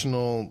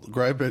traditional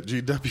Gripe at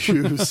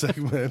GW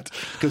segment,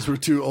 because we're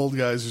 2 old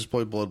guys who's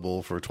played Blood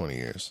Bowl for 20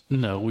 years.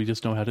 No, we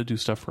just know how to do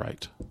stuff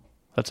right.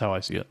 That's how I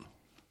see it.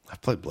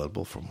 I've played Blood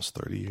Bowl for almost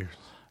 30 years.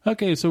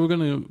 Okay, so we're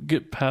going to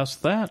get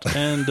past that,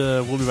 and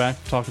we'll be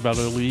back to talk about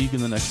our league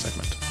in the next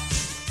segment.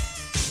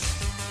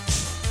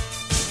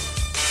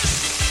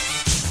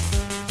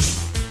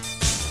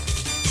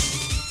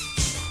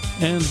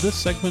 And this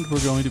segment,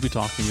 we're going to be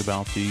talking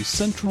about the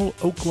Central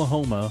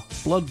Oklahoma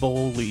Blood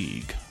Bowl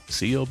League.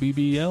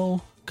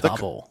 COBBL,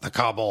 Cobble. The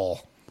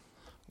Cobble.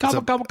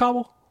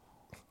 Cobble.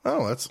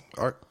 Oh, that's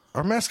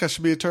our mascot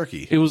should be a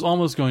turkey. It was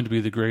almost going to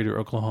be the Greater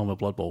Oklahoma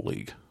Blood Bowl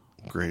League.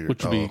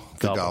 Which would be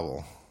Gobble. The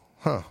Gobble.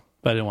 Huh.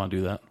 But I didn't want to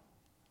do that.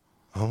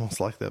 I almost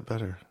like that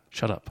better.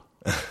 Shut up.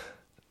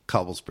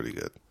 Cobble's pretty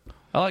good.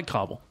 I like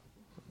Cobble.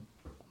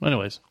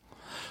 Anyways.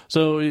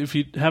 So if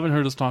you haven't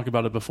heard us talk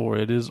about it before,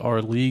 it is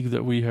our league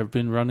that we have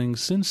been running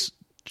since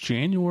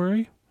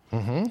January.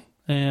 Mm-hmm.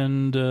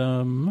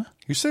 And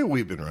you say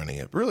we've been running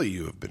it. Really,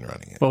 you have been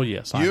running it. Oh,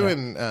 yes. You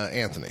and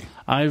Anthony.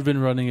 I've been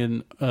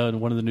running it.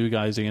 One of the new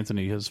guys,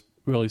 Anthony, has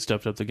really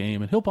stepped up the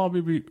game, and he'll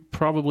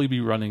probably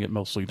be running it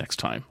mostly next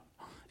time,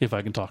 if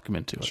I can talk him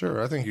into it.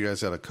 Sure. I think you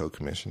guys ought to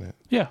co-commission it.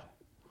 Yeah.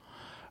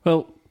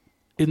 Well,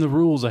 in the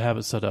rules, I have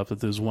it set up that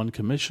there's one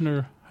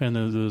commissioner, and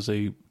then there's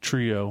a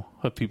trio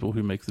of people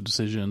who make the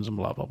decisions and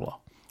blah, blah, blah.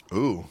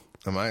 Ooh.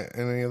 Am I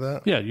in any of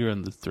that? Yeah, you're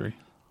in the 3.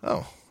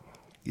 Oh.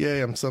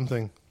 Yay, I'm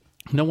something.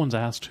 No one's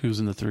asked who's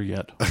in the 3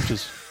 yet, which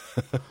is...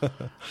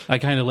 I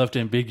kind of left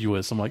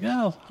ambiguous. I'm like,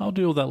 yeah, I'll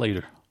deal with that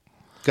later.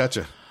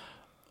 Gotcha.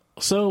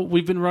 So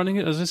we've been running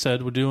it, as I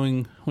said.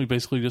 We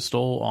basically just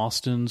stole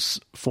Austin's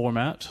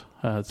format.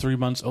 3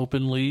 months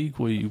open league.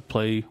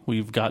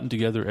 We've gotten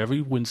together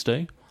every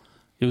Wednesday.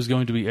 It was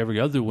going to be every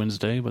other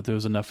Wednesday, but there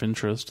was enough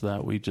interest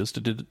that we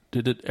just did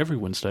it every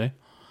Wednesday.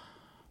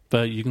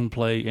 But you can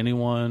play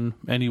anyone,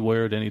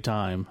 anywhere, at any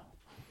time.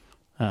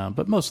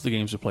 But most of the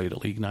games are played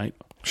at league night.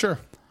 Sure.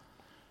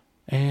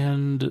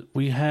 And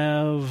we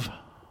have,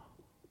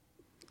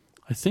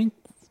 I think,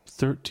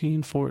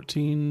 13,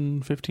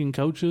 14, 15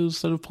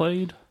 coaches that have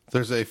played.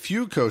 There's a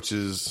few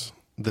coaches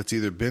that's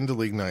either been to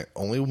league night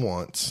only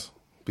once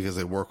because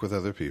they work with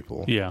other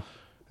people. Yeah.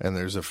 And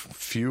there's a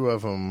few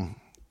of them.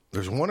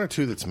 There's 1 or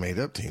 2 that's made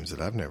up teams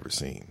that I've never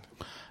seen.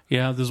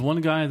 Yeah, there's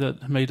one guy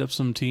that made up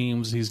some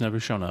teams. He's never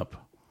shown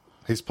up.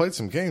 He's played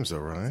some games, though,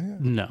 right?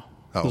 No.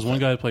 There's one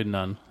guy that played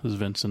none. This is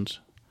Vincent.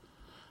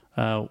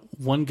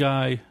 One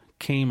guy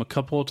came a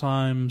couple of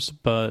times,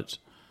 but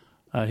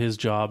his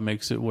job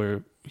makes it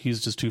where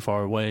he's just too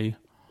far away.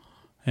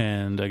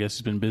 and I guess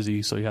he's been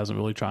busy, so he hasn't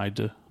really tried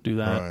to do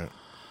that. Right.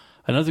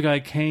 Another guy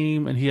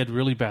came, and he had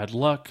really bad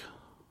luck.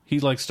 He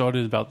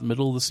started about the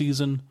middle of the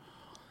season,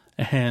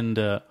 and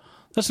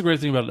that's the great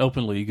thing about an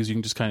open league is you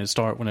can just kind of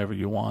start whenever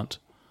you want.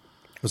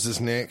 Was this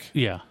Nick?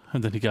 Yeah,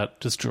 and then he got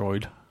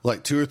destroyed.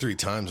 Like 2 or 3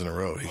 times in a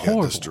row, he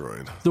got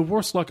destroyed. The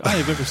worst luck I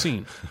have ever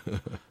seen.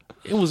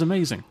 It was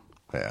amazing.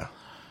 Yeah.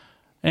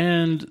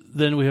 And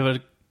then we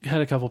had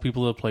a couple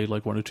people that played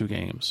like 1 or 2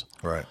 games.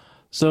 Right.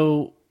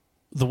 So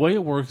the way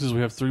it works is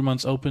we have 3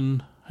 months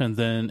open, and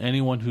then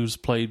anyone who's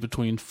played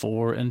between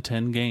 4 and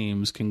 10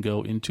 games can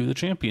go into the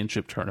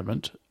championship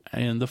tournament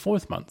in the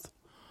 4th month.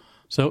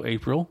 So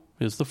April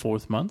is the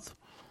 4th month,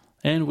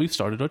 and we've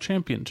started our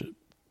championship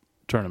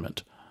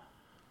tournament.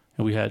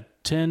 And we had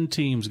 10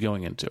 teams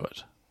going into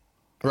it.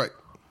 Right.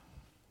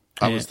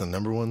 I was the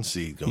number 1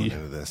 seed going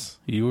into this.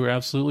 You were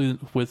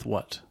absolutely with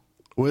what?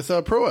 With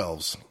Pro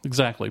Elves.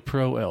 Exactly,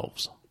 Pro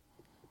Elves.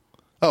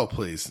 Oh,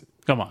 please.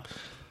 Come on.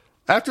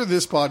 After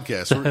this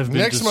podcast,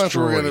 next month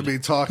we're going to be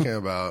talking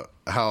about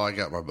how I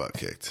got my butt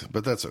kicked,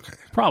 but that's okay.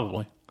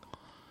 Probably.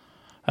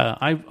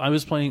 I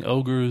was playing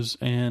Ogres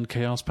and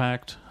Chaos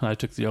Pact, and I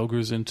took the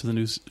Ogres into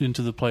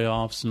the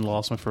playoffs and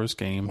lost my first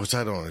game. Which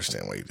I don't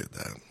understand why you did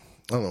that.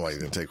 I don't know why you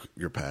didn't take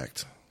your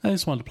Pact. I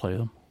just wanted to play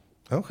them.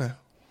 Okay.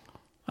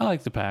 I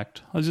like the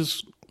Pact. I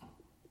just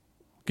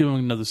give them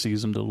another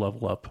season to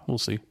level up. We'll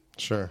see.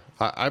 Sure.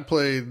 I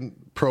played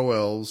Pro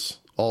Elves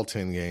all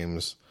 10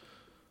 games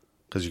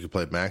because you could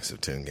play max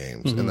of 10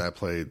 games. Mm-hmm. And I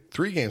played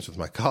 3 games with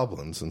my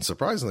Goblins and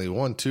surprisingly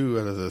won 2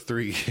 out of the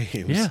 3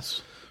 games.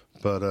 Yes.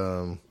 But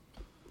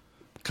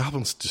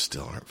Goblins just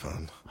still aren't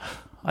fun.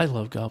 I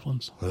love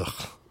Goblins.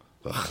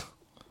 Ugh.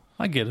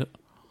 I get it.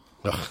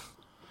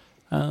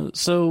 Ugh.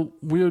 So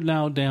we're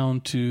now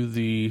down to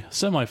the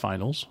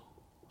semifinals.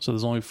 So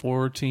there's only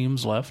 4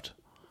 teams left.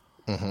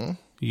 Mm-hmm.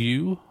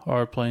 You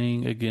are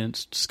playing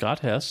against Scott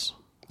Hess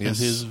and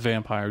his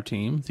vampire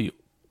team, the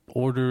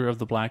Order of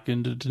the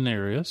Blackened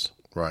Denarius.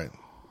 Right.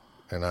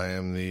 And I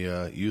am the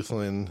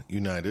Youthlin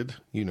United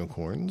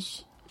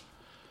Unicorns.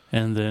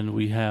 And then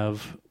we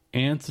have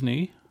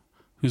Anthony,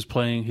 who's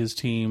playing his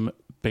team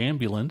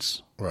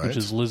Bambulance, which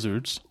is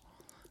Lizards.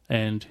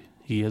 And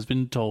he has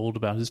been told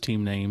about his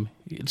team name.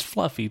 It's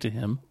fluffy to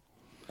him.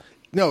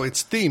 No,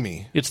 it's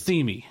themey. It's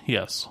themey,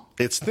 yes.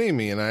 It's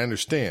themey, and I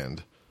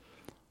understand.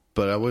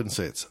 But I wouldn't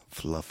say it's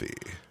fluffy.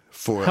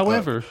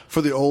 However,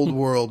 for the old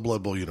world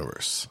Blood Bowl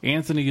universe.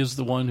 Anthony is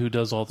the one who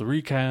does all the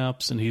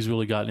recaps, and he's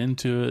really gotten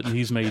into it, and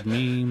he's made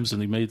memes,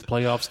 and he made the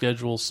playoff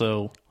schedule,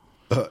 so...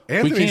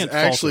 Anthony's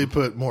actually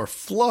put more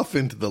fluff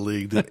into the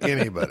league than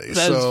anybody.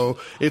 So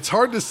it's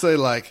hard to say,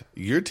 like,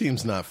 your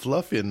team's not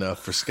fluffy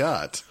enough for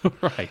Scott.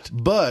 Right.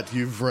 But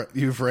you've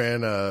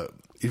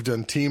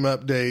done team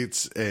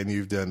updates and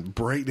you've done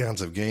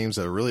breakdowns of games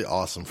that are really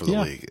awesome for the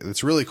league.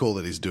 It's really cool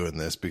that he's doing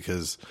this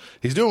because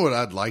he's doing what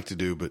I'd like to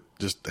do, but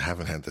just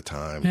haven't had the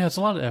time. Yeah, it's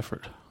a lot of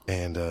effort.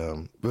 And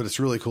but it's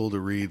really cool to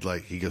read.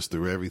 Like he goes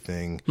through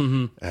everything.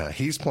 Mm-hmm.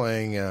 He's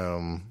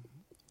playing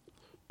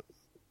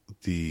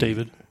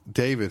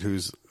David,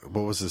 who's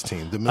what was his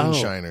team? The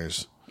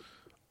Moonshiners.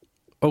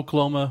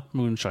 Oklahoma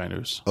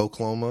Moonshiners.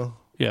 Oklahoma.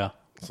 Yeah.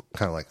 It's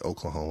kind of like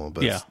Oklahoma,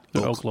 but it's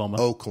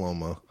Oklahoma.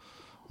 Oklahoma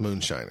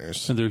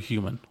Moonshiners. And they're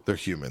human. They're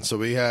human. So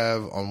we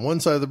have on one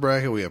side of the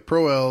bracket we have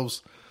Pro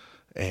Elves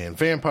and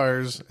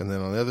Vampires, and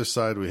then on the other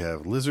side we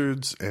have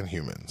Lizards and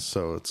Humans.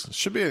 So it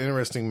should be an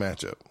interesting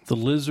matchup. The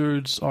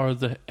Lizards are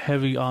the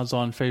heavy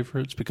odds-on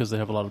favorites because they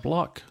have a lot of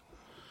block.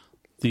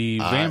 The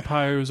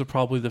Vampires are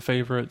probably the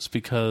favorites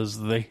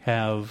because they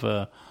have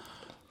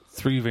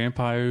 3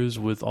 Vampires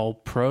with all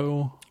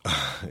pro.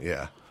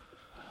 Yeah.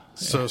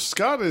 So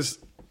Scott is...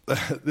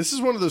 this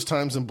is one of those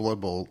times in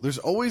Blood Bowl. There's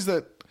always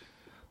that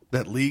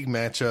league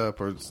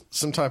matchup or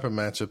some type of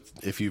matchup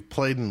if you've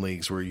played in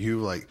leagues where you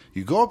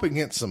go up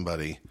against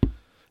somebody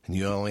and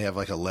you only have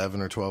like 11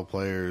 or 12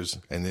 players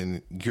and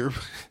then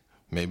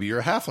maybe you're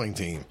a halfling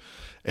team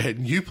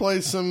and you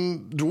play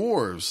some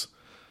dwarves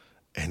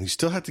and you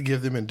still have to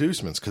give them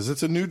inducements because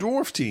it's a new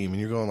dwarf team and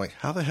you're going like,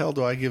 how the hell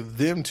do I give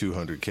them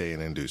 $200K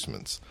in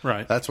inducements?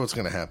 Right. That's what's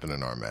going to happen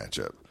in our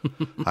matchup.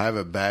 I have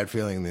a bad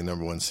feeling the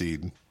number 1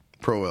 seed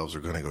Pro Elves are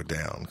going to go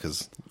down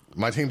because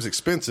my team's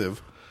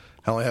expensive.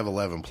 I only have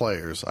 11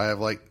 players. I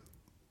have like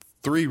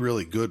 3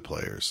 really good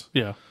players.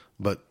 Yeah.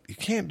 But you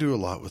can't do a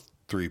lot with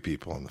 3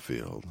 people on the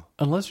field.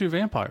 Unless you're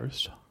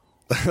vampires.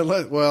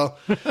 Well,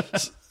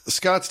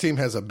 Scott's team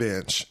has a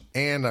bench,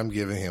 and I'm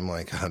giving him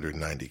like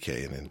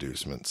 $190K in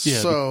inducements.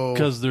 Yeah,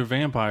 because they're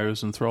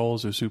vampires and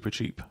thralls are super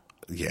cheap.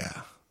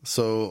 Yeah.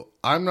 So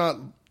I'm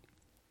going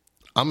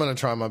to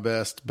try my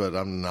best, but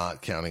I'm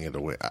not counting it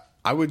away.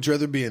 I would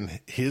rather be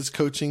in his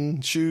coaching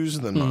shoes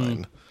than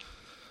mine.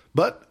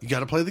 But you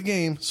got to play the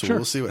game, so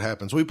we'll see what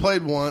happens. We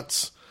played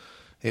once.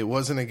 It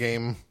wasn't a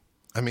game.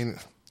 I mean,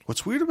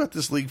 what's weird about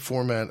this league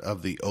format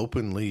of the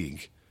open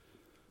league,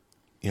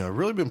 I've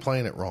really been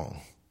playing it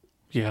wrong.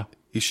 Yeah.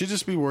 You should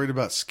just be worried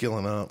about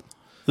skilling up.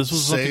 This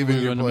was something we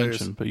were going to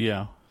mention, but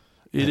It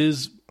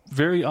is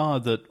very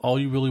odd that all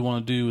you really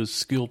want to do is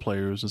skill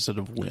players instead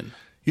of win.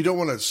 You don't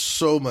want to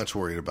so much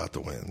worried about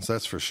the wins,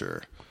 that's for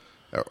sure.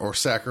 Or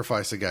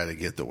sacrifice a guy to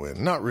get the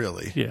win. Not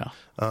really. Yeah.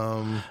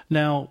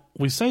 Now,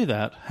 we say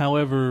that.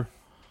 However,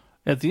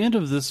 at the end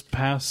of this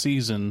past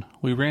season,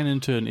 we ran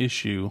into an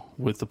issue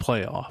with the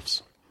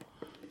playoffs.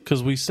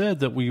 Because we said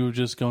that we were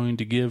just going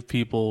to give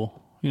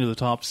people, the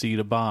top seed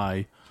a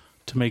bye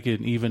to make it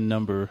an even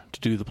number to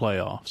do the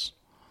playoffs.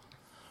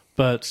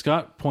 But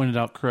Scott pointed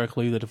out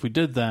correctly that if we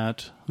did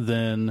that,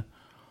 then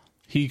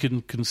he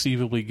could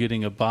conceivably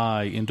getting a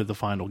bye into the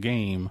final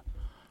game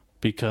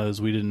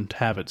because we didn't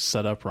have it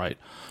set up right.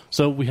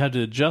 So we had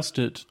to adjust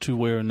it to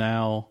where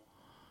now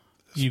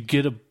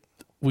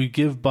we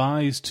give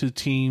byes to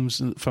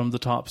teams from the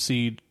top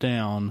seed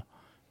down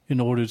in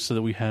order so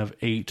that we have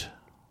 8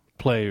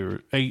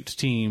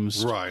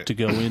 teams to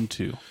go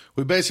into.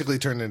 We basically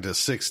turned into a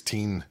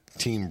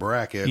 16-team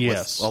bracket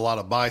with a lot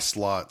of bye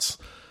slots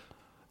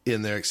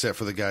in there, except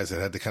for the guys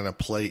that had to kind of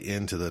play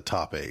into the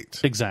top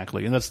 8.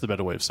 Exactly, and that's the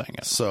better way of saying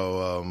it.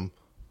 So,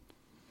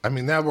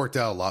 that worked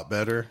out a lot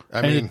better.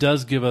 It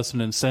does give us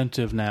an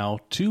incentive now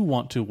to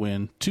want to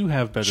win, to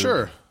have better...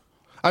 Sure.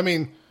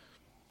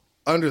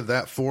 Under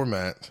that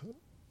format,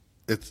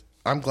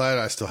 I'm glad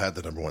I still had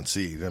the number 1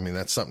 seed.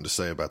 That's something to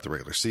say about the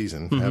regular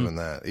season, having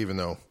that, even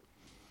though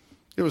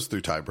it was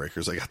through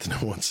tiebreakers I got the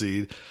number 1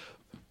 seed.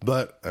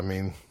 But, I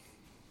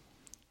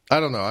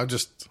don't know.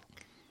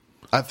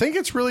 I think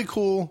it's really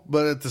cool,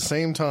 but at the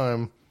same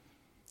time,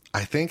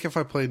 I think if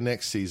I played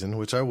next season,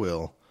 which I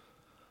will,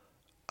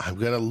 I'm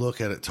going to look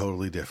at it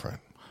totally different.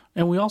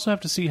 And we also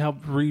have to see how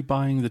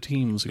rebuying the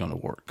team is going to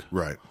work.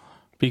 Right.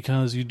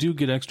 Because you do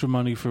get extra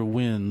money for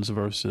wins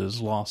versus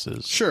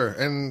losses. Sure,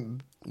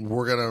 and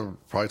we're going to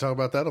probably talk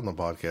about that on the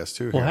podcast,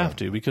 too. We'll have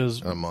to,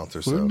 because in a month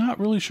or so. We're not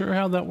really sure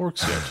how that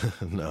works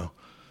yet. No,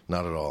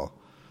 not at all.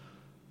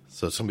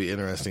 So it's going to be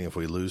interesting if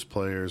we lose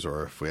players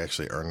or if we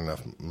actually earn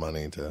enough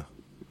money to...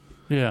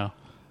 Yeah.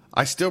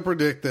 I still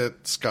predict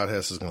that Scott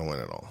Hess is going to win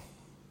it all.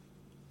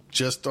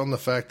 Just on the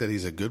fact that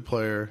he's a good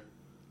player.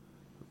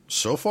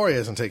 So far, he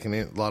hasn't taken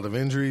a lot of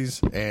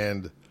injuries,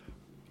 and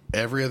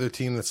every other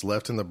team that's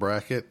left in the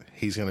bracket,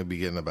 he's going to be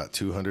getting about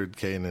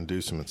 $200K in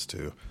inducements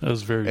to. That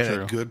was very true.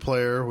 And a good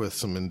player with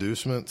some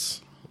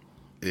inducements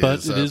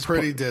is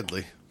pretty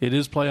deadly. It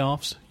is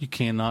playoffs. You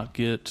cannot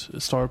get a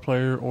star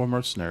player or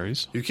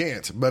mercenaries. You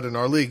can't. But in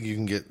our league, you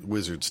can get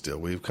wizards still.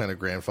 We've kind of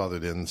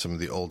grandfathered in some of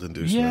the old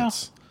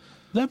inducements.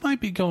 Yeah, that might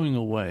be going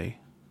away.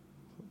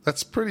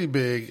 That's pretty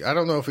big. I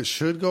don't know if it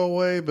should go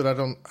away, but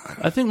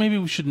I think maybe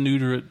we should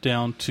neuter it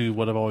down to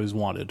what I've always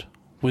wanted.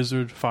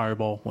 Wizard,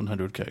 Fireball,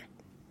 100K.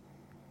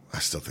 I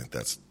still think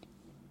that's...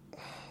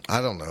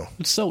 I don't know.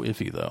 It's so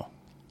iffy, though.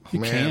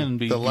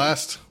 The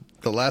last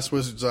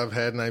Wizards I've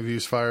had and I've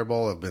used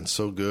Fireball have been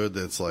so good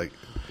that it's like...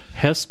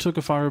 Hess took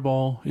a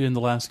Fireball in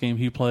the last game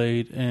he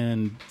played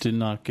and did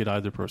not get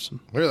either person.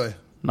 Really?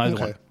 Neither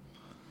one.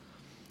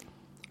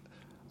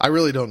 I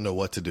really don't know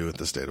what to do with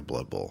the State of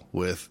Blood Bowl.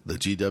 With the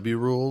GW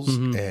rules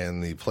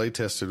and the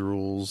play-tested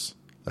rules,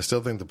 I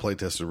still think the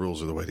play-tested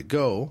rules are the way to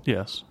go.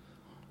 Yes.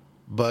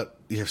 But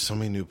you have so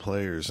many new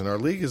players, and our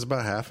league is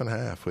about half and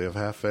half. We have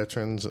half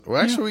veterans.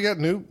 Well, actually, we got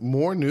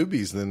more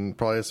newbies than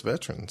probably us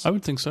veterans. I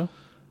would think so.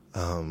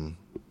 I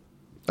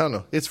don't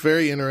know. It's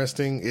very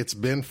interesting. It's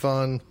been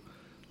fun.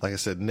 Like I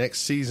said,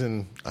 next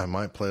season I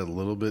might play a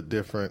little bit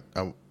different.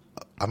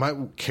 I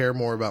might care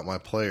more about my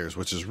players,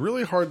 which is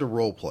really hard to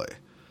role play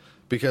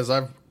because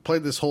I've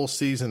played this whole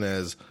season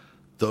as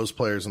those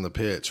players on the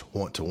pitch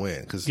want to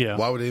win. Because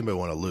why would anybody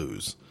want to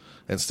lose?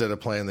 Instead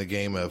of playing the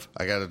game of,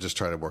 I got to just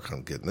try to work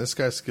on getting this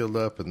guy skilled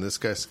up and this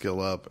guy skilled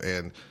up.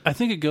 And I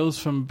think it goes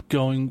from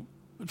going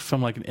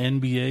from like an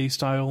NBA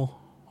style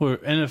or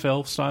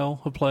NFL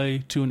style of play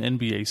to an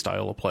NBA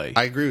style of play.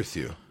 I agree with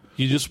you.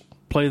 You just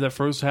play that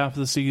first half of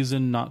the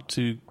season not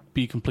to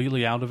be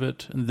completely out of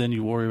it, and then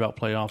you worry about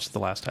playoffs at the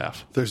last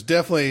half. There's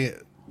definitely...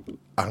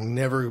 I'm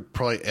never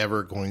probably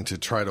ever going to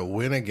try to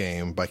win a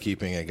game by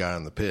keeping a guy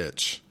on the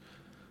pitch.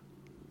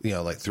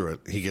 Like through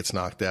it, he gets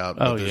knocked out,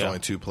 but there's only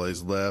 2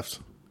 plays left.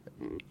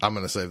 I'm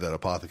going to save that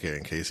Apothecary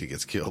in case he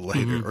gets killed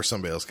later or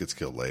somebody else gets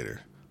killed later.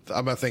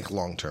 I'm going to think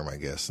long term, I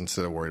guess,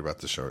 instead of worried about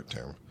the short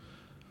term.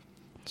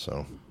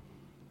 So,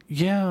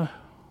 yeah.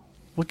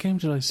 What game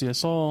did I see? I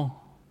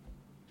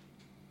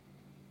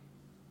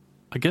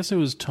guess it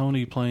was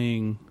Tony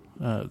playing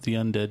the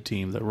undead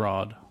team that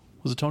Rod.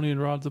 Was it Tony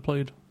and Rod that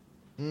played?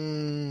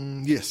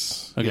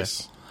 Yes. Okay.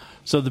 Yes.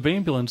 So the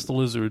Bambulance, the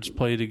Lizards,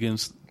 played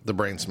against the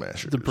Brain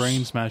Smashers. The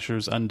Brain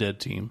Smashers undead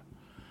team.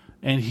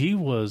 And he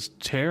was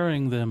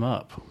tearing them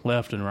up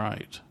left and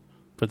right.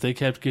 But they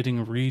kept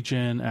getting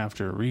regen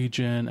after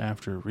regen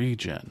after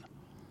regen.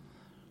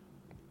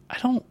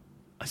 I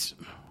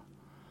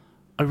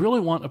really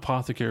want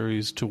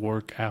Apothecaries to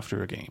work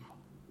after a game.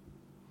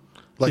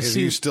 Like if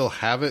you still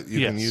have it,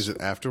 you can use it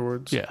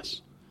afterwards?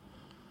 Yes.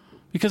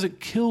 Because it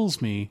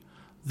kills me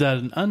that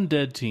an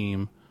undead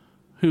team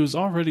who's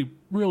already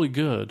really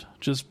good,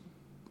 just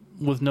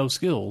with no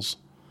skills,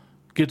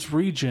 gets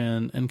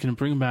regen and can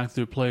bring back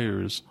their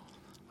players.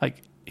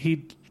 Like,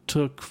 he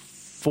took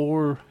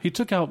He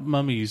took out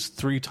mummies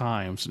 3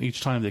 times, and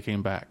each time they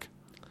came back.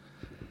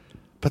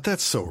 But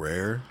that's so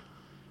rare.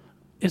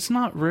 It's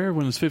not rare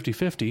when it's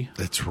 50-50.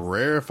 It's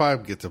rare if I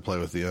get to play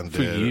with the undead.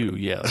 For you,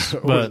 yes.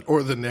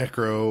 or the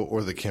necro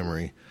or the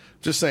Khemri.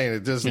 Just saying,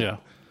 it doesn't... Yeah.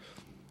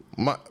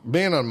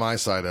 Being on my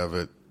side of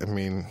it, I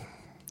mean,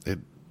 it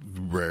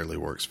rarely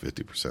works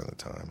 50% of the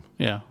time.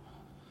 Yeah.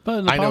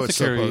 But I know it's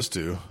supposed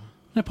to.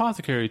 An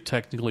apothecary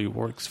technically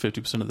works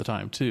 50% of the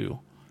time, too,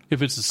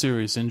 if it's a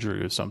serious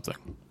injury or something.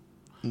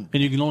 And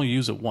you can only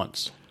use it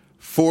once.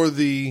 If we're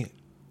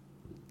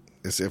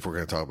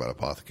going to talk about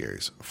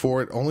apothecaries,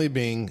 for it only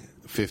being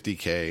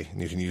 50K,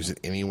 and you can use it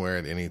anywhere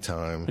at any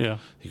time. Yeah.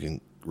 You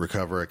can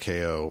recover a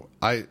KO.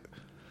 I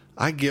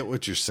get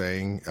what you're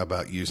saying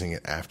about using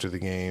it after the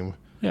game.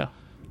 Yeah.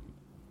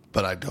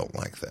 But I don't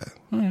like that.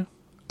 Oh, yeah.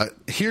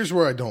 Here's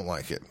where I don't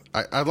like it.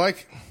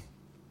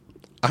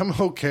 I'm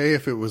okay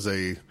if it was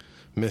a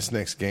miss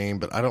next game,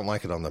 but I don't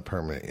like it on the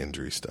permanent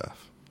injury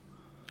stuff.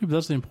 Yeah, but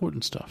that's the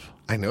important stuff.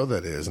 I know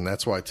that is, and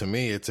that's why to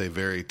me it's a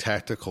very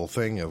tactical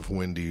thing of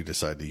when do you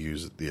decide to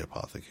use the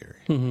apothecary.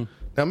 Mm-hmm.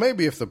 Now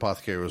maybe if the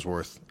apothecary was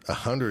worth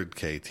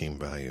 100K team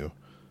value,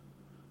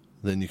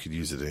 then you could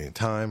use it any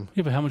time.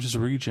 Yeah, but how much is a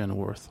regen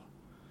worth?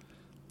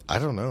 I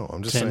don't know.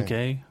 I'm just 10K,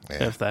 saying.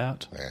 if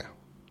that. Yeah.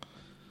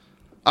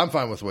 I'm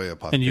fine with the way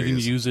apothecary And you can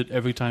use it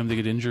every time they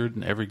get injured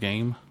in every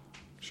game?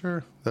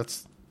 Sure.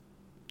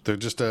 They're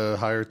just a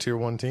higher tier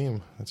 1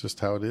 team. That's just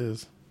how it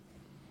is.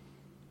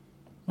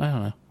 I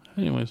don't know.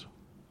 Anyways.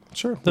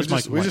 Sure. We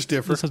just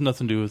differ. This has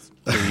nothing to do with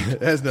the league.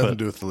 It has nothing to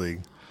do with the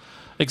league.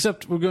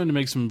 Except we're going to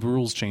make some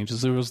rules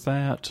changes. There was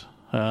that.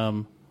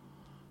 The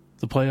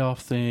playoff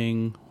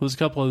thing. There's a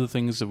couple other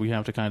things that we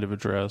have to kind of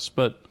address.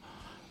 But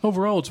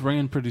overall, it's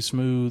ran pretty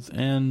smooth.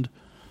 And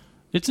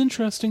it's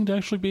interesting to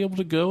actually be able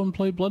to go and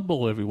play Blood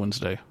Bowl every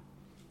Wednesday.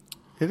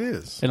 It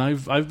is. And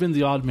I've been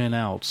the odd man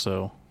out,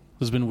 so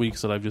there's been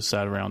weeks that I've just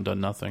sat around,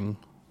 done nothing,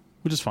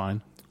 which is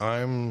fine.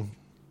 I'm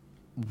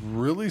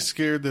really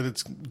scared that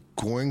it's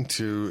going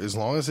to, as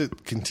long as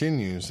it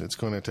continues, it's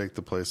going to take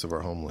the place of our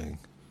home league.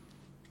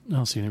 I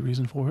don't see any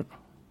reason for it.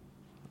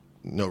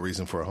 No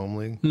reason for a home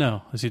league?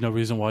 No, I see no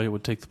reason why it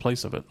would take the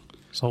place of it.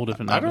 It's a whole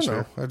different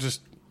atmosphere. I don't know.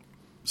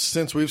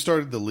 Since we've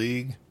started the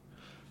league,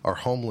 our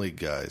home league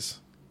guys,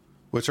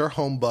 which are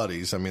home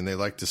buddies, I mean, they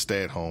like to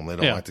stay at home. They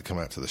don't like to come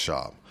out to the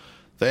shop.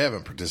 They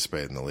haven't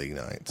participated in the league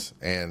nights.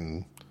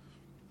 And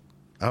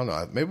I don't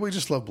know. Maybe we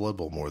just love Blood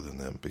Bowl more than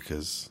them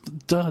because...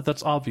 Duh,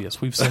 that's obvious.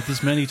 We've said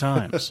this many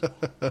times.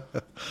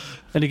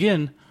 And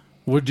again,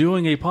 we're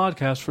doing a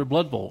podcast for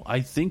Blood Bowl.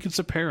 I think it's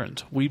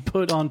apparent. We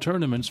put on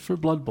tournaments for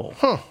Blood Bowl.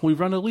 Huh. We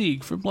run a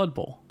league for Blood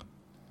Bowl.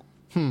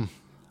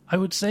 I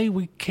would say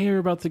we care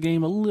about the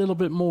game a little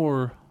bit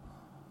more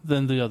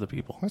than the other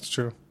people. That's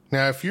true.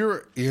 Now, if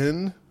you're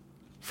in...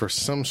 For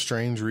some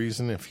strange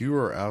reason, if you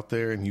are out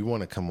there and you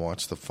want to come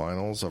watch the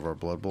finals of our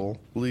Blood Bowl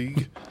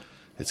League,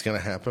 it's going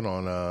to happen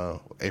on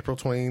April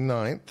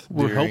 29th.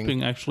 We're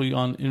hoping actually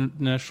on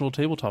International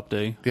Tabletop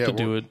Day to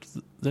do it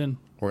then.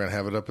 We're going to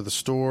have it up at the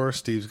store.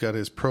 Steve's got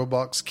his Pro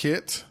Box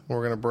kit we're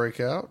going to break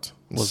out.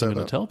 Wasn't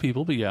going to tell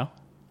people, but yeah.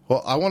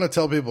 Well, I want to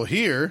tell people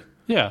here.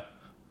 Yeah.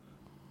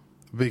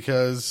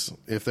 Because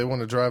if they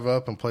want to drive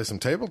up and play some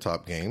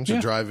tabletop games or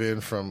drive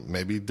in from,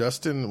 maybe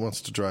Dustin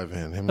wants to drive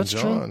in, him That's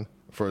and John. True.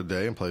 For a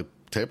day and play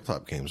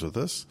tabletop games with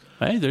us.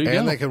 Hey, there you go.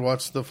 And they could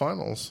watch the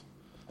finals.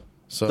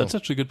 So that's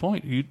actually a good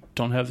point. You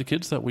don't have the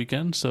kids that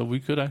weekend, so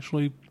we could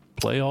actually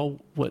play all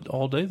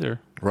day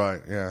there.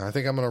 Right, yeah. I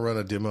think I'm going to run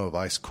a demo of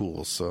Ice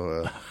Cool.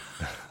 So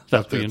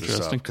that'd be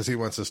interesting. Because he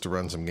wants us to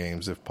run some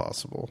games if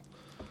possible.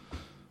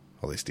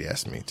 At least he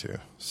asked me to.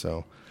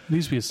 So it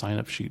needs to be a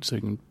sign-up sheet so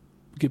you can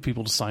get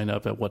people to sign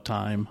up at what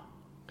time.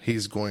 I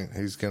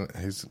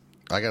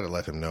got to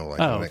let him know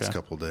the next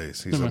couple of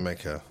days. He's going to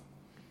make a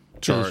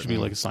chart. It should be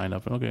like a sign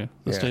up. Okay.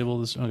 This table,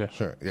 this. Okay.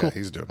 Sure. Yeah, cool.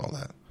 He's doing all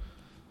that.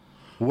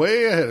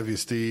 Way ahead of you,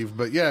 Steve.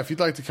 But yeah, if you'd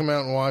like to come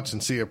out and watch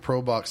and see a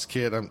Pro Box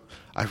kit,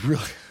 I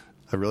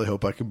really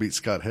hope I can beat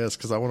Scott Hess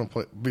because I want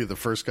to be the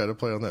first guy to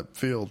play on that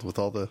field with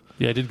all the.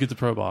 Yeah, I did get the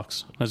Pro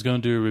Box. I was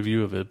going to do a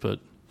review of it, but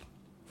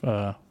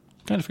kind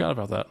of forgot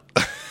about that.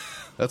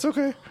 That's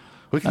okay.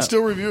 We can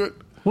still review it.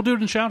 We'll do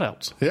it in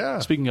shout-outs. Yeah.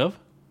 Speaking of,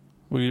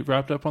 we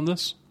wrapped up on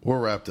this? We're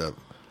wrapped up.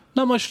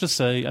 Not much to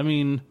say. I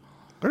mean,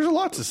 there's a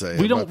lot to say.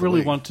 We don't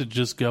really want to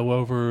just go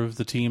over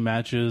the team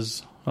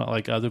matches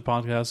like other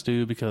podcasts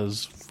do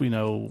because we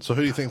know. So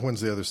who do you think wins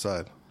the other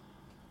side?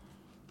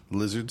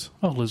 Lizards?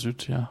 Oh,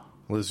 Lizards, yeah.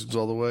 Lizards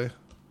all the way?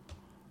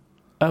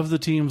 Of the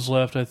teams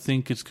left, I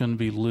think it's going to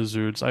be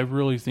Lizards. I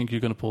really think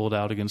you're going to pull it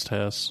out against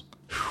Hess.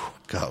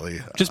 Golly.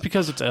 Just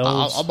because it's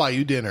elves. I'll buy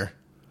you dinner.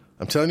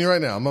 I'm telling you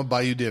right now, I'm going to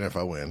buy you dinner if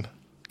I win.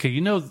 Okay,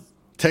 you know.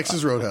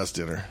 Texas Roadhouse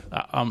dinner.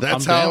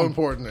 That's how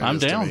important it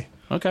is down. to me.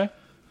 Okay.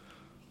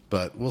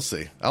 But we'll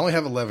see. I only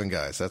have 11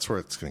 guys. That's where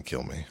it's going to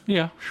kill me.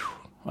 Yeah,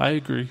 I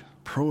agree.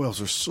 Pro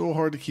elves are so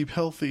hard to keep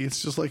healthy.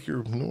 It's just like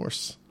your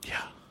Norse.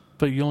 Yeah,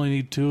 but you only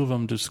need 2 of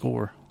them to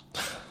score.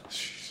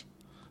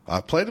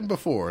 I've played them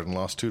before and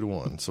lost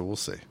 2-1, so we'll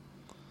see.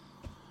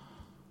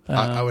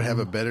 I would have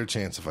a better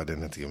chance if I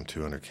didn't have to give him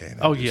 $200K.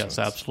 Oh, yes,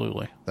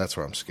 absolutely. That's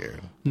where I'm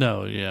scared.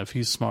 No, yeah, if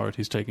he's smart,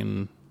 he's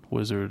taking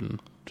Wizard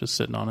and just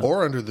sitting on it.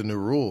 Or under the new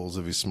rules,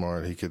 if he's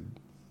smart, he could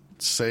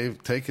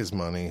take his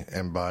money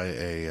and buy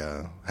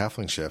a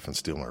Halfling Chef and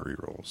steal my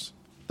rerolls.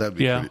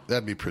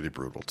 That'd be pretty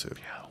brutal, too.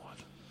 Yeah, it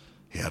would.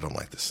 Yeah, I don't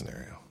like this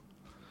scenario.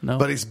 No.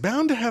 But he's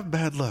bound to have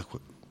bad luck.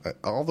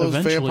 All those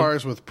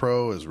vampires with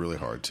Pro is really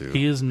hard, too.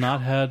 He has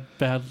not had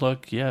bad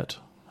luck yet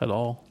at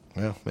all.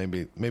 Well,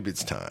 maybe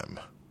it's time.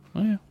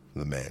 Oh, yeah.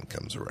 The man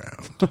comes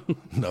around.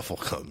 Nuffle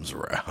comes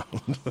around.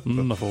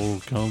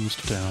 Nuffle comes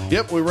to town.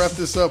 Yep, we wrap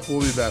this up.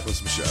 We'll be back with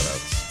some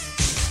shout-outs.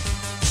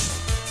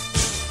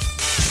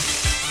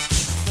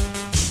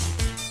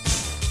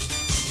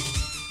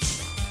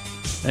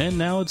 And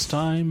now it's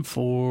time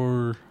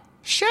for...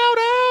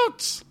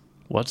 shout-outs!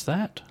 What's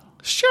that?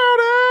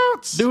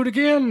 Shout-outs! Do it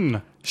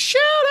again!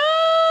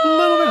 Shout-outs! A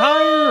little bit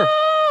higher!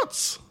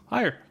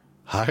 Higher.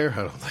 Higher?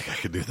 I don't think I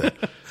could do that.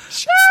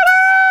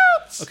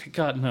 Shout-outs! Okay,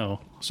 God, no.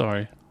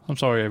 Sorry. I'm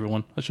sorry,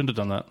 everyone. I shouldn't have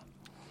done that. I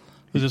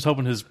was just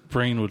hoping his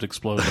brain would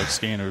explode like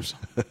scanners.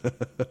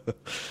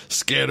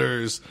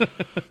 Scanners.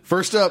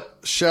 First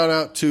up,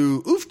 shout-out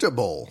to Oofta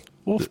Bowl.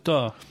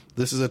 Oofta.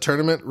 This is a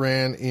tournament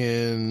ran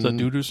in... Is that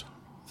Duders?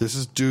 This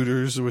is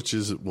Duders, which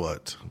is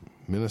what?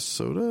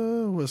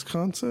 Minnesota?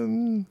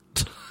 Wisconsin?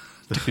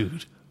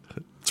 Dude.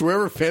 It's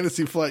wherever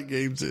Fantasy Flight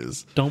Games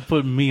is. Don't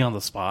put me on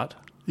the spot.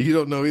 You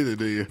don't know either,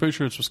 do you? Pretty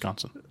sure it's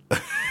Wisconsin.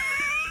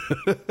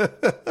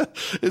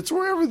 It's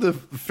wherever the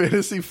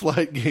Fantasy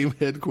Flight Game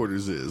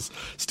headquarters is.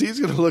 Steve's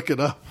going to look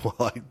it up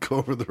while I go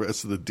over the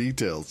rest of the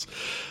details.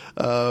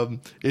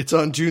 It's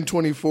on June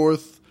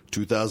 24th.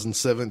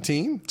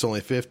 2017. It's only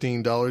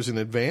 $15 in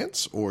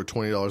advance or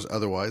 $20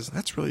 otherwise.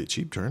 That's really a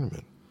cheap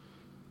tournament.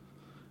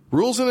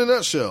 Rules in a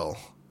nutshell.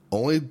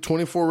 Only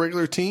 24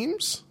 regular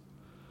teams.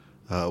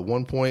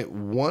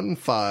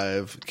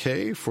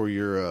 1.15K for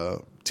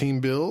your team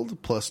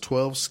build plus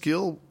 12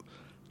 skills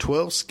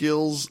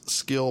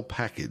skill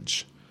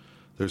package.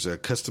 There's a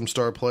custom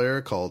star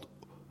player called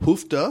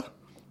Hoofda,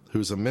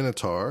 who's a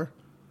Minotaur.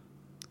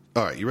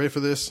 All right, you ready for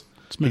this?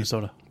 It's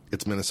Minnesota.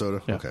 It's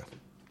Minnesota? Yeah. Okay.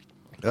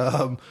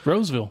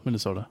 Roseville,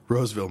 Minnesota.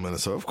 Roseville,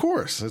 Minnesota. Of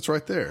course. It's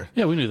right there.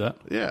 Yeah, we knew that.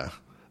 Yeah.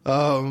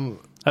 I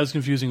was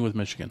confusing with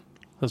Michigan.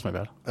 That's my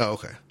bad. Oh,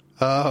 okay.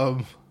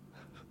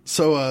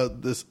 So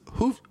this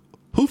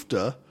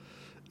Hoofda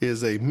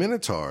is a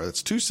Minotaur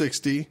that's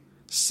 260,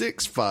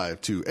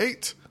 6'5",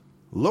 2'8",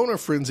 Loner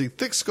Frenzy,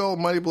 Thick Skull,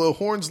 Mighty Blow,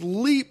 Horns,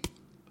 Leap.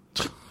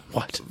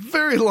 What?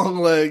 Very long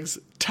legs,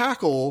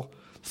 tackle,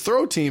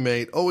 throw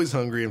teammate, always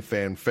hungry, and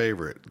fan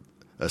favorite.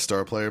 A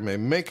star player may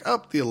make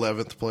up the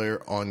 11th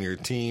player on your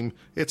team.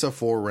 It's a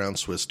 4-round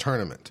Swiss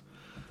tournament.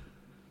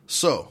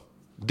 So,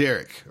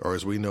 Derek, or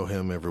as we know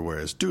him everywhere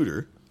as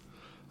Duder.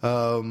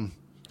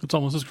 It's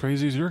almost as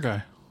crazy as your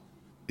guy.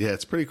 Yeah,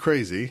 it's pretty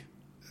crazy.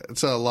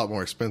 It's a lot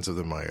more expensive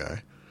than my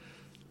guy.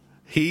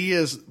 He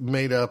has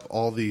made up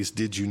all these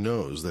did you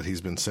knows that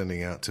he's been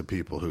sending out to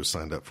people who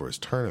signed up for his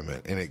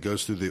tournament, and it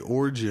goes through the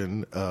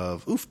origin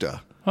of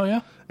Oofta. Oh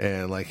yeah,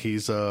 and like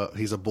he's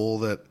a bull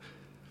that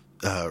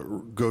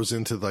goes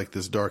into like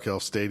this dark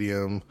elf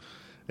stadium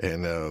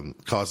and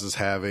causes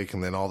havoc,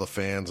 and then all the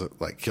fans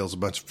like kills a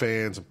bunch of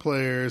fans and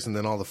players, and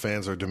then all the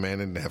fans are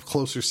demanding to have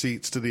closer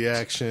seats to the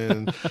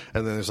action. And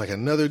then there's like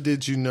another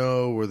did you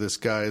know where this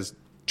guy is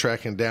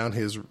tracking down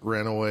his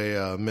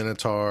runaway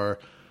Minotaur,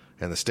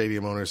 and the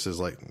stadium owner says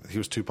like he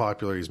was too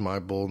popular, he's my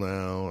bull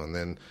now. And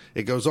then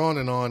it goes on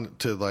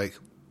to like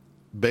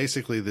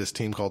basically this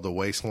team called the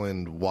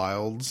Wasteland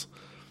Wilds,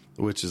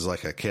 which is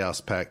like a Chaos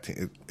Pact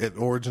team. It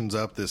origins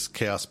up this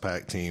Chaos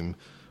Pact team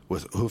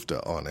with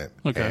Hoofda on it.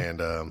 Okay.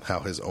 And how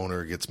his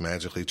owner gets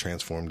magically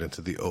transformed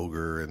into the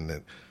ogre. And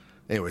then,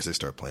 anyways, they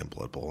start playing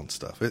Blood Bowl and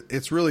stuff.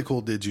 It's really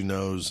cool. Did you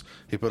knows?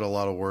 He put a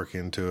lot of work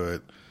into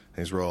it.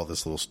 And he's wrote all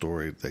this little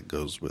story that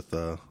goes with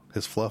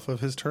his fluff of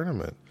his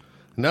tournament.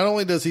 Not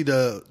only does he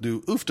do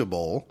Oofta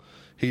Bowl,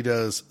 he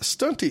does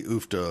Stunty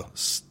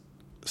Oofta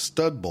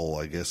Stud Bowl,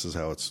 I guess is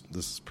how this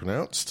is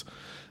pronounced.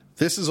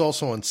 This is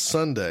also on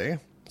Sunday.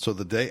 So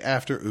the day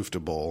after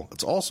Oofta Bowl.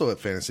 It's also at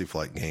Fantasy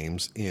Flight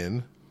Games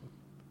in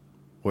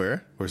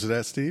where? Where's it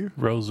at, Steve?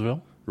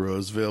 Roseville.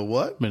 Roseville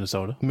what?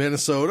 Minnesota.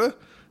 Minnesota.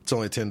 It's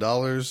only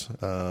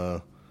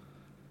 $10.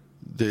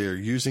 They're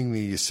using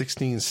the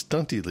 16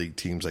 Stunty League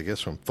teams, I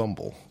guess, from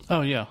Fumble.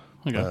 Oh, yeah.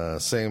 Okay.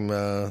 Same,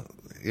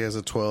 he has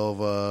a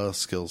 12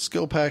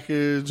 skill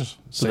package.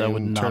 So that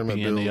would not be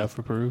NAF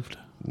approved?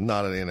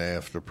 Not an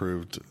NAF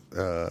approved.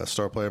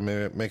 Star player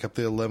may make up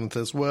the 11th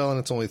as well, and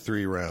it's only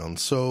 3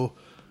 rounds. So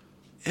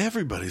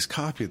everybody's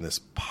copying this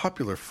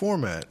popular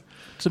format.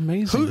 It's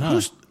amazing.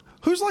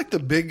 Who's like the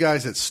big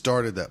guys that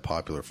started that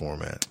popular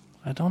format?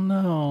 I don't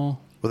know.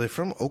 Were they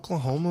from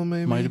Oklahoma,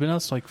 maybe? Might have been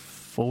us like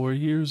 4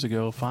 years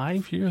ago,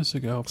 5 years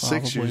ago, probably.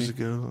 6 years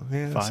ago.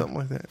 Yeah, 5. Something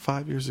like that.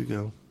 5 years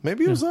ago.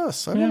 Maybe it was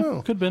us. I don't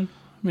know. Could have been.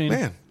 I mean,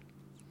 man,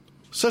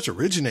 such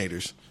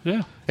originators.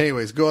 Yeah.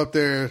 Anyways, go up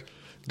there.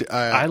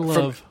 I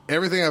love from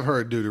everything I've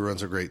heard. Dude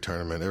runs a great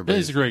tournament.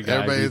 He's a great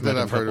guy. Everybody that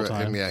I've heard of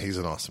him, yeah, he's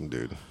an awesome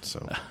dude.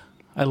 So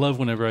I love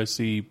whenever I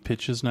see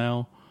pitches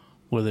now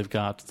where they've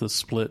got the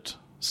split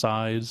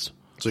sides.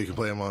 So you can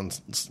play them on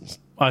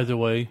either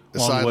way,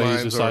 long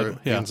ways or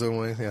end zone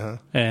way. Yeah,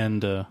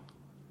 and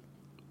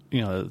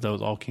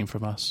those all came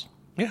from us.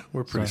 Yeah,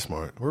 we're pretty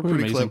smart. We're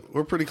pretty clever.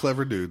 We're pretty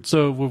clever dudes.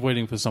 So we're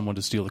waiting for someone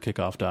to steal the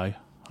kickoff die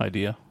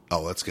idea.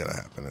 Oh, that's gonna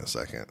happen in a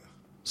second.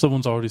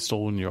 Someone's already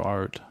stolen your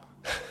art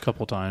a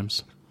couple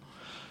times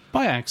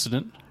by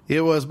accident.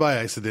 It was by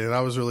accident.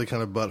 I was really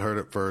kind of butthurt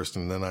at first,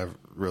 and then I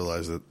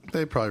realized that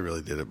they probably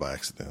really did it by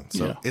accident.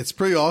 So It's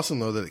pretty awesome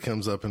though that it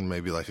comes up in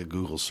maybe like a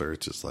Google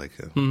search. It's like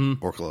a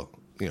orc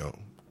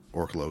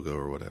logo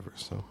or whatever.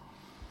 So,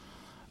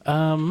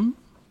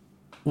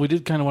 we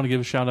did kind of want to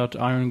give a shout out to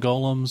Iron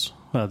Golems.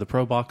 The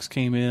Pro Box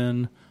came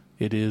in.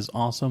 It is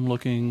awesome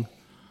looking.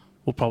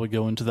 We'll probably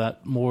go into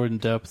that more in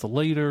depth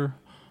later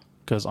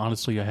because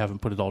honestly, I haven't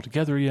put it all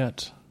together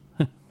yet.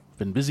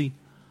 Been busy.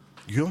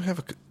 You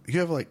have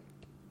like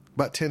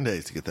about 10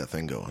 days to get that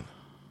thing going.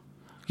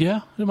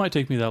 Yeah, it might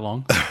take me that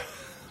long.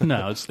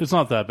 No, it's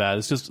not that bad.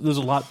 It's just there's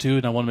a lot to it,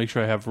 and I want to make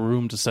sure I have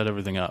room to set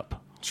everything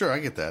up. Sure, I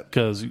get that.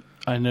 Because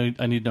I need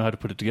to know how to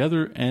put it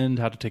together and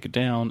how to take it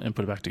down and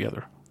put it back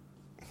together.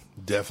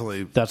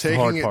 Definitely. That's the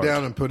hard part. Taking it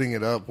down and putting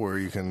it up where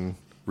you can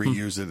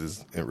reuse it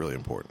is really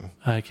important.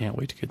 I can't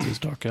wait to get these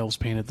Dark Elves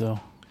painted, though.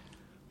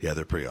 Yeah,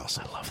 they're pretty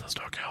awesome. I love those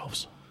Dark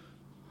Elves.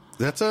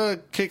 That's a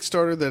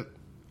Kickstarter that,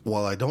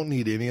 while I don't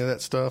need any of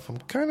that stuff, I'm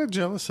kind of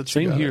jealous that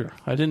you got Same here. it.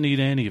 I didn't need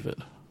any of it,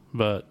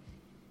 but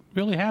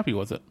really happy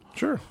with it.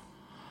 Sure.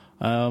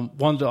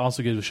 Wanted to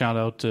also give a shout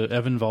out to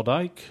Evan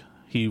Valdyke.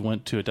 He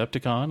went to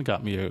Adepticon,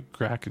 got me a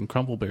Crack and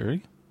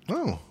Crumbleberry.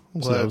 Oh,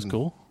 so that was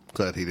cool.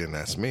 Glad he didn't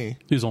ask me.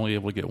 He was only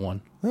able to get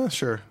one. Oh,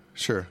 sure.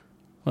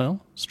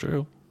 Well, it's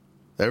true.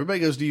 Everybody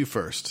goes to you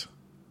first.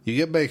 You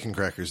get bacon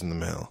crackers in the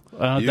mail.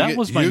 That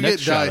was my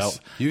next shout out.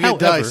 You get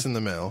dice in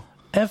the mail.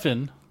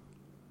 Evan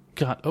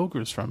got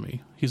ogres from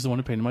me. He's the one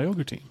who painted my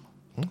ogre team.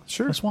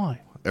 Sure. That's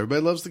why.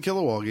 Everybody loves the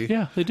Kilowoggy.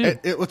 Yeah, they do.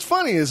 What's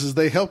funny is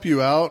they help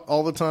you out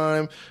all the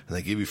time, and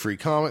they give you free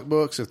comic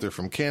books if they're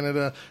from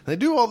Canada. And they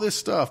do all this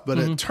stuff, but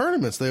at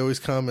tournaments, they always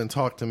come and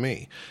talk to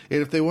me.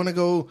 And if they want to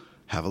go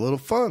have a little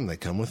fun, they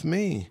come with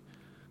me.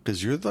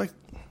 Because you're the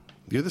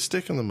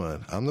stick in the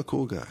mud. I'm the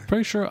cool guy.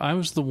 Pretty sure I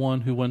was the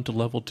one who went to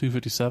level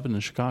 257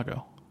 in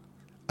Chicago.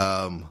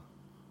 I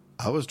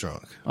was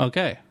drunk.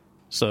 Okay.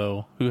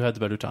 So, who had the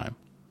better time?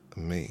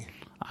 Me.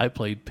 I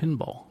played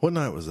pinball. What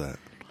night was that?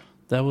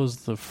 That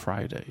was the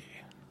Friday.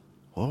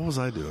 What was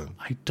I doing?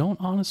 I don't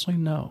honestly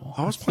know.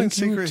 I was playing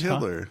Secret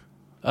Hitler.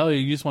 Oh,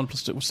 you just want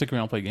to stick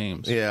around and play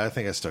games. Yeah, I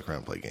think I stuck around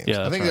and played games.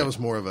 Yeah, I think that was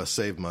more of a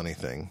save money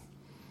thing.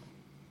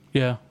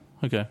 Yeah,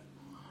 okay.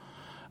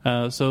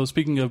 So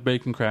speaking of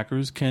bacon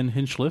crackers, Ken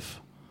Hinchliff,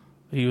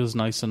 he was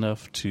nice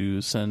enough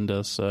to send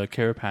us a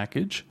care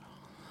package.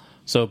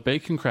 So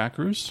bacon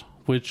crackers,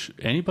 which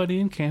anybody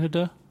in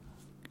Canada,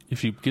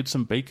 if you get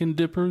some bacon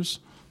dippers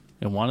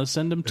and want to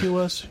send them to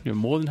us, you're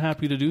more than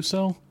happy to do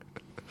so.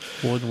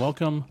 More than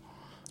welcome.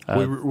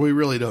 We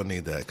really don't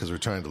need that because we're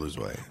trying to lose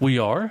weight. We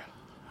are.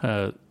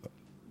 We'll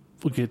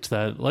get to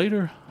that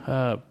later.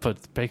 But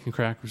the bacon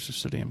crackers are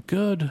so damn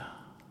good.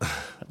 I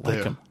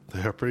like them.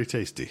 They are pretty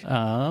tasty.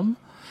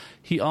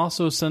 He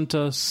also sent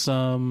us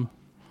some,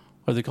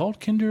 are they called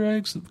Kinder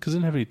eggs? Because they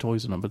didn't have any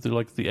toys in them, but they're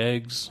like the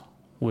eggs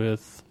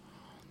with,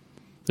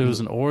 there was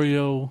an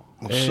Oreo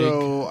egg.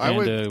 So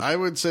I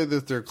would say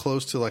that they're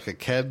close to like a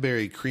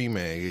Cadbury cream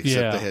egg,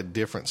 except they had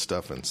different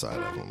stuff inside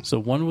of them. So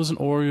one was an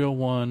Oreo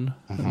one,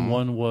 and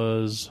one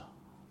was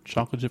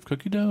chocolate chip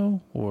cookie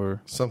dough,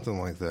 or something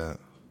like that.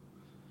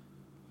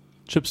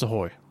 Chips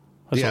Ahoy.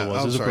 That's what it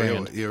was. I'm sorry. A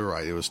brand. You're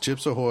right. It was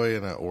Chips Ahoy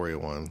and an Oreo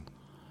one.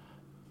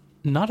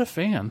 Not a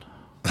fan.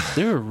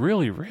 They're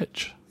really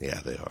rich. Yeah,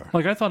 they are.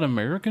 Like, I thought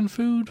American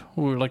food,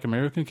 or like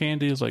American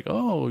candy, is like,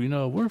 oh,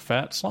 we're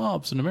fat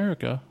slobs in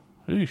America.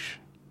 Eesh.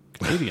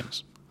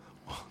 Canadians.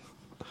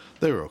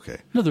 They were okay.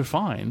 No, they're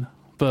fine,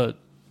 but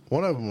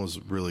one of them was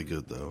really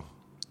good, though.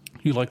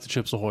 You like the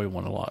Chips Ahoy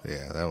one a lot.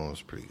 Yeah, that one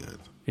was pretty good.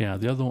 Yeah,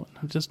 the other one,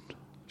 just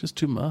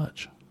too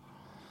much.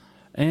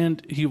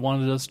 And he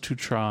wanted us to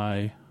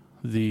try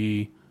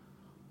the,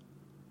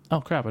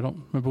 oh crap, I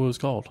don't remember what it was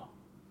called.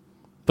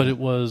 But it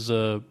was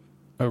a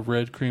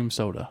red cream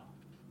soda.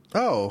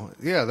 Oh,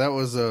 yeah, that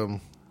was... It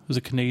was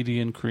a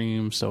Canadian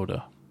cream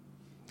soda.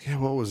 Yeah,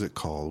 what was it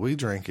called? We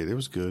drank it. It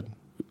was good.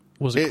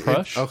 Was it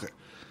Crush? Okay.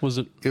 Was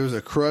it? It was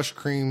a Crush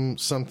cream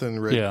something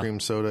red cream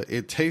soda.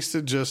 It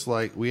tasted just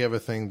like, we have a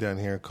thing down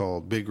here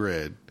called Big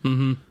Red.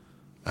 Mm-hmm.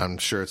 I'm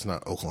sure it's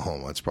not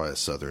Oklahoma. It's probably a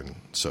southern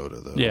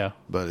soda, though. Yeah.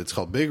 But it's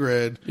called Big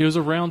Red. It was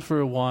around for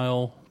a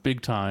while,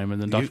 big time,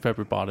 and then Dr.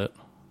 Pepper bought it.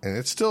 And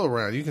it's still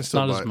around. You can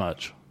still buy it. Not as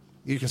much.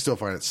 You can still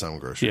find it at some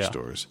grocery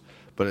stores.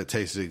 But it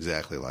tasted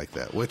exactly like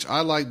that, which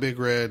I like Big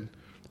Red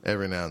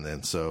every now and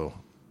then. So,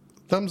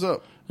 thumbs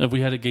up. And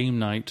we had a game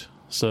night,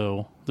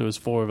 so there was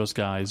 4 of us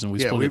guys, and we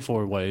split it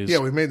 4 ways. Yeah,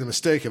 we made the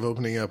mistake of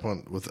opening up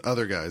with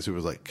other guys who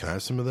was like, can I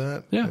have some of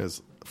that? Yeah.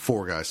 There's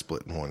 4 guys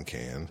split in one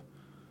can.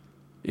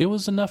 It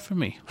was enough for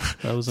me.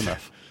 That was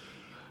enough.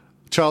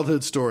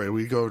 Childhood story.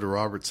 We go to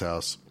Robert's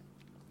house,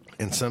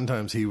 And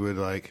sometimes he would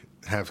like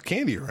have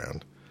candy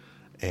around.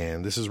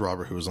 And this is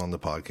Robert, who was on the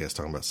podcast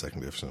talking about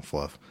second edition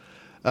fluff.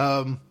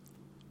 And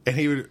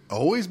he would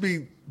always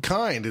be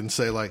kind and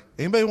say, like,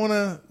 anybody want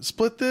to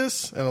split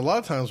this? And a lot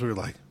of times we were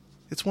like,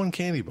 it's one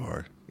candy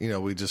bar. You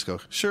know, we just go,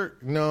 sure,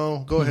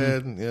 no, go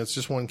ahead. You know, it's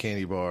just one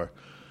candy bar.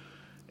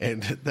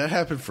 And that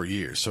happened for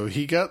years. So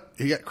he got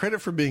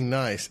credit for being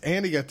nice,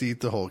 and he got to eat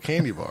the whole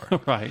candy bar.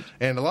 Right.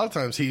 And a lot of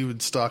times he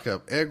would stock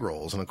up egg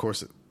rolls. And, of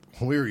course,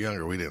 when we were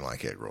younger, we didn't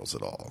like egg rolls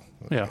at all.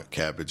 Yeah. You know,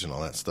 cabbage and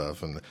all that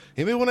stuff. And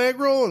anybody want an egg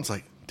roll? And it's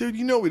like, dude,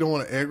 you know we don't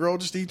want an egg roll.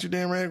 Just eat your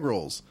damn egg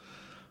rolls.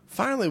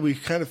 Finally, we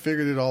kind of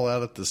figured it all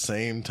out at the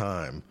same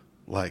time.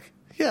 Like,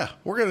 yeah,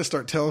 we're going to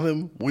start telling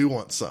him we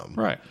want some.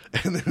 Right.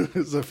 And there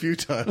was a few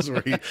times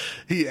where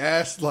he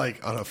asked,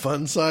 like, on a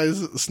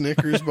fun-size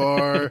Snickers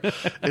bar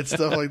and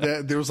stuff like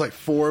that. There was, like,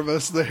 4 of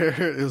us there.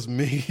 It was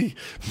me,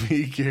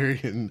 Gary,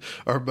 and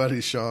our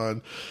buddy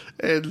Sean.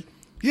 And,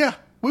 yeah,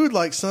 we would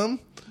like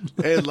some.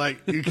 And,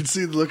 like, you could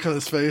see the look on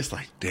his face,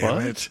 like,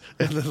 damn it.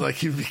 And then, like,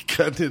 he'd be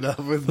cutting it up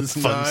with his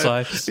knife.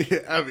 Fun size. Yeah,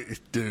 I mean,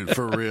 dude,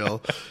 for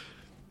real.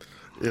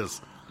 It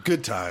was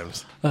good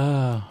times.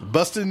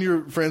 Busting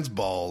your friends'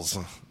 balls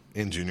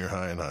in junior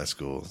high and high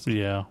school.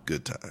 Yeah.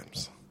 Good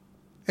times.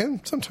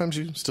 And sometimes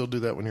you still do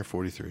that when you're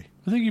 43.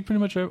 I think you pretty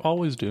much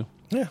always do.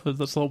 Yeah.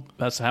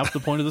 That's half the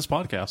point of this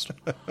podcast.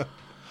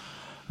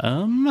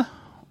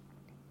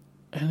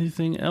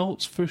 Anything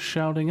else for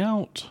shouting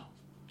out?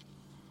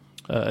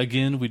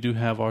 Again, we do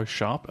have our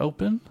shop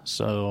open,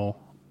 so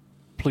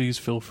please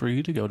feel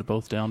free to go to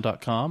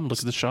bothdown.com, look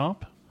at the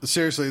shop.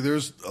 Seriously,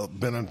 there's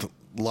been a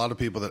lot of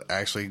people that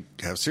actually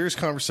have serious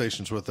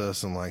conversations with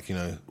us and like, you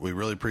know, we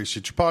really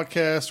appreciate your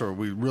podcast or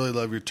we really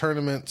love your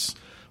tournaments.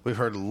 We've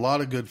heard a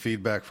lot of good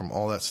feedback from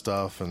all that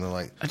stuff. And they're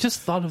like, I just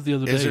thought of the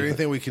other day. Is there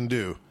anything we can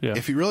do? Yeah.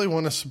 If you really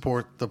want to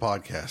support the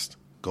podcast,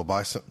 go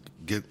buy some,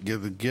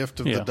 give the gift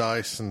of the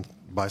dice and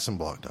buy some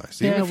block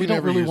dice. Even if we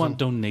don't really want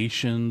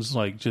donations,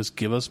 like just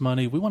give us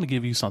money. We want to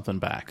give you something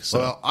back. So.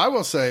 Well, I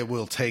will say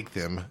we'll take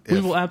them. We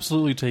will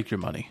absolutely take your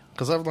money.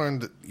 Because I've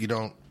learned that you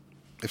don't,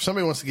 if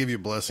somebody wants to give you a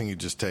blessing, you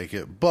just take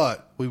it.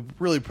 But we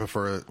really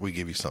prefer it. We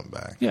give you something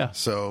back. Yeah.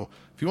 So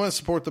if you want to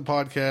support the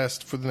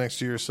podcast for the next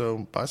year or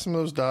so, buy some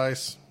of those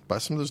dice, buy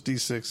some of those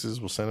D6s.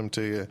 We'll send them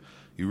to you.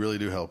 You really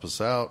do help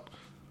us out.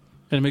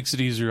 And it makes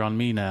it easier on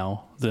me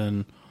now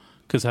than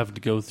because having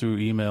to go through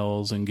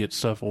emails and get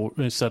stuff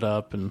set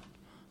up. And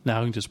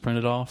now I can just print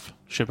it off,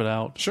 ship it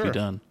out, be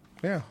done.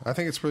 Yeah. I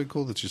think it's really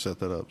cool that you set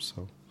that up.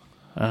 So,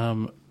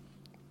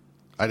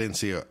 I didn't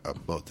see a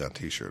Both Down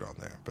T-shirt on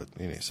there, but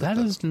you need to set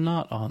that is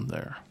not on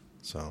there.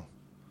 So,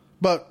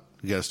 but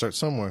you got to start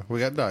somewhere. We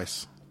got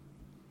dice.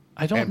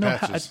 I don't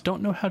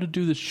know how to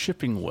do the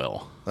shipping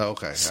well. Oh,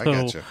 okay, so I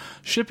got you.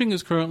 Shipping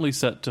is currently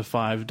set to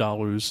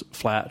 $5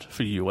 flat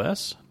for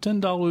US,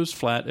 $10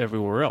 flat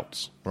everywhere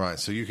else. Right,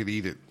 so you could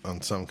eat it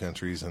on some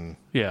countries and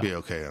be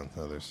okay on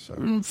others.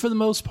 So. For the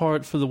most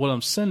part, for what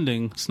I'm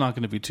sending, it's not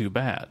going to be too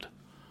bad.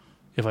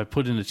 If I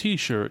put in a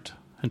T-shirt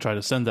and try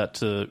to send that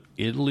to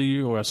Italy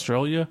or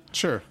Australia,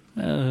 sure.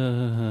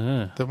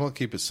 Then we'll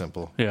keep it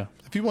simple. Yeah.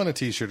 If you want a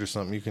T-shirt or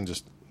something, you can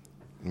just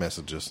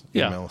message us,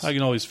 email us. I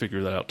can always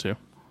figure that out too.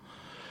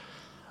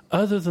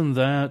 Other than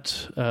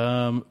that,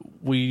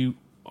 we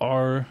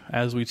are,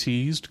 as we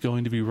teased,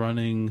 going to be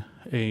running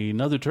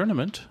another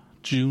tournament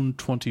June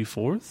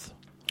 24th.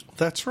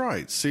 That's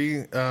right.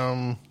 See,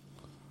 the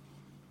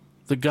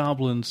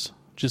Goblins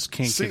just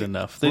can't get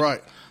enough.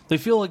 Right. They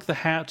feel like the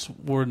hats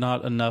were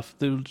not enough.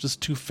 They were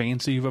just too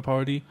fancy of a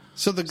party.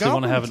 So they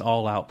want to have an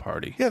all-out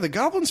party. Yeah, the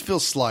Goblins feel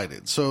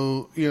slighted.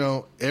 So, you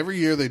know, every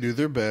year they do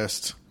their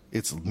best.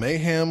 It's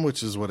Mayhem,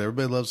 which is what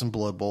everybody loves in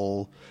Blood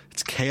Bowl.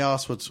 It's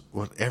Chaos, which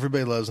what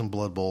everybody loves in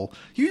Blood Bowl.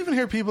 You even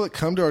hear people that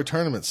come to our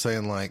tournaments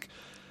saying, like,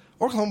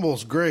 Oklahoma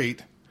Bowl's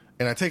great,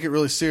 and I take it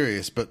really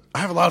serious, but I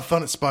have a lot of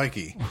fun at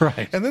Spiky.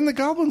 Right. And then the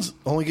Goblins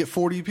only get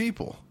 40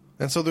 people.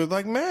 And so they're,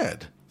 like,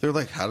 mad. They're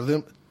like, how did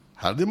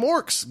them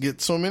orcs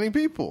get so many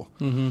people?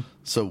 Mm-hmm.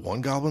 So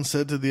one Goblin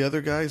said to the other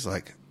guys,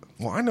 like,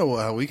 well, I know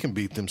how we can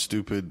beat them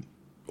stupid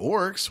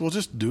orcs. We'll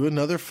just do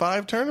another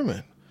 5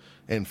 tournament.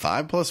 And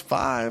 5 plus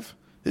 5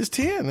 is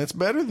 10. That's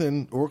better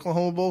than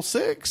Oklahoma Bowl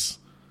 6.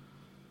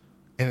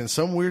 And in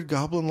some weird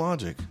goblin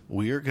logic,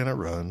 we are going to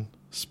run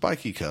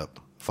Spiky Cup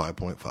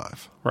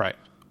 5.5. Right.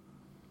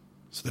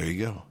 So there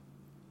you go.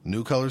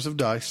 New colors of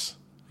dice.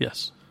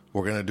 Yes.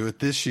 We're going to do it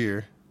this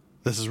year.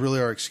 This is really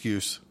our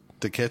excuse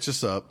to catch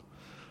us up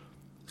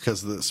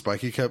because the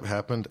Spiky Cup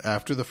happened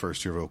after the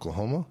first year of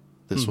Oklahoma.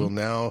 This will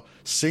now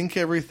sync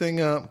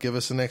everything up, give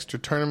us an extra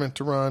tournament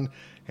to run.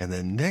 And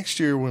then next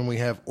year when we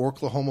have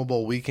Oklahoma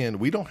Bowl weekend,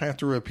 we don't have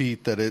to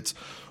repeat that it's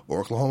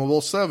Oklahoma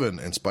Bowl 7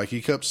 and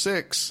Spiky Cup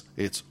 6.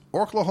 It's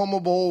Oklahoma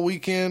Bowl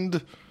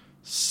weekend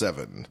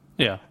 7.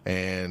 Yeah.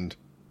 And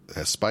it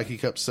has Spiky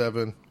Cup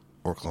 7,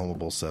 Oklahoma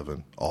Bowl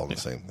 7, all in the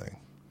same thing.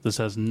 This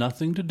has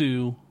nothing to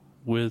do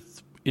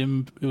with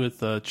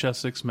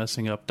Chessex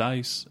messing up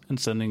dice and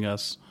sending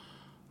us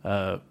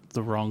the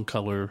wrong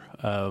color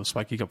of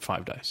Spiky Cup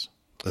 5 dice.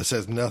 This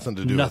has nothing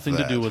to do with that. Nothing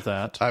to do with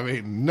that. I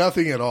mean,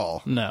 nothing at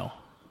all. No.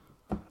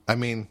 I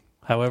mean,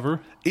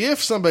 however,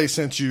 if somebody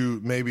sent you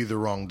maybe the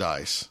wrong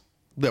dice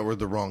that were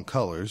the wrong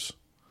colors,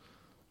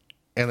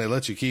 and they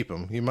let you keep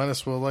them, you might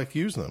as well like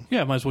use them.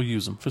 Yeah, might as well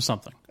use them for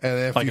something. And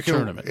if like you a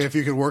tournament. If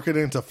you could work it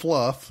into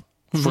fluff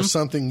for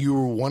something you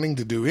were wanting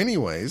to do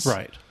anyways,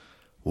 right?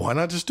 Why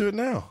not just do it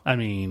now? I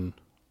mean,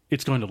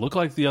 it's going to look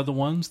like the other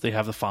ones. They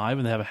have the 5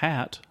 and they have a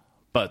hat,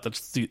 but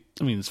it's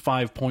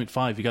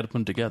 5.5. You got to put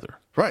them together.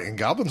 Right, and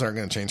goblins aren't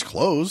going to change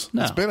clothes.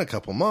 No. It's been a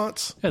couple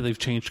months. Yeah, they've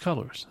changed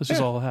colors. This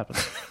is all that happened.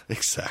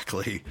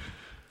 Exactly.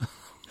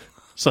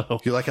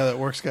 So you like how that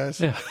works, guys?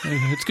 Yeah,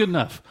 it's good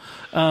enough.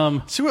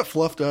 See what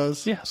fluff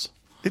does? Yes.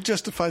 It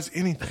justifies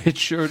anything. It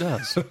sure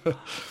does.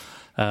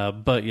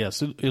 But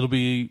yes, it'll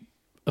be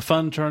a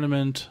fun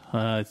tournament.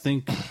 I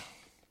think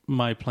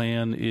my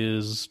plan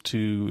is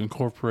to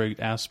incorporate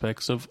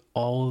aspects of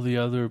all of the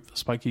other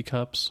Spiky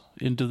Cups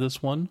into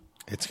this one.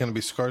 It's going to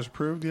be Scars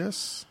approved,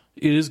 yes?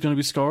 It is going to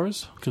be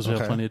Scars because we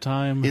have plenty of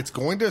time. It's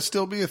going to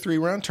still be a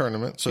 3-round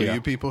tournament. So you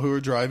people who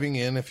are driving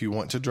in, if you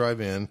want to drive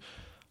in,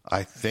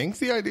 I think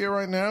the idea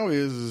right now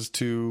is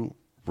to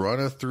run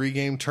a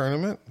 3-game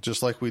tournament,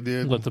 just like we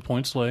did. Let the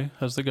points lay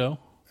as they go.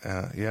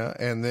 Yeah,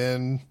 and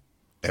then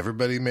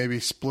everybody maybe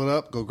split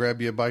up, go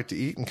grab you a bite to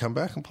eat, and come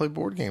back and play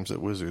board games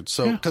at Wizards.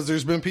 So, because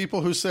there's been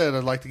people who said,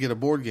 I'd like to get a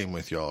board game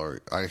with y'all,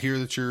 or I hear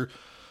that you're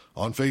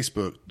on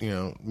Facebook,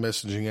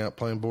 messaging out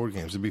playing board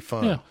games. It'd be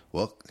fun. Yeah.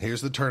 Well, here's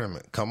the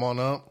tournament. Come on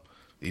up.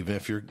 Even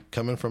if you're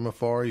coming from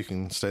afar, you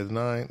can stay the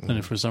night. And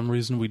if for some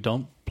reason we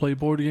don't play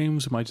board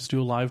games, we might just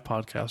do a live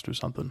podcast or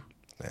something.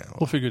 Yeah,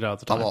 we'll figure it out at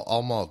the time.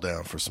 I'm all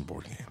down for some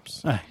board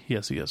games.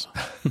 Yes, he is.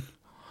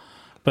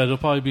 But it'll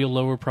probably be a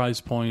lower price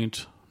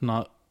point,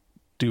 not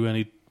do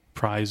any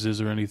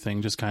prizes or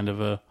anything, just kind of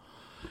a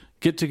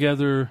get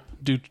together,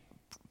 do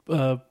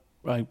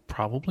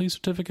probably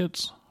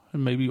certificates,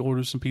 and maybe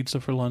order some pizza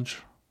for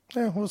lunch.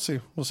 Yeah, we'll see.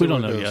 We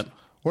don't know yet.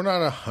 We're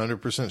not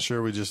 100%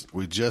 sure.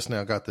 We just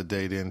now got the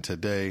date in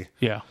today.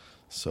 Yeah.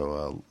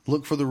 So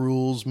look for the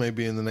rules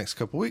maybe in the next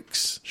couple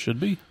weeks. Should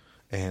be.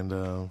 And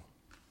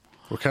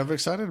we're kind of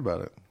excited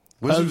about it.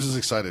 Wizards is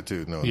excited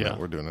too, knowing that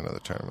we're doing another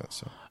tournament.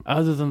 So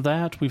other than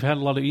that, we've had a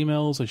lot of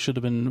emails. I should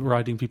have been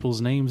writing people's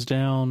names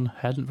down.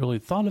 Hadn't really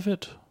thought of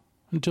it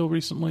until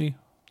recently.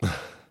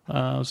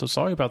 So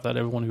sorry about that,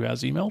 everyone who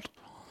has emailed.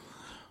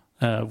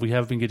 We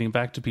have been getting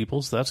back to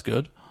people, so that's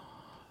good.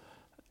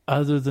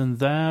 Other than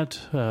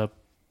that,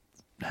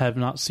 have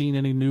not seen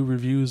any new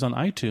reviews on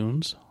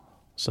iTunes,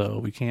 so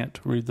we can't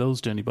read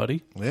those to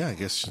anybody. Yeah, I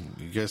guess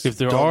you guys if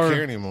there don't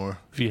care anymore.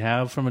 If you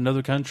have from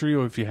another country,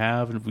 or if you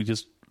have and we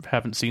just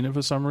haven't seen it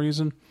for some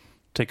reason,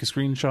 take a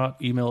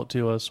screenshot, email it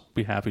to us.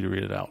 Be happy to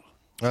read it out.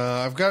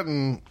 I've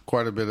gotten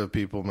quite a bit of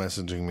people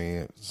messaging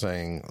me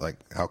saying like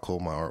how cool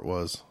my art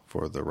was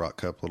for the Rock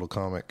Cup little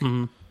comic,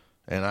 and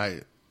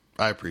I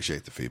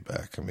appreciate the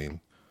feedback. I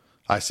mean,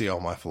 I see all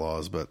my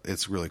flaws, but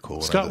it's really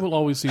cool. Scott will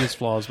always see his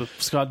flaws, but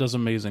Scott does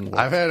amazing work.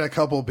 I've had a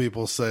couple of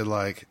people say,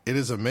 like, it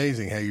is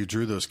amazing how you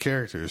drew those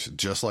characters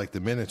just like the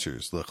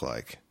miniatures look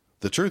like.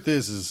 The truth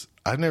is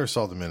I never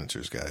saw the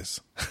miniatures, guys.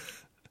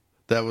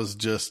 That was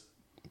just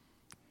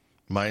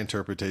my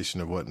interpretation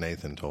of what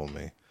Nathan told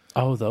me.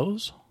 Oh,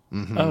 those?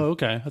 Mm-hmm. Oh,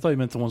 okay. I thought you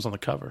meant the ones on the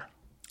cover.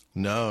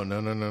 No.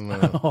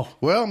 Oh.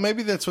 Well,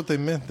 maybe that's what they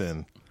meant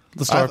then.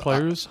 The star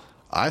players?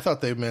 I thought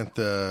they meant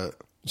the...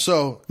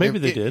 So maybe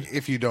they did.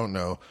 If you don't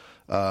know,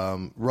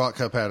 Rock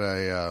Cup had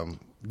a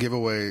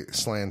giveaway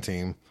slan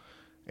team,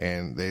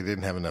 and they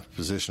didn't have enough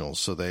positionals,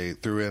 so they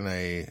threw in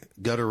a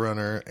gutter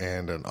runner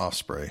and an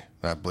osprey.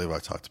 I believe I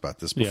talked about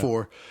this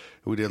before. Yeah.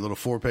 We did a little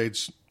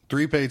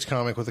 3-page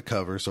comic with a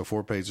cover, so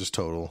 4 pages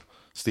total.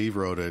 Steve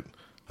wrote it,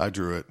 I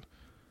drew it,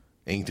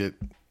 inked it,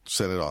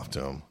 sent it off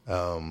to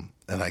him.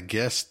 And I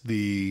guess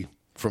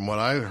from what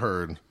I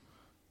heard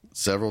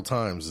several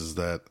times is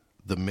that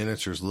the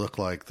miniatures look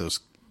like those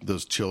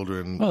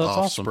children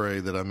osprey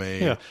awesome. That I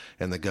made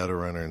and the gutter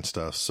runner and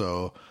stuff.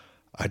 So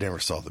I never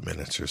saw the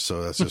miniatures,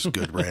 so that's just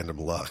good random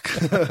luck.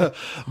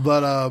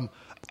 But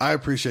I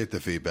appreciate the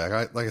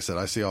feedback. Like I said,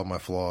 I see all my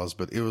flaws,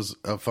 but it was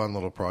a fun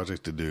little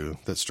project to do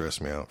that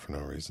stressed me out for no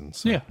reason.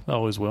 So. Yeah,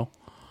 always will.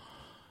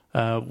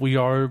 We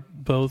are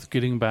both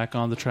getting back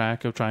on the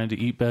track of trying to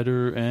eat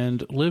better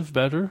and live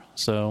better.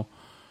 So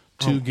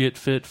to get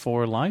fit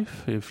for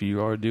life, if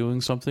you are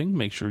doing something,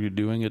 make sure you're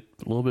doing it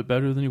a little bit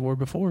better than you were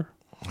before.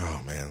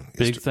 Oh, man.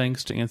 Big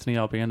thanks to Anthony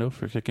Albano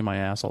for kicking my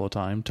ass all the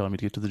time, telling me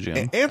to get to the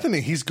gym.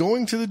 Anthony, he's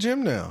going to the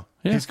gym now.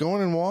 Yeah. He's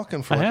going and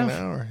walking for an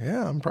hour.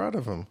 Yeah, I'm proud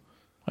of him.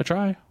 I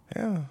try.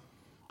 Yeah.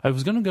 I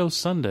was going to go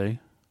Sunday,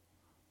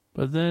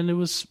 but then it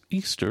was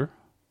Easter.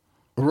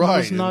 Right. It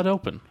was not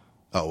open.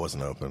 Oh, it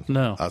wasn't open?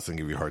 No. I was going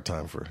to give you a hard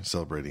time for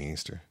celebrating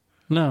Easter.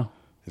 No.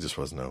 It just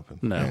wasn't open.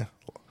 No. Yeah.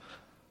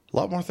 A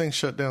lot more things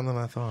shut down than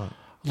I thought.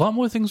 A lot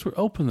more things were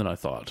open than I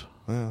thought.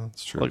 Yeah,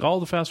 that's true. Like all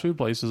the fast food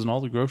places and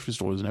all the grocery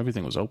stores and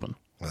everything was open.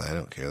 Well, they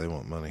don't care. They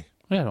want money.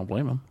 Yeah, I don't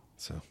blame them.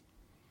 So,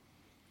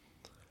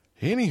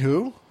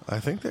 anywho, I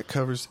think that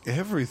covers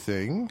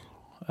everything.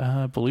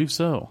 I believe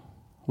so.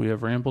 We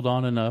have rambled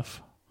on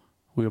enough.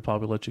 We'll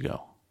probably let you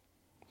go.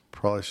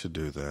 Probably should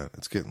do that.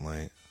 It's getting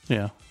late.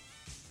 Yeah.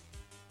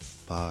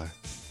 Bye.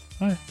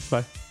 All right.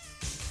 Bye.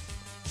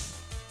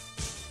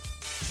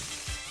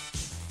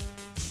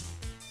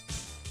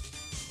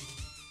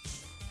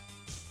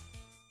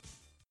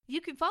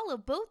 You can follow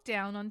Both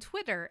Down on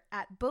Twitter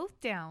at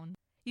Both Down.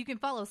 You can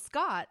follow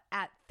Scott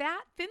at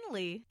Fat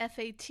Finley,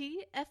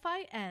 FATFINLEY,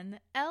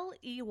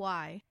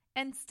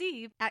 and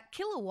Steve at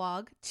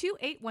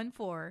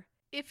Kilowog2814.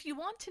 If you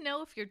want to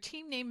know if your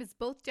team name is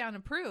Both Down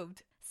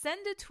approved,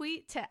 send a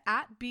tweet to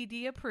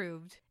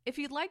 @BDapproved. If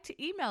you'd like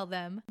to email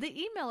them, the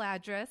email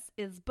address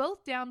is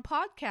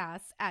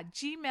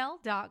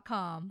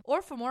bothdownpodcasts@gmail.com.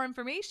 Or for more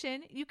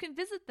information, you can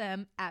visit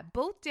them at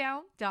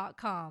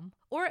bothdown.com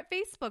or at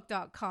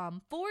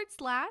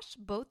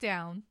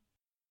facebook.com/bothdown.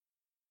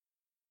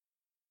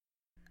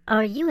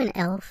 Are you an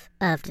elf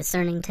of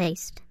discerning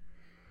taste?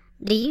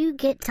 Do you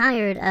get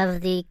tired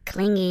of the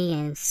clingy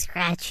and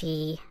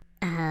scratchy,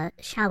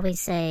 shall we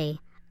say,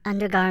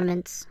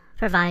 undergarments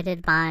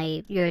provided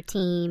by your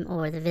team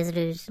or the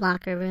visitor's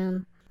locker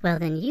room? Well,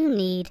 then you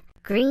need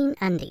Green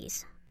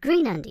Undies.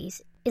 Green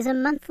Undies is a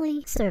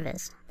monthly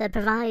service that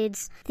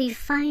provides the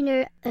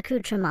finer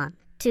accoutrement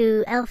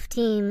to elf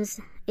teams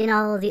in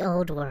all the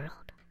old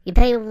world. You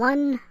pay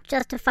one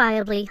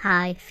justifiably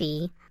high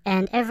fee,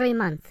 and every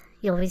month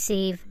you'll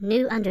receive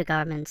new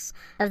undergarments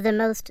of the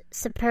most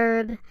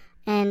superb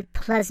and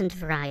pleasant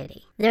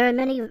variety. There are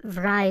many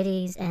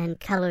varieties and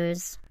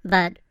colors,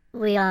 but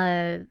we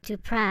are too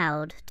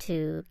proud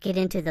to get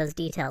into those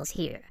details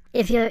here.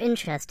 If you're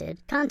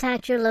interested,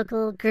 contact your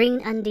local Green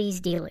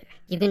Undies dealer.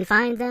 You can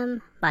find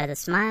them by the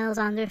smiles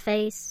on their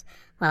face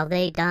while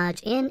they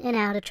dodge in and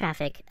out of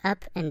traffic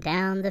up and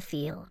down the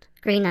field.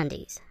 Green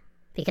Undies,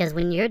 because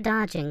when you're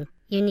dodging,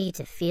 you need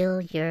to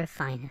feel your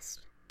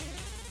finest.